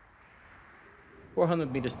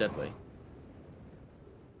 400 meters that way.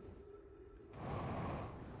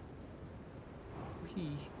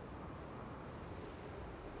 Whee.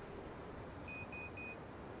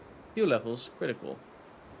 Few levels, critical.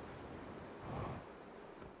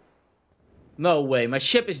 No way, my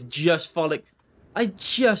ship is just falling. I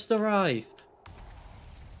just arrived.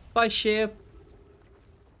 Bye, ship.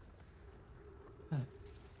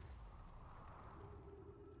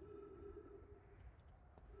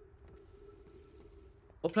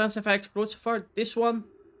 What planets have I explored so far? This one.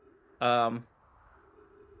 Our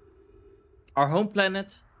home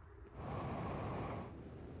planet.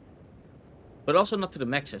 But also not to the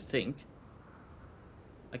max, I think.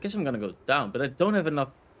 I guess I'm gonna go down, but I don't have enough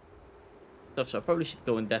stuff, so I probably should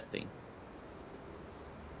go in that thing.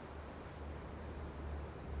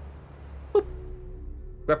 Boop.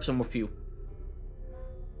 Grab some more fuel.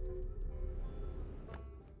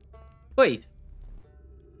 Wait.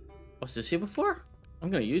 Was this here before? I'm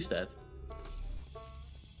gonna use that.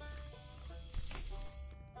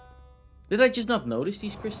 Did I just not notice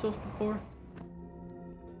these crystals before?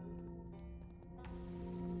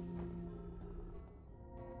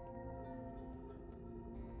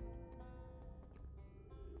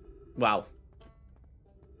 Wow.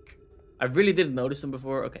 I really didn't notice them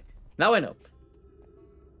before. Okay. Now I know.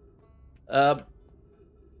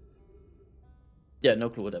 Yeah, no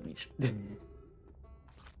clue what that means.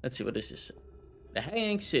 Let's see, what is this? The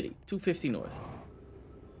Hanging City, 250 north.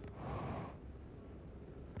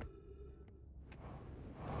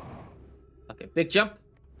 Okay, big jump.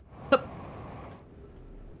 Hup.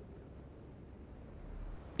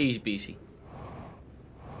 Easy peasy.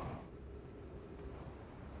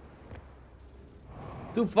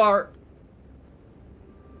 Too far.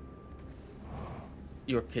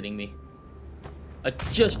 You're kidding me. I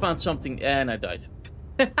just found something and I died.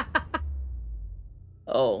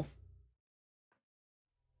 Oh.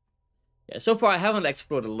 Yeah, so far I haven't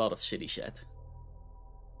explored a lot of cities yet.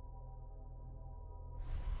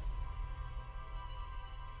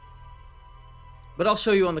 But I'll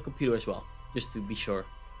show you on the computer as well, just to be sure.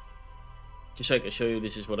 Just so I can show you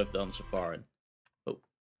this is what I've done so far. And oh,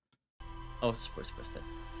 it's supposed to press that.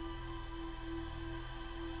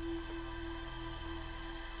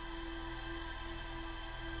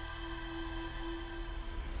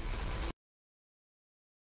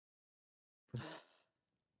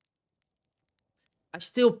 I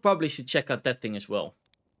still probably should check out that thing as well.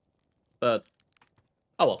 But,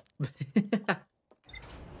 oh well.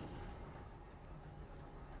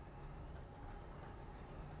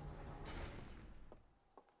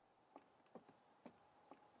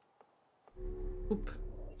 Oop.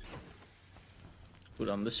 Put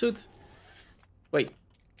on the suit. Wait.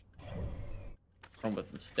 Wrong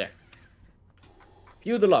buttons. There.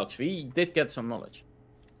 View the logs. We did get some knowledge.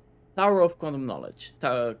 Tower of Quantum Knowledge.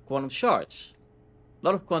 Quantum Shards. A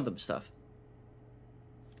lot of quantum stuff.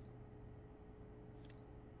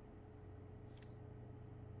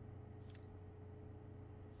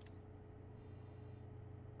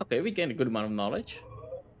 Okay, we gained a good amount of knowledge.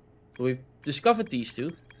 So we've discovered these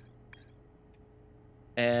two.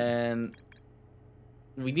 And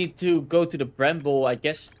we need to go to the Bramble, I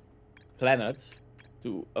guess, planet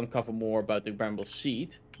to uncover more about the Bramble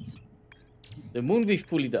seed. The moon we've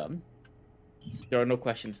fully done. There are no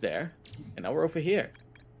questions there. And now we're over here.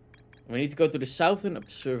 We need to go to the Southern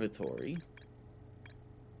Observatory.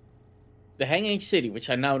 The Hanging City,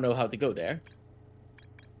 which I now know how to go there.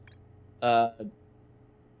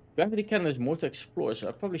 Gravity Cannon, there's more to explore, so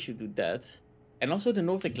I probably should do that. And also the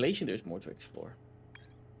Northern Glacier, there's more to explore.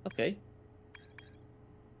 Okay.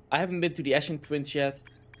 I haven't been to the Ashen Twins yet.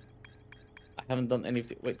 I haven't done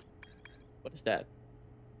anything. Wait. What is that?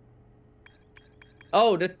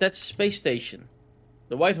 Oh, that's a space station.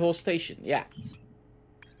 The Whitehall Station, yeah.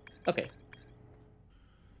 Okay.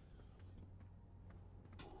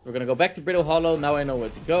 We're gonna go back to Brittle Hollow. Now I know where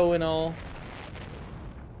to go and all.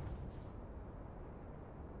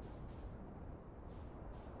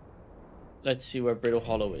 Let's see where Brittle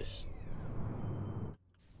Hollow is.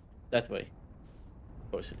 That way.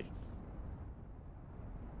 Supposedly.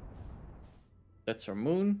 That's our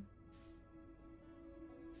moon.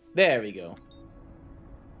 There we go.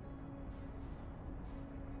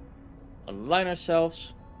 Align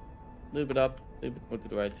ourselves. A little bit up, a little bit more to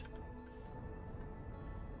the right.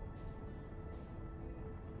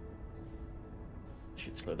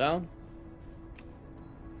 Should slow down.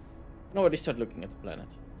 And already start looking at the planet.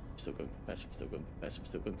 I'm still going too fast, I'm still going too fast, I'm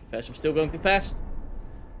still going too fast, I'm still going too fast.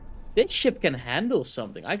 This ship can handle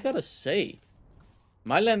something, I gotta say.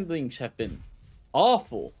 My landings have been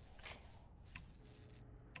awful.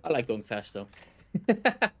 I like going fast though.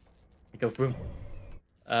 I go boom.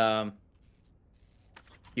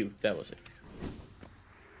 Phew, that was it.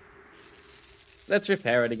 Let's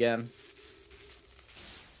repair it again.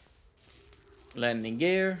 Landing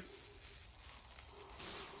gear.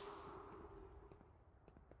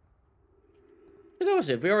 But that was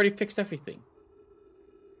it. We already fixed everything.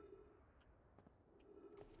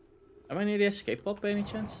 Am I near the escape pod by any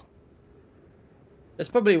chance? That's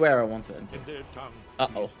probably where I want to enter.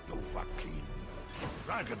 Uh-oh.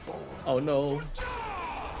 Oh no.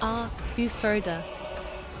 Fusoda.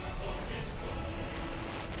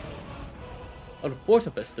 Oh, the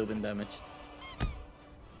portal has still been damaged.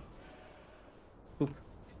 Poop.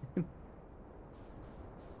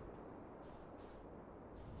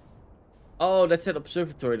 Oh, that's that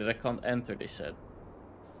observatory that I can't enter, they said.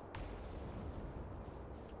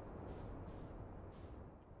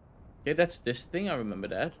 Okay, that's this thing, I remember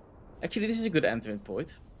that. Actually, this is a good entering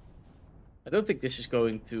point. I don't think this is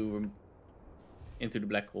going to into the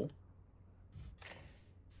black hole.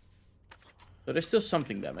 So there's still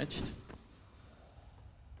something damaged.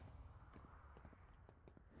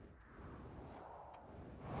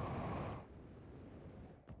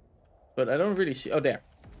 But I don't really see... Oh, there.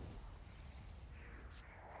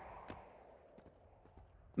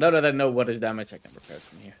 Now that I know what is damaged, I can repair it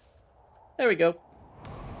from here. There we go.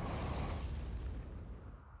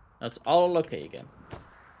 That's all okay again.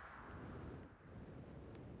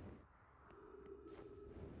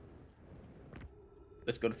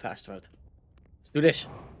 Let's go the fast route. Let's do this.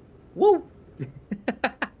 Woo!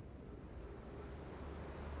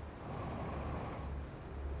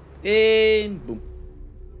 In boom.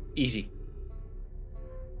 Easy.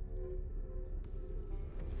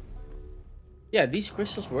 Yeah, these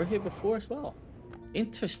crystals were here before as well.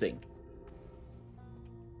 Interesting.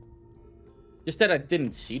 Just that I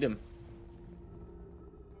didn't see them.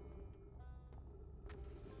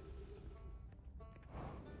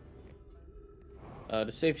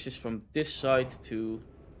 The safe is from this side to...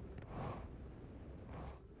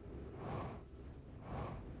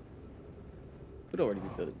 Could already be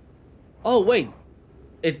building. Oh, wait.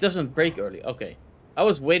 It doesn't break early. Okay. I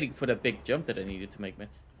was waiting for that big jump that I needed to make, man.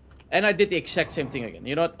 And I did the exact same thing again.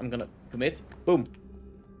 You know what? I'm gonna commit. Boom.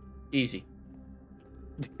 Easy.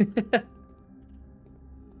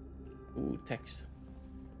 Ooh, text.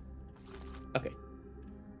 Okay.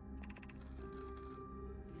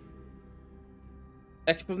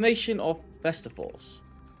 Explanation of festivals.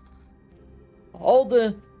 All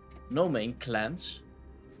the Nomane clans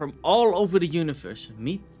from all over the universe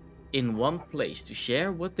meet in one place to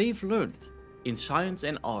share what they've learned in science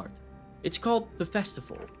and art. It's called the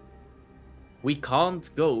festival. We can't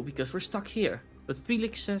go because we're stuck here, but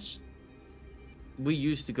Felix says we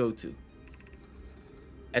used to go to.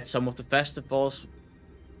 At some of the festivals,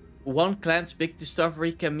 one clan's big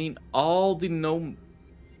discovery can mean all the gnome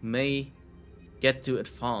may get to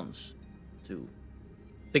advance to.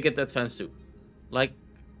 They get to advance to. Like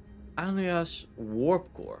Ania's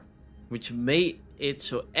warp core, which made it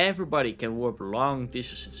so everybody can warp long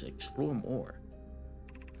distances and explore more.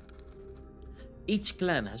 Each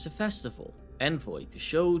clan has a festival, envoy, to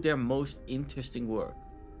show their most interesting work.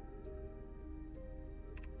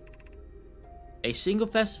 A single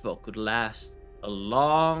festival could last a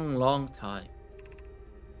long, long time.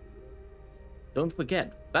 Don't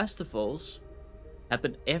forget, festivals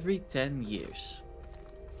happen every 10 years.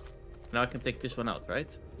 Now I can take this one out,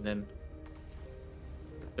 right? And then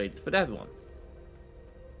wait for that one.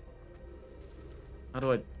 How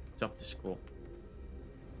do I jump the scroll?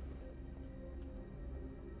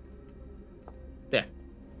 There.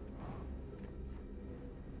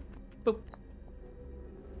 Boop.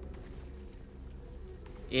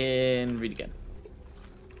 And read again.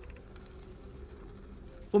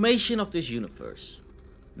 Formation of this universe.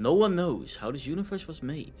 No one knows how this universe was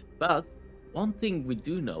made, but one thing we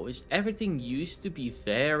do know is everything used to be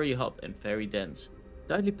very hot and very dense,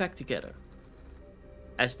 tightly packed together.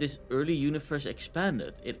 As this early universe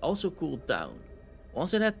expanded, it also cooled down.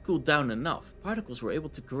 Once it had cooled down enough, particles were able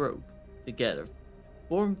to grow together,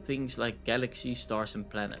 form things like galaxies, stars and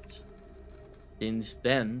planets. Since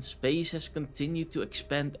then, space has continued to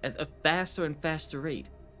expand at a faster and faster rate,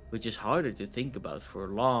 which is harder to think about for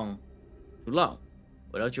too long,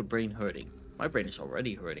 without your brain hurting. My brain is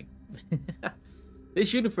already hurting.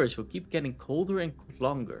 This universe will keep getting colder and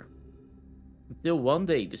longer, until one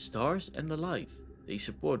day the stars and the life they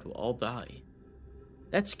support will all die.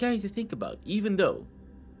 That's scary to think about, even though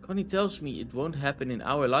Connie tells me it won't happen in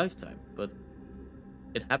our lifetime, but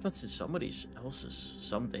it happens in somebody else's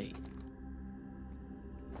someday.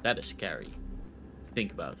 That is scary to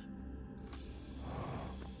think about.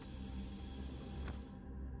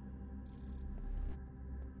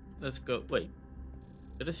 Let's go. Wait.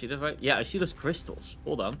 Did I see that right? Yeah, I see those crystals.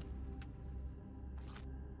 Hold on.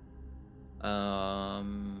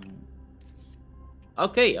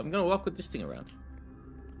 Okay, I'm gonna walk with this thing around.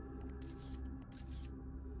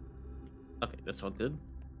 Okay, that's all good.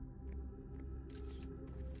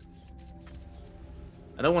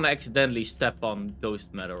 I don't want to accidentally step on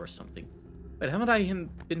ghost matter or something. Wait, haven't I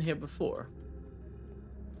been here before?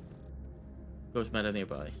 Ghost matter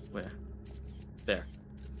nearby. Where? There.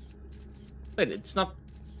 Wait, it's not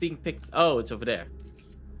being picked. Oh, it's over there.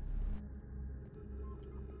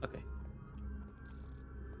 Okay.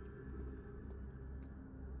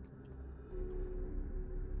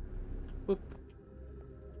 Whoop.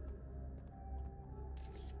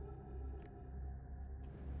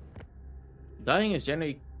 Dying is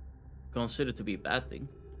generally considered to be a bad thing.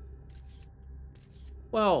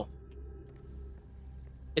 Well,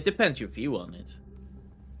 it depends your view on it.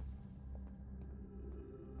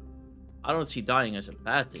 I don't see dying as a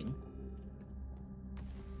bad thing.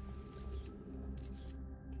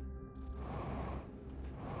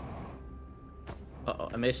 Uh-oh,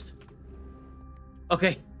 I missed.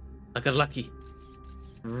 Okay, I got lucky.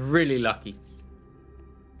 Really lucky.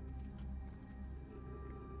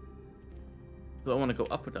 Do I want to go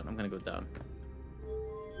up or down? I'm going to go down.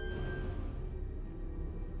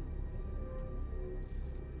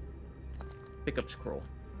 Pick up scroll.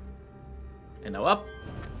 And now up.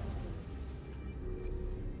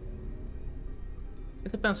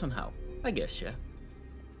 It depends on how. I guess, yeah.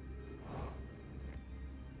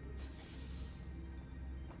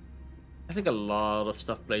 I think a lot of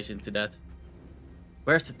stuff plays into that.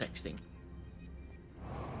 Where's the texting?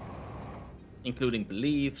 Including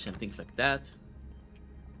beliefs and things like that.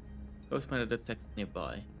 Ghost matter detected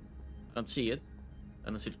nearby. I don't see it. I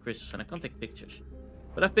don't see the crystals and I can't take pictures.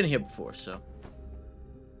 But I've been here before, so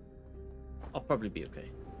I'll probably be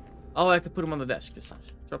okay. Oh, I could put them on the desk. That's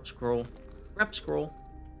nice. Drop scroll. Grab scroll.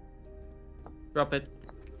 Drop it.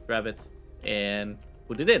 Grab it. And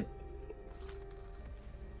put it in.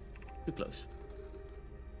 Too close.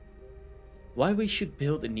 Why we should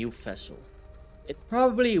build a new vessel? It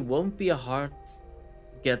probably won't be a hard to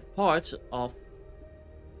get parts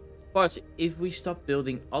if we stop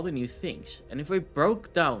building other new things. And if we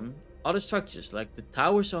broke down other structures like the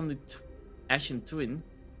towers on the Ashen Twin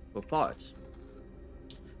for parts.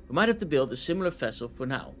 We might have to build a similar vessel for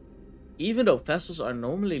now. Even though vessels are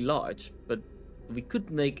normally large, but we could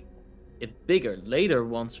make it bigger later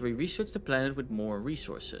once we research the planet with more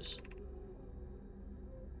resources.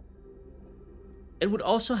 It would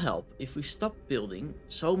also help if we stopped building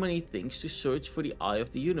so many things to search for the Eye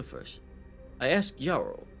of the Universe. I asked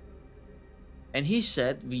Jarl, and he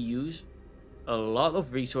said we use a lot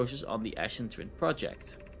of resources on the Ashen Twin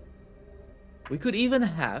project. We could even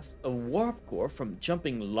have a warp core from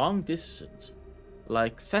jumping long distance,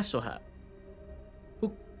 like Vessel have.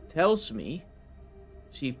 Who tells me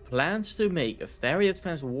she plans to make a very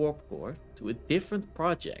advanced warp core to a different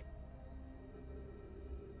project.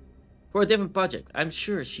 For a different project, I'm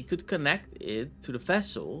sure she could connect it to the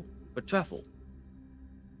vessel for travel.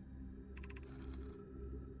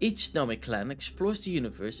 Each Nomic clan explores the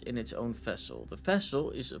universe in its own vessel. The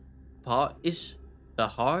vessel is the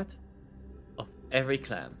heart of every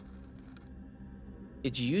clan.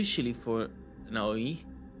 It's usually for Noi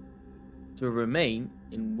to remain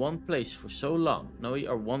in one place for so long. Noi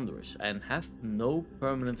are wanderers and have no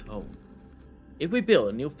permanent home. If we build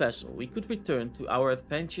a new vessel, we could return to our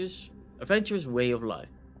adventurous way of life.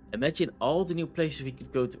 Imagine all the new places we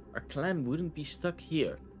could go to. Our clan wouldn't be stuck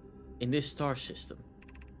here in this star system.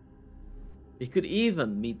 We could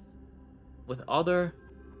even meet with other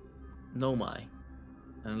Nomai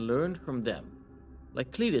and learn from them,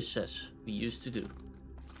 like Cletus says we used to do.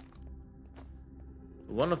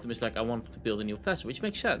 One of them is like, I want to build a new vessel, which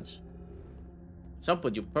makes sense. At some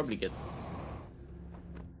point you'll probably get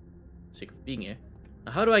sick of being here.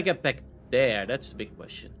 Now, how do I get back there? That's the big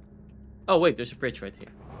question. Oh wait, there's a bridge right here.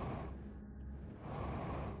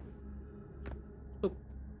 Oop.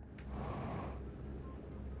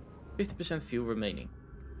 50% fuel remaining.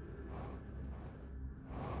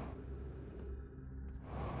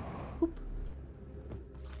 Oop.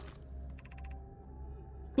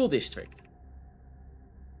 School district.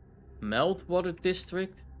 Meltwater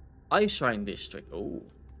district. Ice Shrine district. Oh.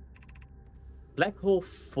 Black Hole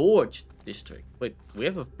Forge district. Wait, we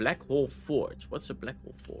have a Black Hole Forge. What's a Black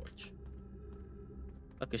Hole Forge?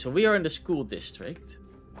 Okay, so we are in the school district.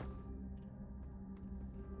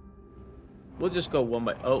 We'll just go one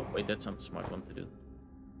by... Oh, wait, that's not the smart one to do.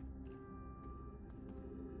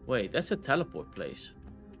 Wait, that's a teleport place.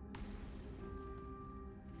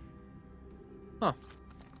 Huh.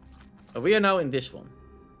 We are now in this one.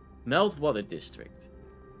 Meltwater District.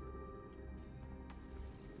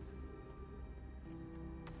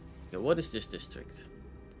 Okay, what is this district?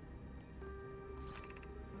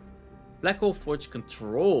 Black Hole Forge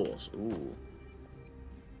controls. Ooh.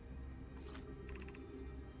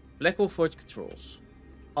 Black Hole Forge controls.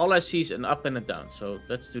 All I see is an up and a down, so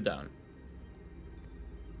let's do down.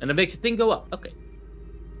 And it makes the thing go up. Okay.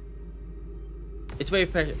 It's very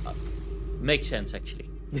fair. Makes sense, actually.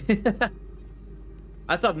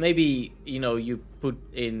 I thought maybe, you know, you put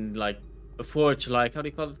in, like, a forge, like, how do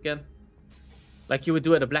you call it again? Like you would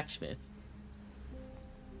do at a blacksmith.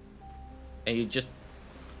 And you just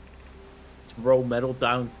throw metal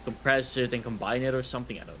down, compress it, and combine it or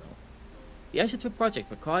something. I don't know. The Isotope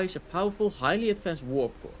project requires a powerful, highly advanced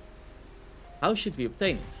warp core. How should we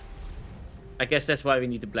obtain it? I guess that's why we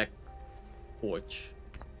need the Black Forge.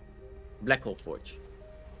 Black Hole Forge.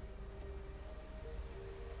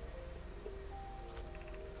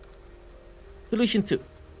 Solution 2.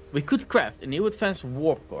 We could craft a new advanced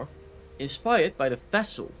warp core inspired by the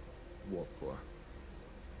vessel warp core.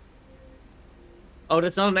 Oh,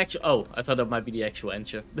 that's not an actual... Oh, I thought that might be the actual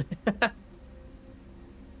answer.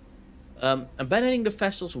 Abandoning the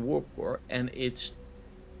vessel's warp core and its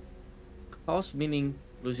cost, meaning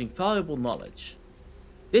losing valuable knowledge.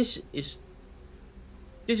 This is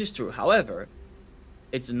true. However,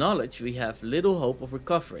 it's knowledge we have little hope of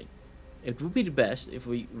recovering. It would be the best if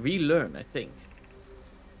we relearn, I think.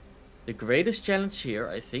 The greatest challenge here,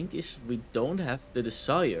 I think, is we don't have the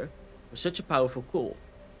desire for such a powerful core,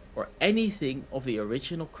 or anything of the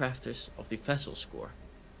original crafters of the vessel score.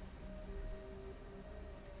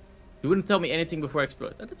 You wouldn't tell me anything before I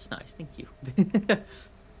explode. Oh, that's nice, thank you.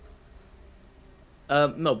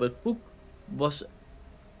 No, but Pook was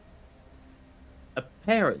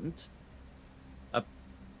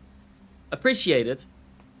appreciated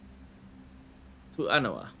to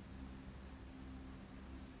Anoa,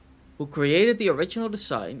 who created the original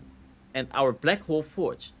design and our Black Hole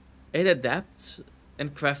Forge. It adapts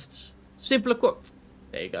and crafts simpler core.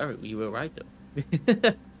 There you go, you were right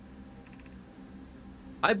though.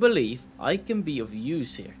 I believe I can be of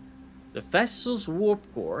use here. The vessel's warp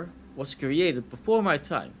core was created before my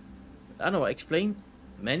time. Anoa explained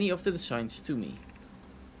many of the designs to me.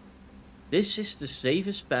 This is the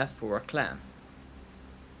safest path for our clan.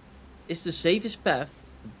 Is the safest path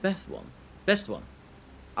the best one?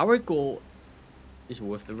 Our goal is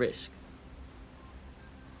worth the risk.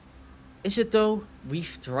 Is it though?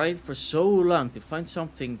 We've tried for so long to find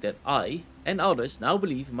something that I and others now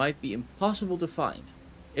believe might be impossible to find.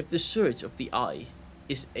 If the search of the eye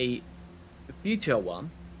is a futile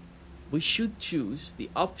one, we should choose the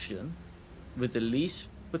option with the least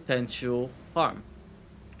potential harm.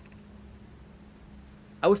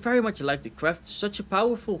 I would very much like to craft such a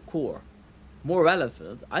powerful core. More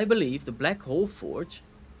relevant, I believe the Black Hole Forge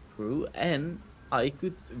crew and I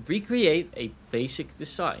could recreate a basic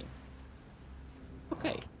design.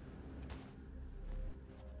 Okay.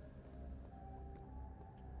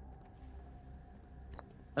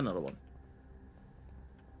 Another one.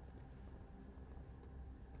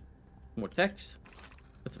 More text.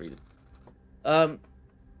 Let's read it.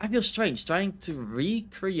 I feel strange trying to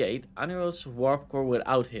recreate Aniro's warp core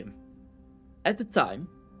without him. At the time,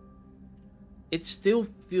 it still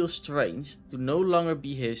feels strange to no longer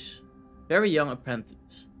be his very young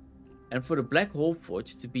apprentice, and for the Black Hole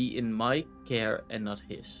Forge to be in my care and not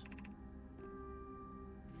his.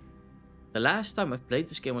 The last time I played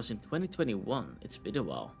this game was in 2021. It's been a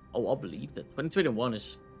while. Oh, I'll believe that. 2021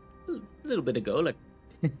 is a little bit ago. Like,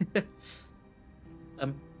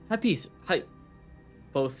 hi,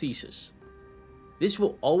 both thesis. This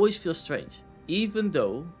will always feel strange, even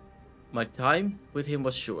though my time with him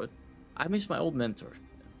was short. I miss my old mentor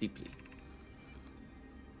deeply.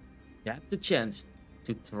 To have the chance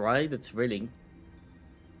to try this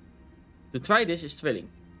is thrilling,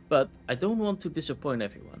 but I don't want to disappoint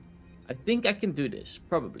everyone. I think I can do this,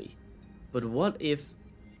 probably. But what if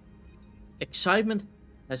excitement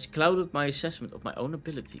has clouded my assessment of my own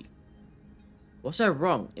ability? Was I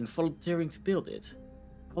wrong in volunteering to build it?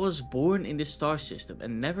 I was born in this star system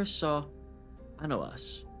and never saw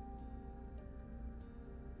Anoa's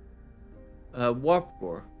warp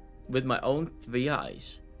core with my own 3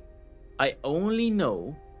 eyes. I only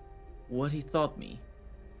know what he taught me.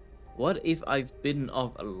 What if I've bitten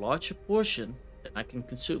off a larger portion than I can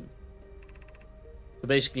consume? So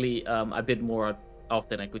basically, I bit more off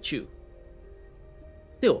than I could chew.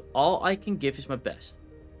 Still, all I can give is my best.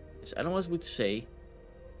 As anyone would say,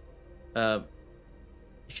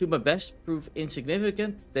 should my best prove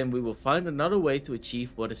insignificant, then we will find another way to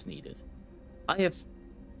achieve what is needed. I have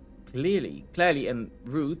clearly en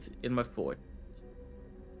route in my fort.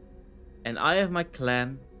 And I have my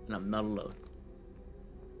clan, and I'm not alone.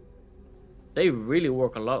 They really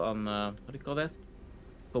work a lot on, what do you call that?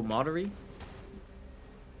 Camaraderie,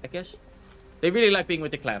 I guess. They really like being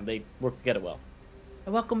with the clan. They work together well.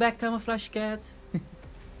 And welcome back, Camouflage Cat.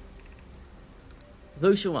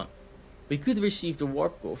 Those who want. We could receive the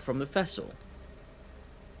warp core from the vessel.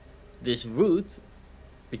 This route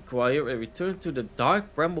require a return to the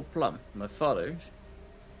dark bramble plum, my father's.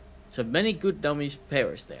 So many good dummies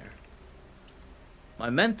perish there. My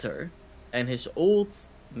mentor and his old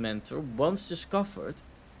mentor once discovered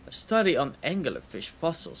a study on anglerfish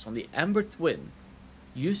fossils on the Amber Twin.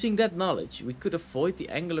 Using that knowledge, we could avoid the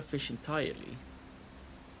anglerfish entirely.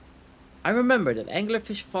 I remember that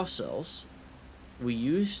anglerfish fossils we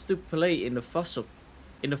used to play in the fossil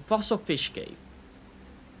fish cave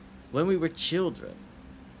when we were children.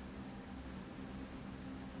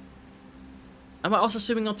 Am I also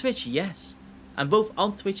streaming on Twitch? Yes. I'm both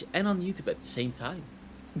on Twitch and on YouTube at the same time.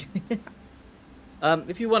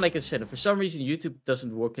 If you want, I can send it. For some reason, YouTube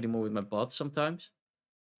doesn't work anymore with my bots sometimes.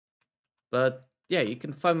 But yeah, you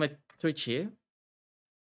can find my Twitch here.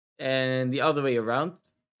 And the other way around.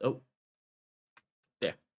 Oh.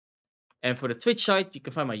 There. And for the Twitch side, you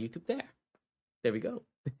can find my YouTube there. There we go.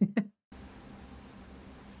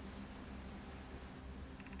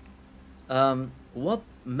 What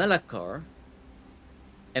Melakar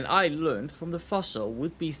and I learned from the fossil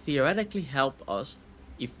would be theoretically help us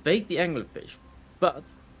evade the anglerfish,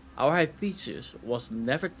 but our hypothesis was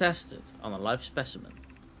never tested on a live specimen.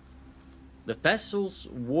 The vessel's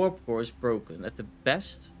warp core is broken. At the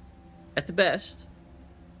best,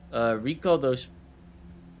 recall those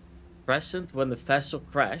present when the vessel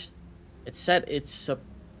crashed. It said it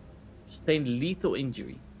sustained lethal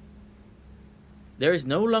injury. There is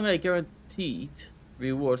no longer a guaranteed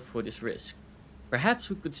reward for this risk. Perhaps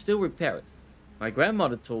we could still repair it. My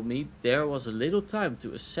grandmother told me there was a little time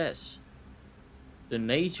to assess the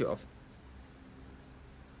nature of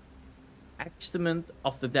extent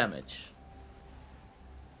of the damage.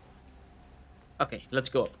 Okay, let's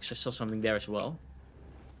go up, because I saw something there as well.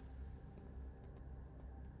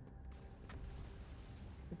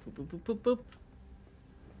 Boop, boop, boop, boop, boop.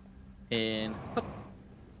 And up.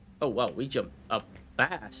 Oh wow, we jumped up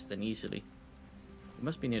fast and easily. We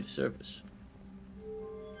must be near the surface.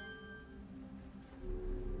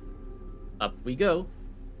 Up we go.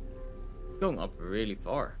 Going up really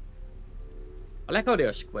far. I like how they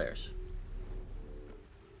are squares.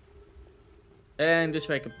 And this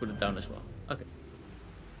way I can put it down as well. Okay.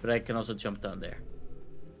 But I can also jump down there.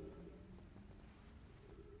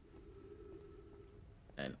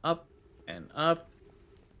 And up. And up.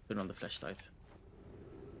 Turn on the flashlight.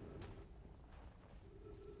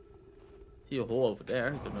 See a hole over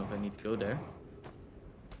there. I don't know if I need to go there.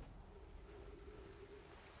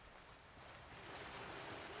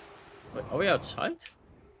 Wait, are we outside?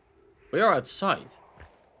 We are outside.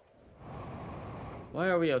 Why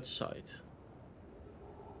are we outside?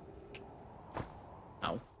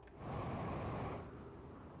 Ow.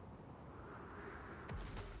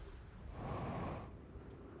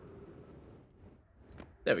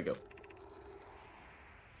 There we go.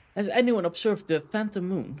 Has anyone observed the phantom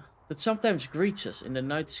moon that sometimes greets us in the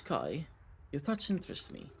night sky? Your thoughts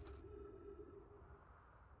interest me.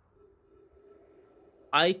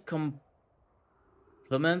 I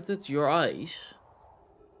complimented your eyes.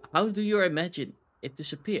 How do you imagine it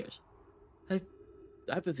disappears?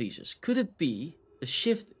 Hypothesis. Could it be a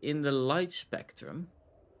shift in the light spectrum?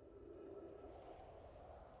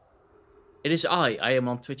 It is I am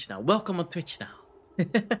on Twitch now. Welcome on Twitch now.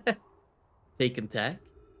 Taken tag.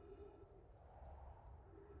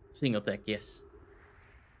 Single tag, yes.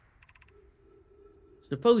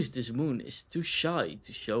 Suppose this moon is too shy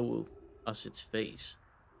to show us its face.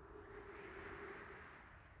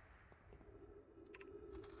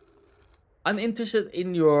 I'm interested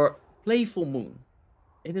in your playful moon.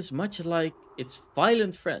 It is much like its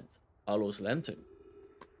violent friend, Hollow's lantern.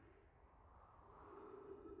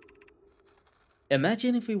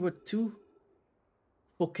 Imagine if we were two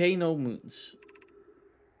volcano moons.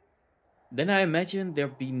 Then I imagine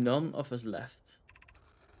there'd be none of us left.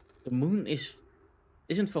 The moon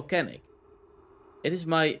isn't volcanic. It is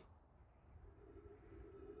to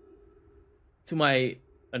my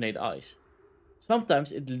innate eyes.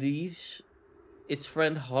 Sometimes it leaves its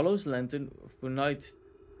friend Hollow's lantern for nights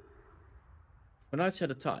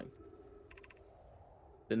at a time.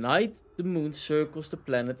 The night the moon circles the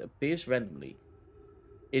planet appears randomly.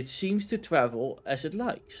 It seems to travel as it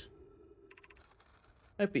likes.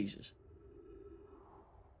 My pieces.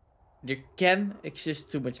 There can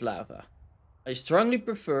exist too much lava. I strongly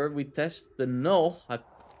prefer we test the null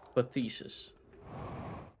hypothesis.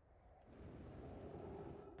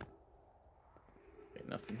 Okay,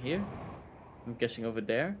 nothing here. I'm guessing over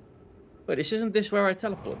there. Wait, isn't this where I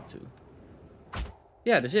teleported to?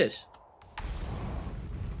 Yeah, this is.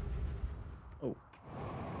 Oh.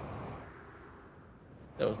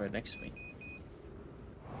 That was right next to me.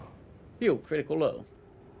 Phew, critical low.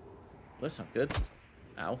 That's not good.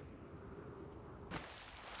 Ow.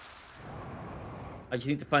 I just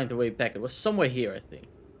need to find the way back. It was somewhere here, I think.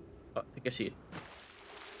 Oh, I think I see it.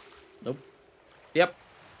 Nope. Yep.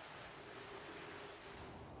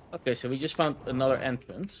 Okay, so we just found another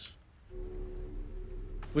entrance.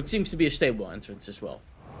 Which seems to be a stable entrance as well.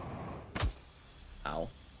 Ow.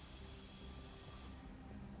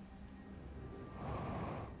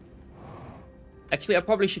 Actually, I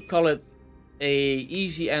probably should call it a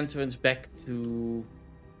easy entrance back to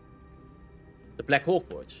the Black Hole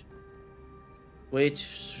Forge.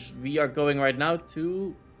 Which we are going right now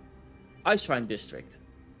to Ice Shrine District.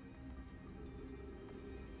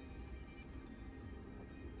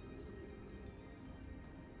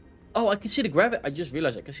 Oh, I can see the gravity. I just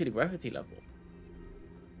realized I can see the gravity level.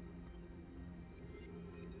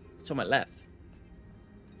 It's on my left.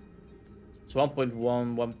 It's 1.1,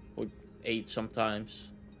 1.8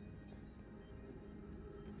 sometimes.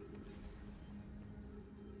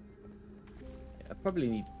 Yeah, I probably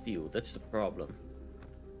need fuel. That's the problem.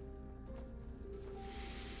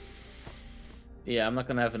 Yeah, I'm not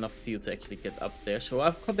gonna have enough fuel to actually get up there, so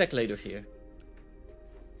I'll come back later here.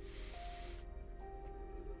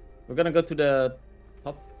 We're gonna go to the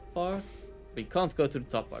top part. We can't go to the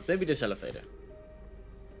top part. Maybe this elevator.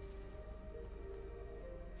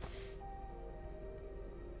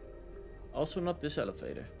 Also not this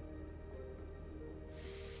elevator.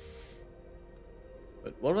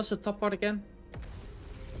 But what was the top part again?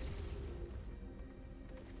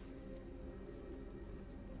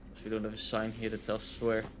 We don't have a sign here that tells us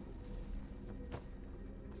where.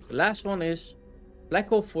 The last one is Black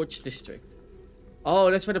Hole Forge District.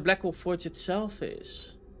 Oh, that's where the Black Hole Forge itself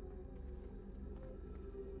is.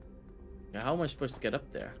 Yeah, how am I supposed to get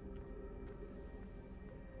up there?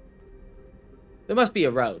 There must be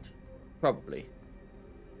a route. Probably.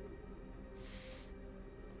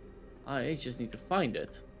 I just need to find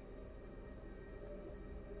it.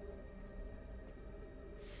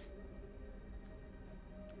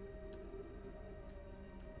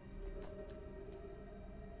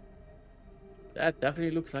 That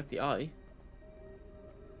definitely looks like the eye.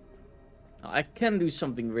 Now, I can do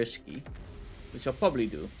something risky, which I'll probably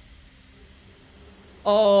do.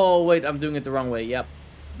 Oh, wait, I'm doing it the wrong way. Yep,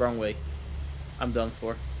 wrong way. I'm done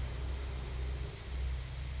for.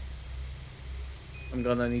 I'm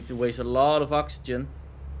gonna need to waste a lot of oxygen.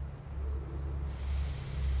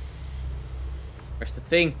 Where's the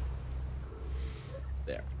thing?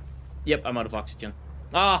 There. Yep, I'm out of oxygen.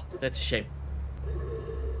 Ah, that's a shame.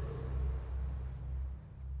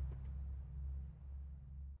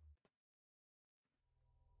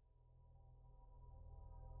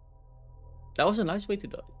 That was a nice way to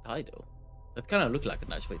die, though. That kind of looked like a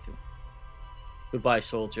nice way to. Goodbye,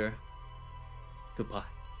 soldier. Goodbye.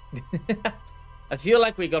 I feel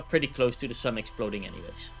like we got pretty close to the sun exploding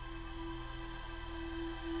anyways.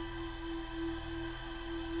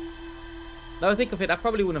 Now I think of it, I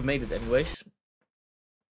probably wouldn't have made it anyways.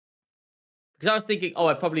 Because I was thinking, oh,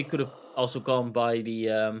 I probably could have also gone by the,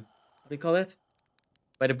 what do you call it?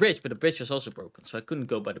 By the bridge, but the bridge was also broken, so I couldn't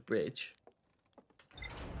go by the bridge.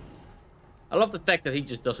 I love the fact that he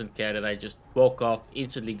just doesn't care that I just walk off,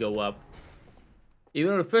 instantly go up.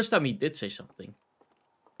 Even though the first time he did say something.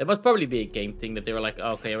 It must probably be a game thing that they were like,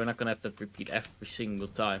 oh, okay, we're not gonna have to repeat every single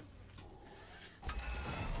time.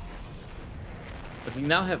 But we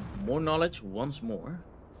now have more knowledge once more.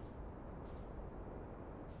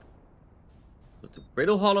 So to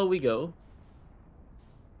Brittle Hollow we go.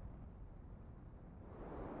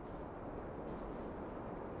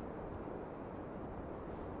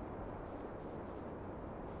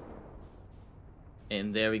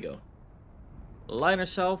 And there we go. Align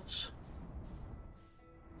ourselves.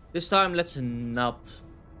 This time, let's not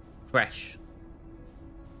crash.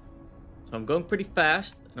 So I'm going pretty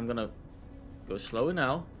fast. And I'm gonna go slower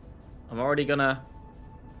now. I'm already gonna...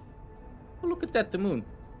 Oh, look at that, the moon.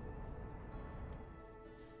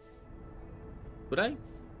 Could I?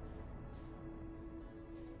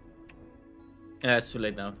 Yeah, it's too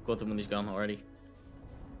late now. The quarter moon is gone already.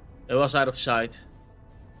 It was out of sight.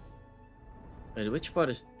 Wait, which part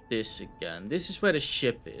is this again? This is where the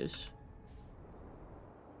ship is.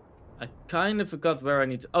 I kind of forgot where I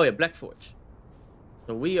need to... Oh yeah, Black Forge.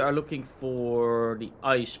 So we are looking for the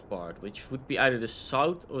ice part, which would be either the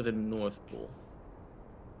south or the north pole.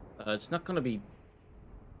 It's not gonna be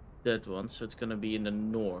that one, so it's gonna be in the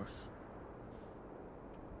north.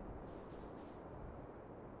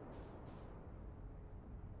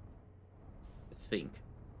 I think.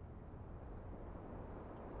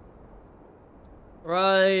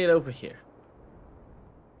 Right over here.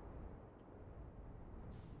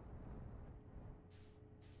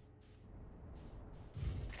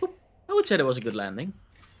 Boop. I would say that was a good landing.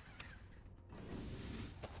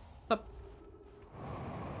 Up.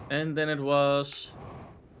 And then it was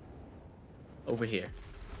over here.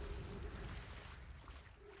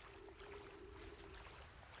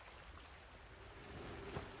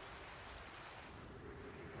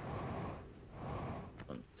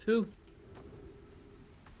 One, two.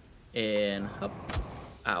 And hop.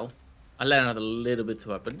 Ow. I landed a little bit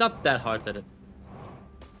too hard, but not that hard that it,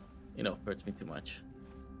 you know, hurts me too much.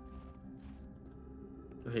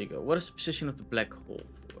 So here you go. What is the position of the black hole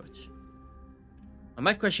forge? Now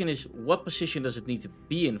my question is, what position does it need to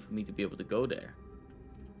be in for me to be able to go there?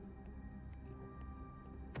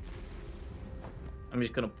 I'm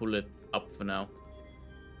just gonna pull it up for now.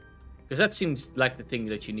 Because that seems like the thing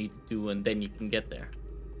that you need to do, and then you can get there.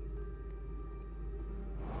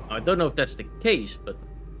 I don't know if that's the case, but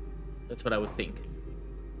that's what I would think.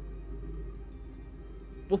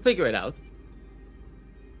 We'll figure it out.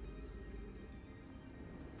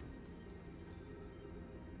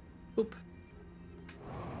 Boop.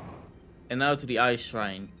 And now to the ice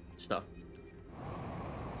shrine stuff.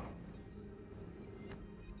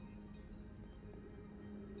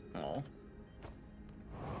 Oh.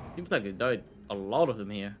 Seems like they died a lot of them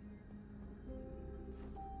here.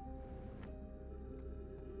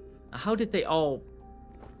 How did they all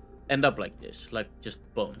end up like this? Like, just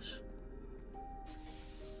bones?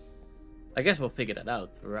 I guess we'll figure that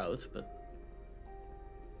out throughout, but...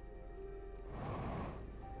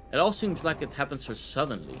 It all seems like it happened so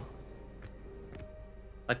suddenly.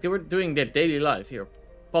 Like, they were doing their daily life here.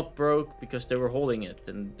 Pot broke because they were holding it,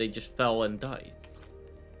 and they just fell and died.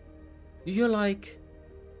 Do you like...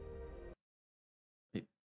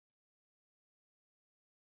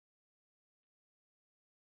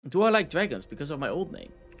 Do I like dragons because of my old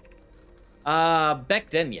name? Back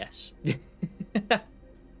then, yes.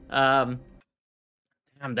 Damn,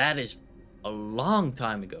 that is a long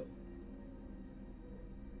time ago.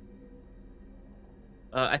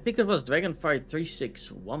 I think it was Dragonfire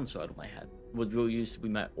 361, so out of my head. What will used to be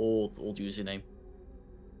my old username.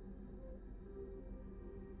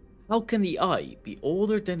 How can the eye be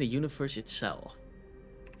older than the universe itself?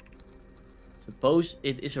 Suppose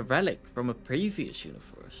it is a relic from a previous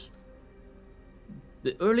universe.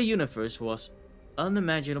 The early universe was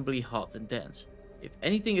unimaginably hot and dense. If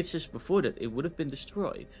anything exists before that, it would have been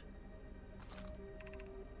destroyed.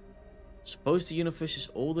 Suppose the universe is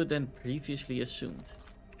older than previously assumed.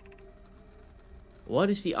 What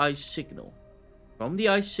is the eye's signal? From the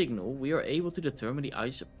eye's signal, we are able to determine the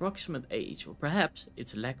eye's approximate age, or perhaps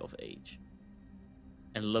its lack of age.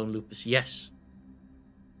 And Lone Lupus, yes.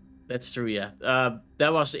 That's true, yeah.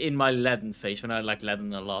 That was in my Latin phase, when I liked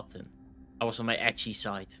Latin a lot, and I was on my edgy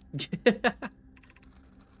side.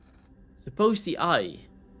 Suppose the eye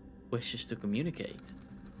wishes to communicate.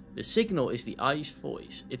 The signal is the eye's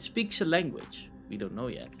voice. It speaks a language we don't know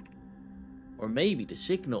yet. Or maybe the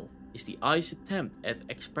signal is the eye's attempt at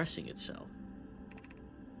expressing itself.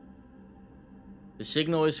 The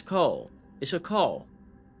signal is a call.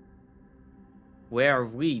 Where are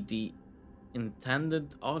we, the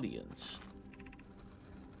intended audience?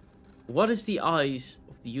 What is the eyes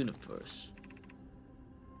of the universe?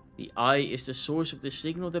 The eye is the source of the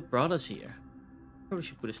signal that brought us here. Probably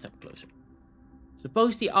should put a step closer.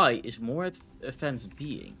 Suppose the eye is more advanced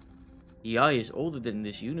being. The eye is older than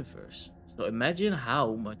this universe, so imagine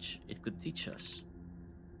how much it could teach us.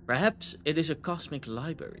 Perhaps it is a cosmic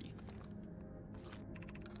library.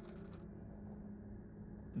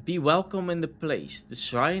 Be welcome in the place. The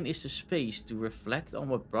shrine is the space to reflect on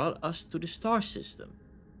what brought us to the star system.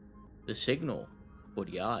 The signal for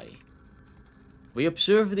the eye. We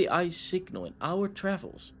observe the eye's signal in our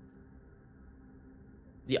travels.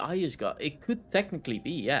 The eye is God. It could technically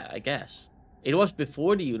be, yeah, I guess. It was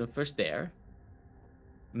before the universe there.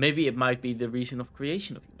 Maybe it might be the reason of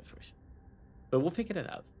creation of the universe. But we'll figure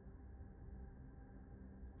that out.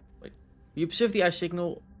 Wait. We observe the eye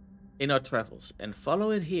signal in our travels and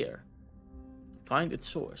follow it here to find its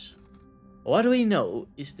source. What we know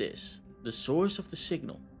is this. The source of the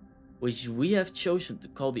signal, which we have chosen to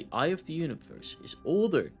call the eye of the universe, is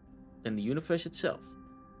older than the universe itself.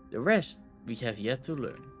 The rest we have yet to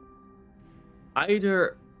learn.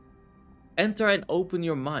 Either enter and open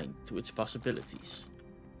your mind to its possibilities.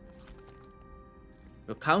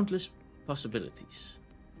 Your countless possibilities.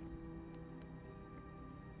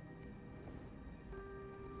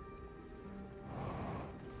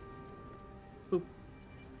 Boop.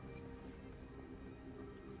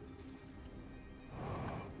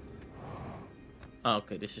 Oh,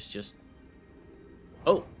 okay, this is just...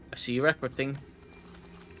 Oh, I see a record thing.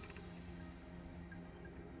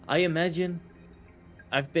 I imagine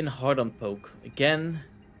I've been hard on Poke. Again,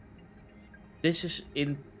 this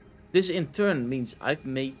in turn means I've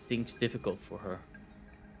made things difficult for her.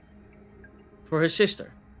 For her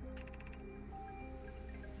sister.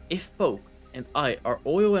 If Poke and I are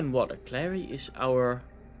oil and water, Clary is our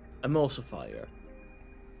emulsifier.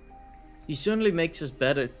 She certainly makes us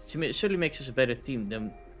better. She certainly makes us a better team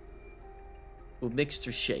than who mix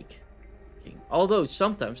to shake. Although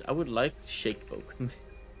sometimes I would like to shake Poke.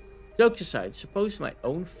 Jokes aside, suppose my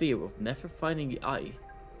own fear of never finding the eye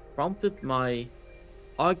prompted my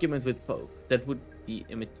argument with Poke. That would be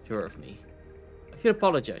immature of me. I should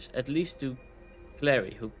apologize, at least to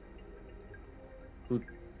Clary, who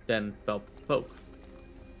then help Poke.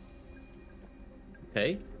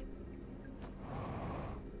 Okay.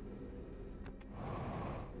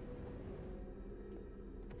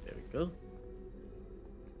 There we go.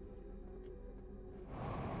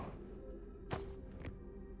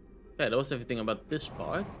 Okay, that was everything about this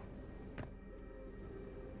part.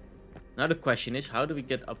 Now the question is, how do we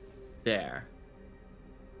get up there?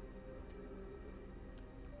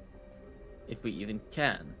 If we even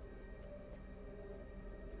can.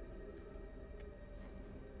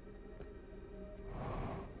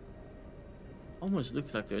 Almost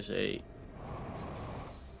looks like there's a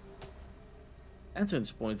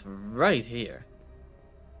entrance point right here.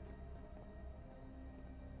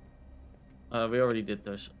 We already did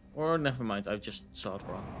those. Or never mind, I just saw it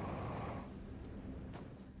wrong.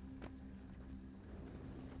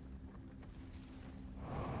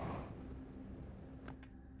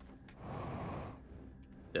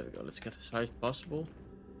 There we go, let's get as high as possible.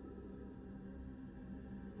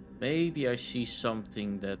 Maybe I see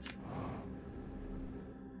something that...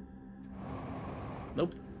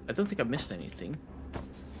 Nope, I don't think I missed anything.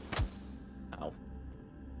 Ow.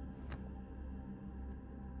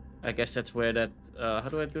 I guess that's where that... how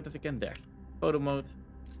do I do that again? There. Photo mode.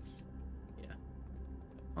 Yeah.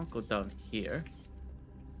 I'll go down here.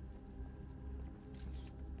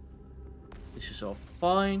 This is all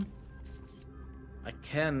fine. I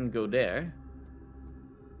can go there.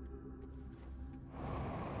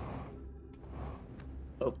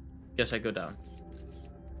 Oh, guess I go down.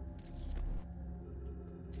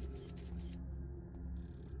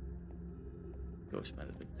 Ghost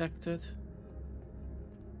matter detected.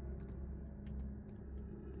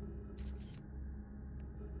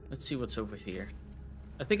 Let's see what's over here.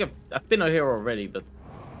 I think I've been out here already, but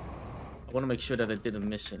I want to make sure that I didn't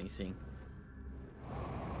miss anything.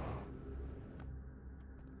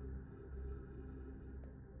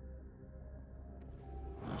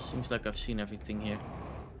 Seems like I've seen everything here.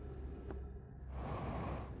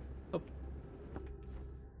 Oh.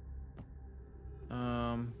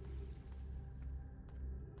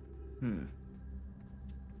 And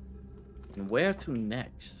where to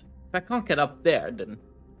next? If I can't get up there, then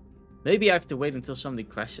maybe I have to wait until somebody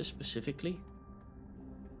crashes specifically.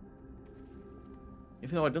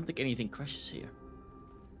 Even though I don't think anything crashes here.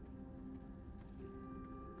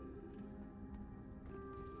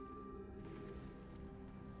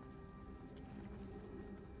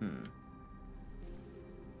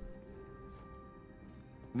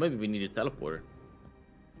 Maybe we need a teleporter.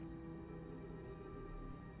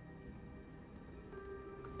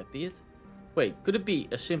 Could that be it? Wait, could it be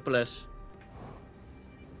as simple as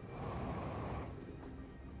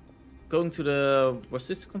going to the... Was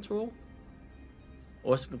this the control?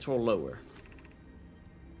 Or was the control lower?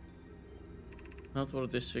 Meltwater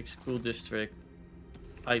District, School District,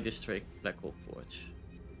 Eye District, Black Hole Forge.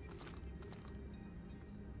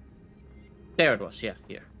 There it was, yeah,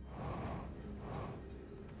 here.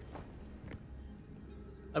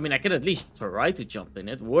 I mean, I can at least try to jump in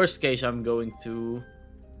it. Worst case, I'm going to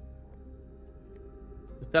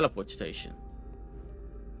the teleport station.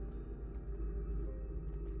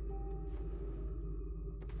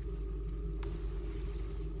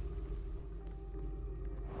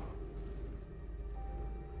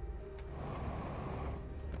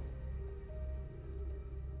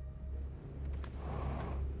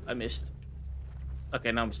 I missed.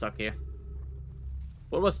 Okay, now I'm stuck here.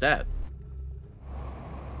 What was that?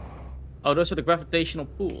 Oh, those are the gravitational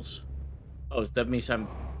pools. Oh, that means I'm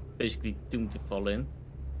basically doomed to fall in.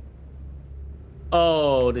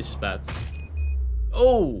 Oh, this is bad.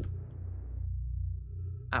 Oh!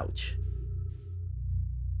 Ouch.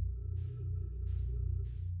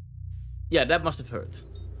 Yeah, that must have hurt.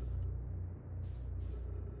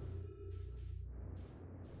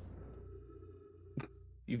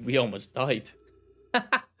 We almost died.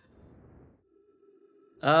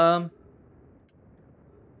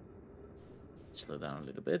 Slow down a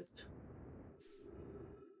little bit.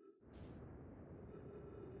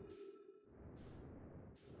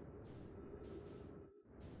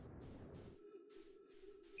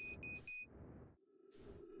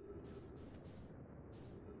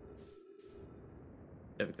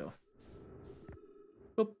 There we go.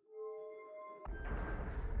 Boop.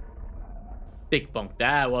 Big bonk.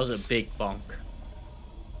 That was a big bonk.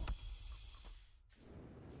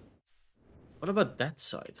 What about that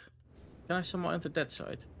side? Can I somehow enter that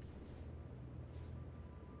side?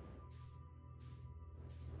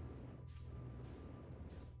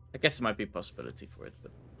 I guess there might be a possibility for it,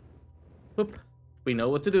 but... Boop. We know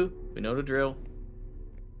what to do. We know the drill.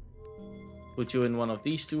 Put you in one of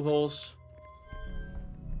these two holes.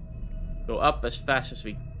 Go up as fast as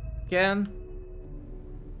we can.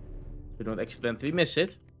 We don't accidentally miss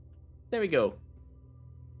it. There we go.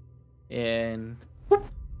 And... Whoop.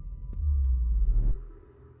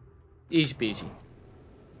 Easy peasy.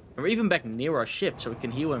 And we're even back near our ship, so we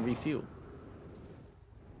can heal and refuel.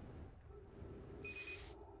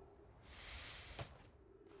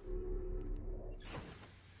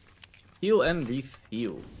 Heal and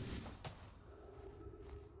refuel.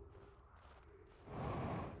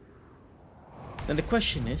 Then the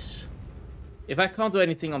question is, if I can't do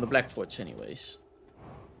anything on the Black Forge anyways,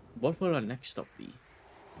 what will our next stop be?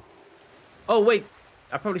 Oh wait,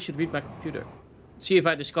 I probably should read my computer. See if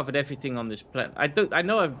I discovered everything on this planet. I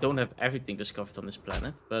know I don't have everything discovered on this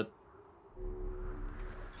planet, but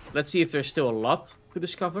let's see if there's still a lot to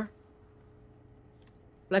discover.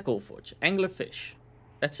 Black Hole Forge, anglerfish.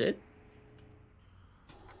 That's it.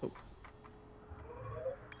 Oh.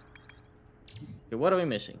 Okay, what are we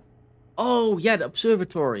missing? Oh yeah, the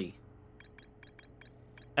observatory.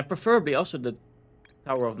 And preferably also the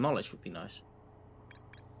Tower of Knowledge would be nice.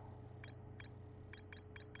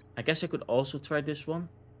 I guess I could also try this one.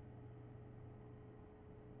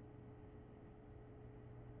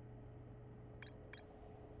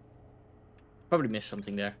 Probably missed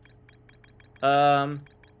something there.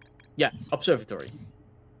 Yeah, observatory.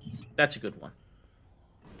 That's a good one.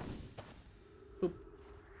 Boop.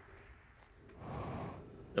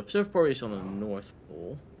 The observatory is on the North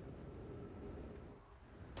Pole.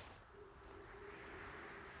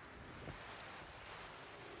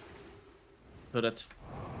 So that's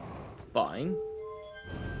fine.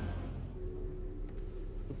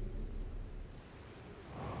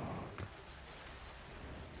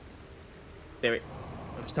 There we...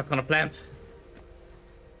 I'm stuck on a plant.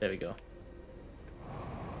 There we go.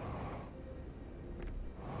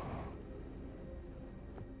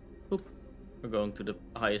 Oop. We're going to the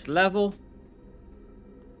highest level.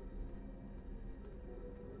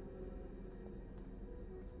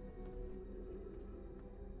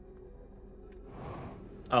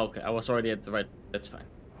 Oh, okay, I was already at the right... That's fine.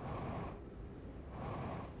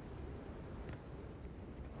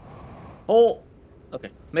 Oh!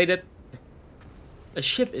 Okay, made it. A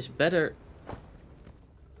ship is better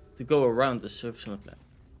to go around the surface of the planet.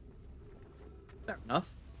 Fair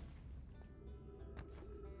enough.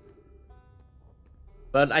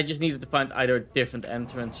 But I just needed to find either a different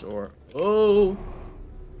entrance or... Oh!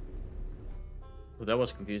 Oh, that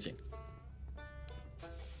was confusing.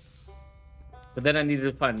 But then I needed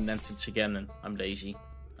to find an entrance again, and I'm lazy.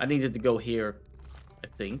 I needed to go here, I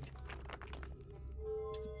think.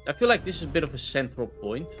 I feel like this is a bit of a central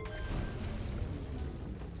point.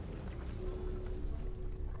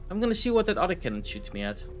 I'm gonna see what that other cannon shoots me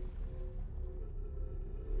at.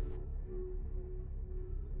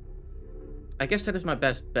 I guess that is my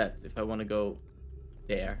best bet if I want to go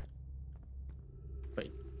there.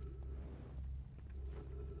 Wait.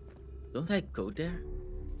 Don't I go there?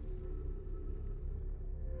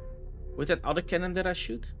 With that other cannon that I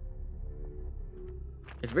shoot?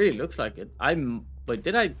 It really looks like it. Wait,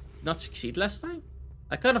 did I not succeed last time?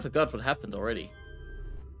 I kind of forgot what happened already.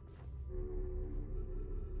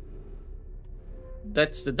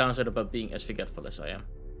 That's the downside about being as forgetful as I am.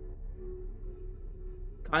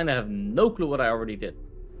 Kinda have no clue what I already did.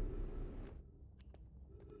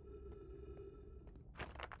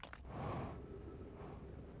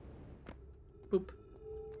 Boop.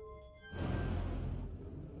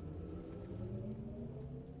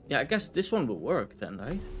 Yeah, I guess this one will work then,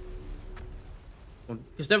 right?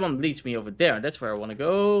 Because that one leads me over there. That's where I want to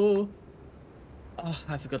go. Oh,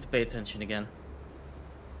 I forgot to pay attention again.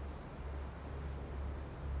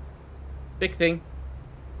 Big thing.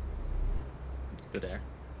 Go there.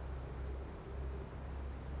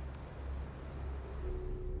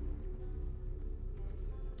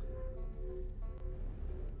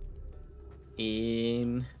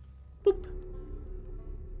 In. Boop.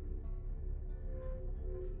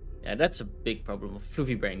 Yeah, that's a big problem.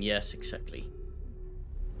 Floofy brain. Yes, exactly.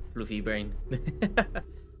 Floofy brain.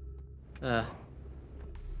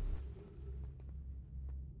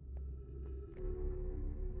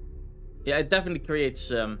 Yeah, it definitely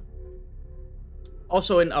creates.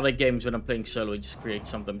 Also, in other games when I'm playing solo, it just creates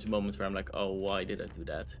sometimes moments where I'm like, "Oh, why did I do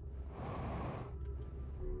that?"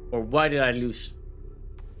 Or why did I lose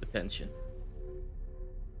attention?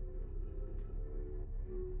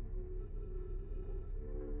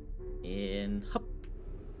 And hop,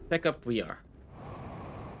 back up we are.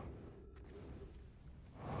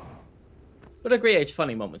 But it creates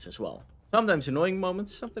funny moments as well. Sometimes annoying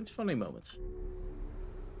moments, sometimes funny moments.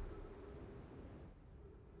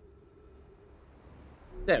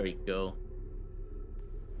 There we go.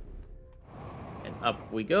 And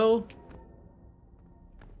up we go.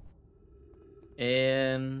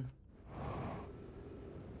 And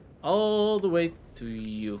all the way to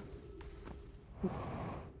you.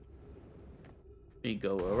 We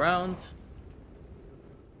go around.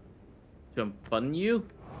 Jump on you.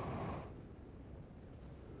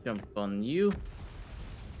 Jump on you.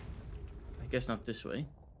 I guess not this way.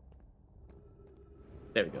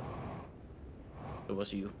 There we go. It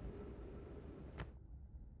was you.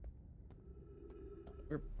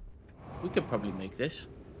 We could probably make this.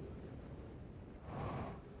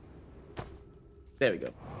 There we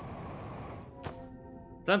go.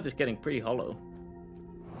 Plant is getting pretty hollow.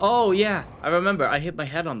 Oh, yeah. I remember. I hit my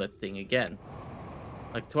head on that thing again.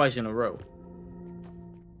 Like twice in a row.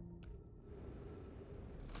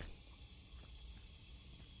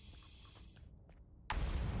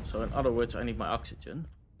 So in other words, I need my oxygen.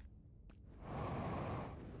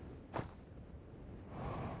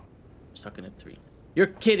 Stuck in a tree. You're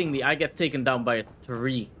kidding me. I get taken down by a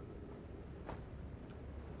tree.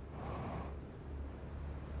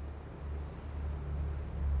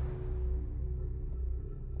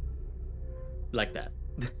 Like that.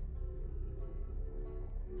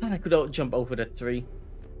 Thought I could jump over that tree.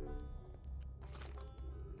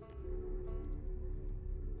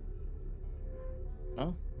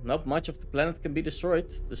 Well, not much of the planet can be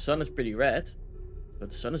destroyed. The sun is pretty red. But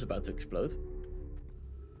the sun is about to explode.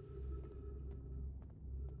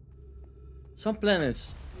 Some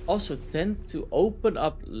planets also tend to open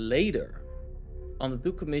up later on the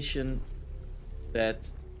Dogo mission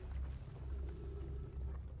that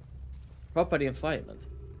property environment.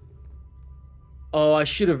 Oh, I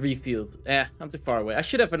should have refueled. I'm too far away. I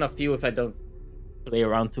should have enough fuel if I don't play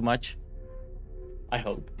around too much. I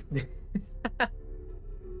hope.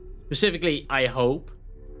 Specifically, I hope.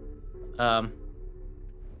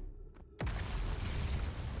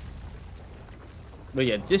 But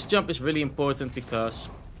yeah, this jump is really important because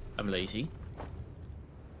I'm lazy.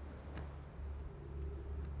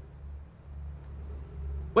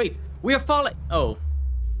 Wait, we are falling. Oh,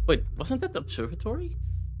 wait, wasn't that the observatory?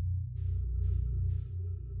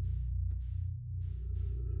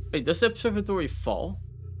 Wait, does the observatory fall?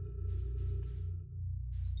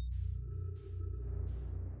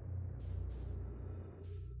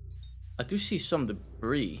 I do see some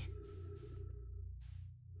debris.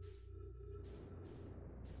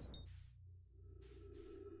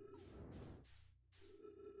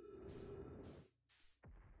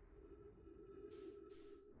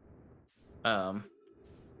 I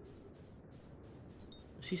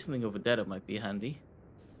see something over there that might be handy.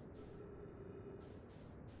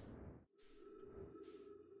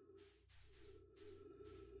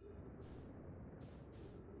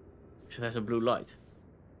 It has a blue light.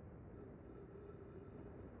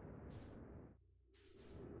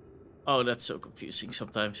 Oh, that's so confusing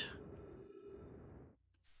sometimes.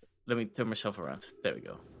 Let me turn myself around. There we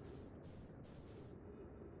go.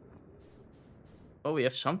 Oh, we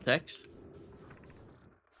have some text.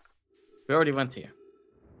 We already went here.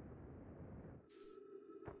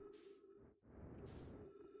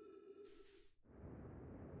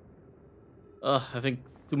 Having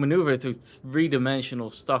to maneuver through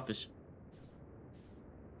three-dimensional stuff is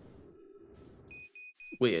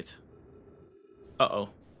weird. Uh-oh.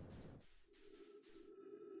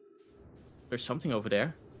 There's something over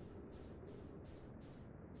there.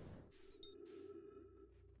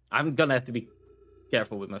 I'm gonna have to be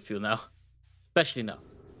careful with my fuel now. Especially now.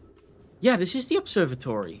 Yeah, this is the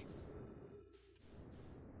observatory.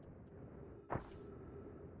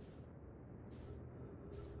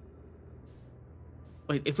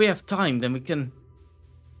 Wait, if we have time, then we can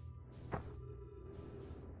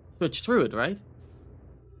switch through it, right?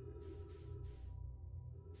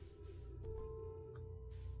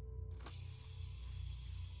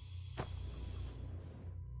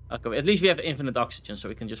 Okay, at least we have infinite oxygen, so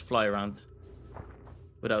we can just fly around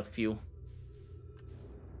without fuel.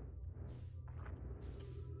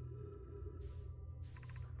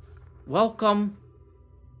 Welcome,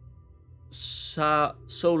 Solamian.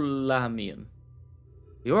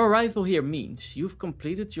 Your arrival here means you've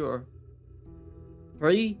completed your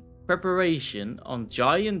pre-preparation on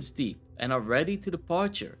Giant's Deep and are ready to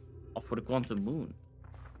departure for the Quantum Moon.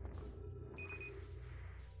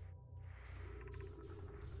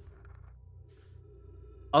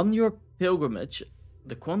 On your pilgrimage,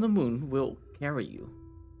 the Quantum Moon will carry you,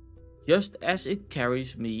 just as it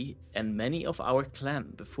carries me and many of our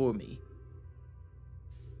clan before me,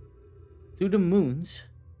 to the moon's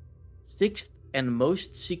 6th and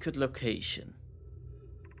most secret location.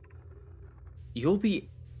 You'll be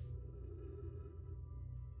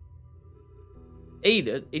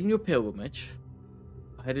aided in your pilgrimage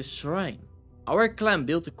by the shrine. Our clan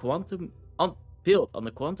built on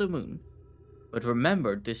the Quantum Moon, but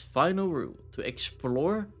remember this final rule: to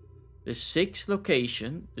explore the 6th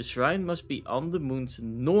location, the shrine must be on the moon's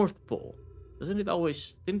north pole.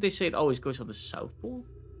 Didn't they say it always goes on the south pole?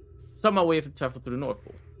 Somehow we have to travel to the north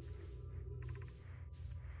pole.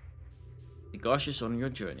 Be cautious on your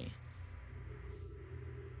journey.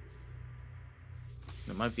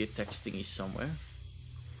 There might be a text thingy somewhere.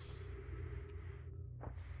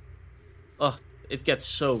 Oh, it gets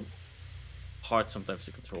so hard sometimes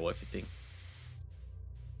to control everything.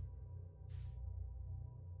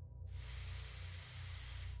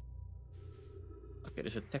 Okay,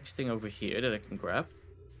 there's a text thing over here that I can grab.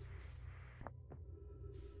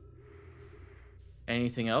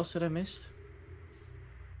 Anything else that I missed?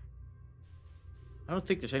 I don't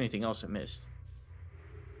think there's anything else I missed.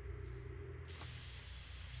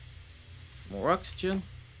 More oxygen.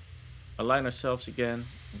 Align ourselves again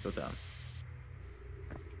and go down.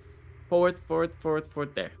 Forward, forward, forward,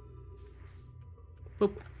 forward, there.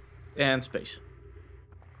 Boop. And space.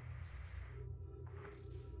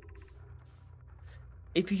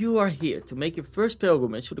 If you are here to make your first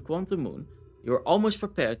pilgrimage to the Quantum Moon, you are almost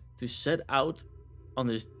prepared to set out on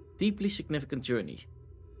this deeply significant journey.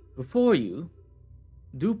 Before you,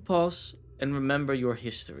 do pause and remember your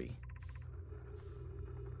history.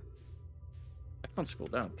 I can't scroll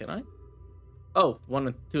down, can I? Oh, 1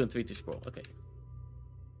 and 2 and 3 to scroll, okay.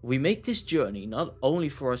 We make this journey not only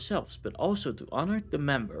for ourselves, but also to honor the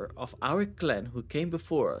member of our clan who came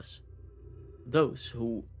before us. Those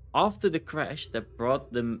who, after the crash that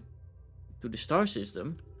brought them to the star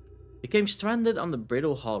system, became stranded on the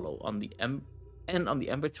Brittle Hollow on the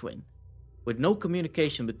Ember Twin, with no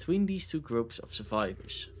communication between these two groups of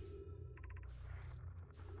survivors.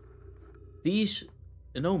 These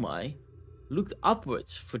Anomai looked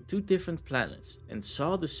upwards for 2 different planets and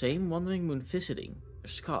saw the same wandering moon visiting their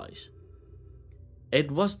skies. It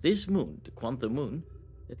was this moon, the Quantum Moon,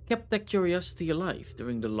 that kept their curiosity alive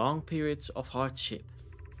during the long periods of hardship.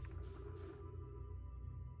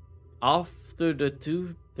 After the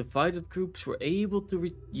 2 divided groups were able to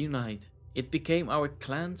reunite, it became our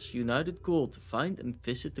clan's united goal to find and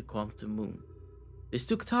visit the Quantum Moon. This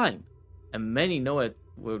took time, and many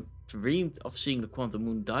were dreamed of seeing the Quantum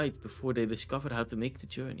Moon died before they discovered how to make the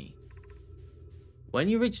journey. When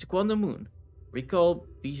you reach the Quantum Moon, recall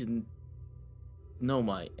these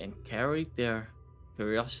Nomai and carry their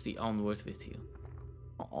curiosity onward with you.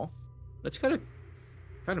 Aw, that's kind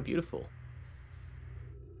of beautiful.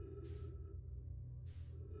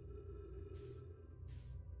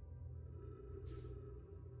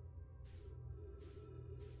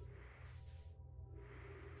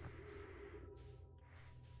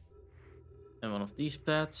 And one of these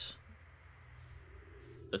pads.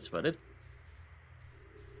 That's about it.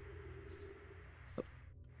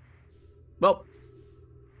 Well,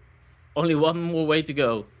 only one more way to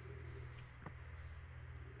go.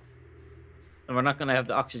 And we're not gonna have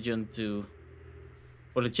the oxygen to,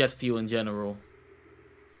 or the jet fuel in general,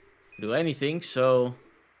 to do anything, so...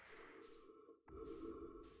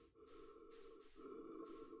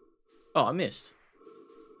 Oh, I missed.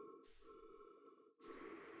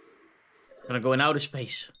 Gonna go in outer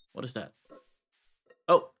space. What is that?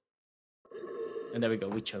 Oh. And there we go,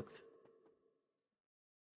 we choked.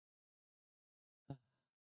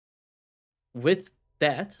 With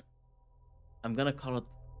that, I'm gonna call it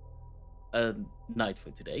a night for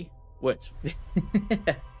today. Words.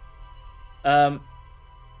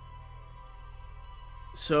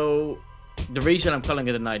 So, the reason I'm calling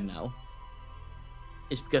it a night now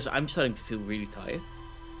is because I'm starting to feel really tired.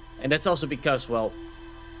 And that's also because, well,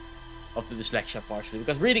 of the dyslexia partially.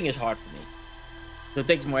 Because reading is hard for me. So it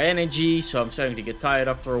takes more energy, so I'm starting to get tired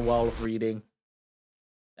after a while of reading.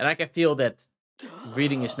 And I can feel that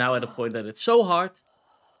reading is now at a point that it's so hard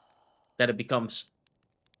that it becomes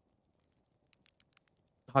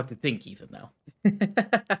hard to think even now.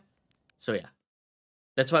 So yeah,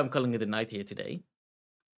 that's why I'm calling it a night here today.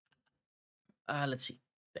 Let's see.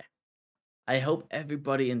 There. I hope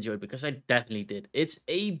everybody enjoyed because I definitely did. It's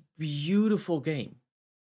a beautiful game.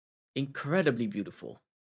 Incredibly beautiful.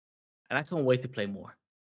 And I can't wait to play more.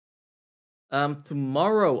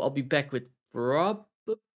 Tomorrow I'll be back with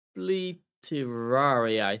probably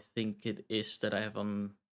Terraria, I think it is that I have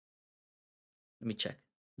on. Let me check.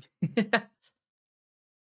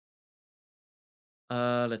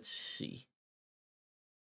 Let's see.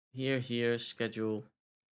 Here, schedule.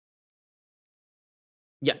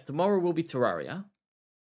 Yeah, tomorrow will be Terraria.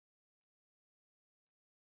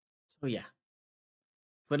 So yeah.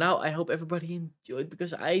 For now, I hope everybody enjoyed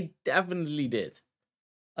because I definitely did.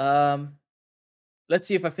 Um, let's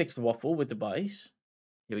see if I fix the waffle with the buys.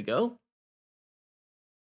 Here we go.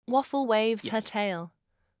 Waffle waves her Yes, tail.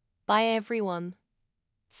 Bye everyone.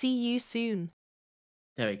 See you soon.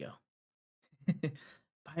 there we go.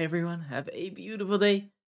 Bye everyone. Have a beautiful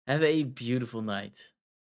day. Have a beautiful night.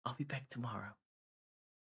 I'll be back tomorrow.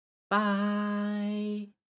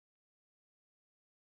 Bye.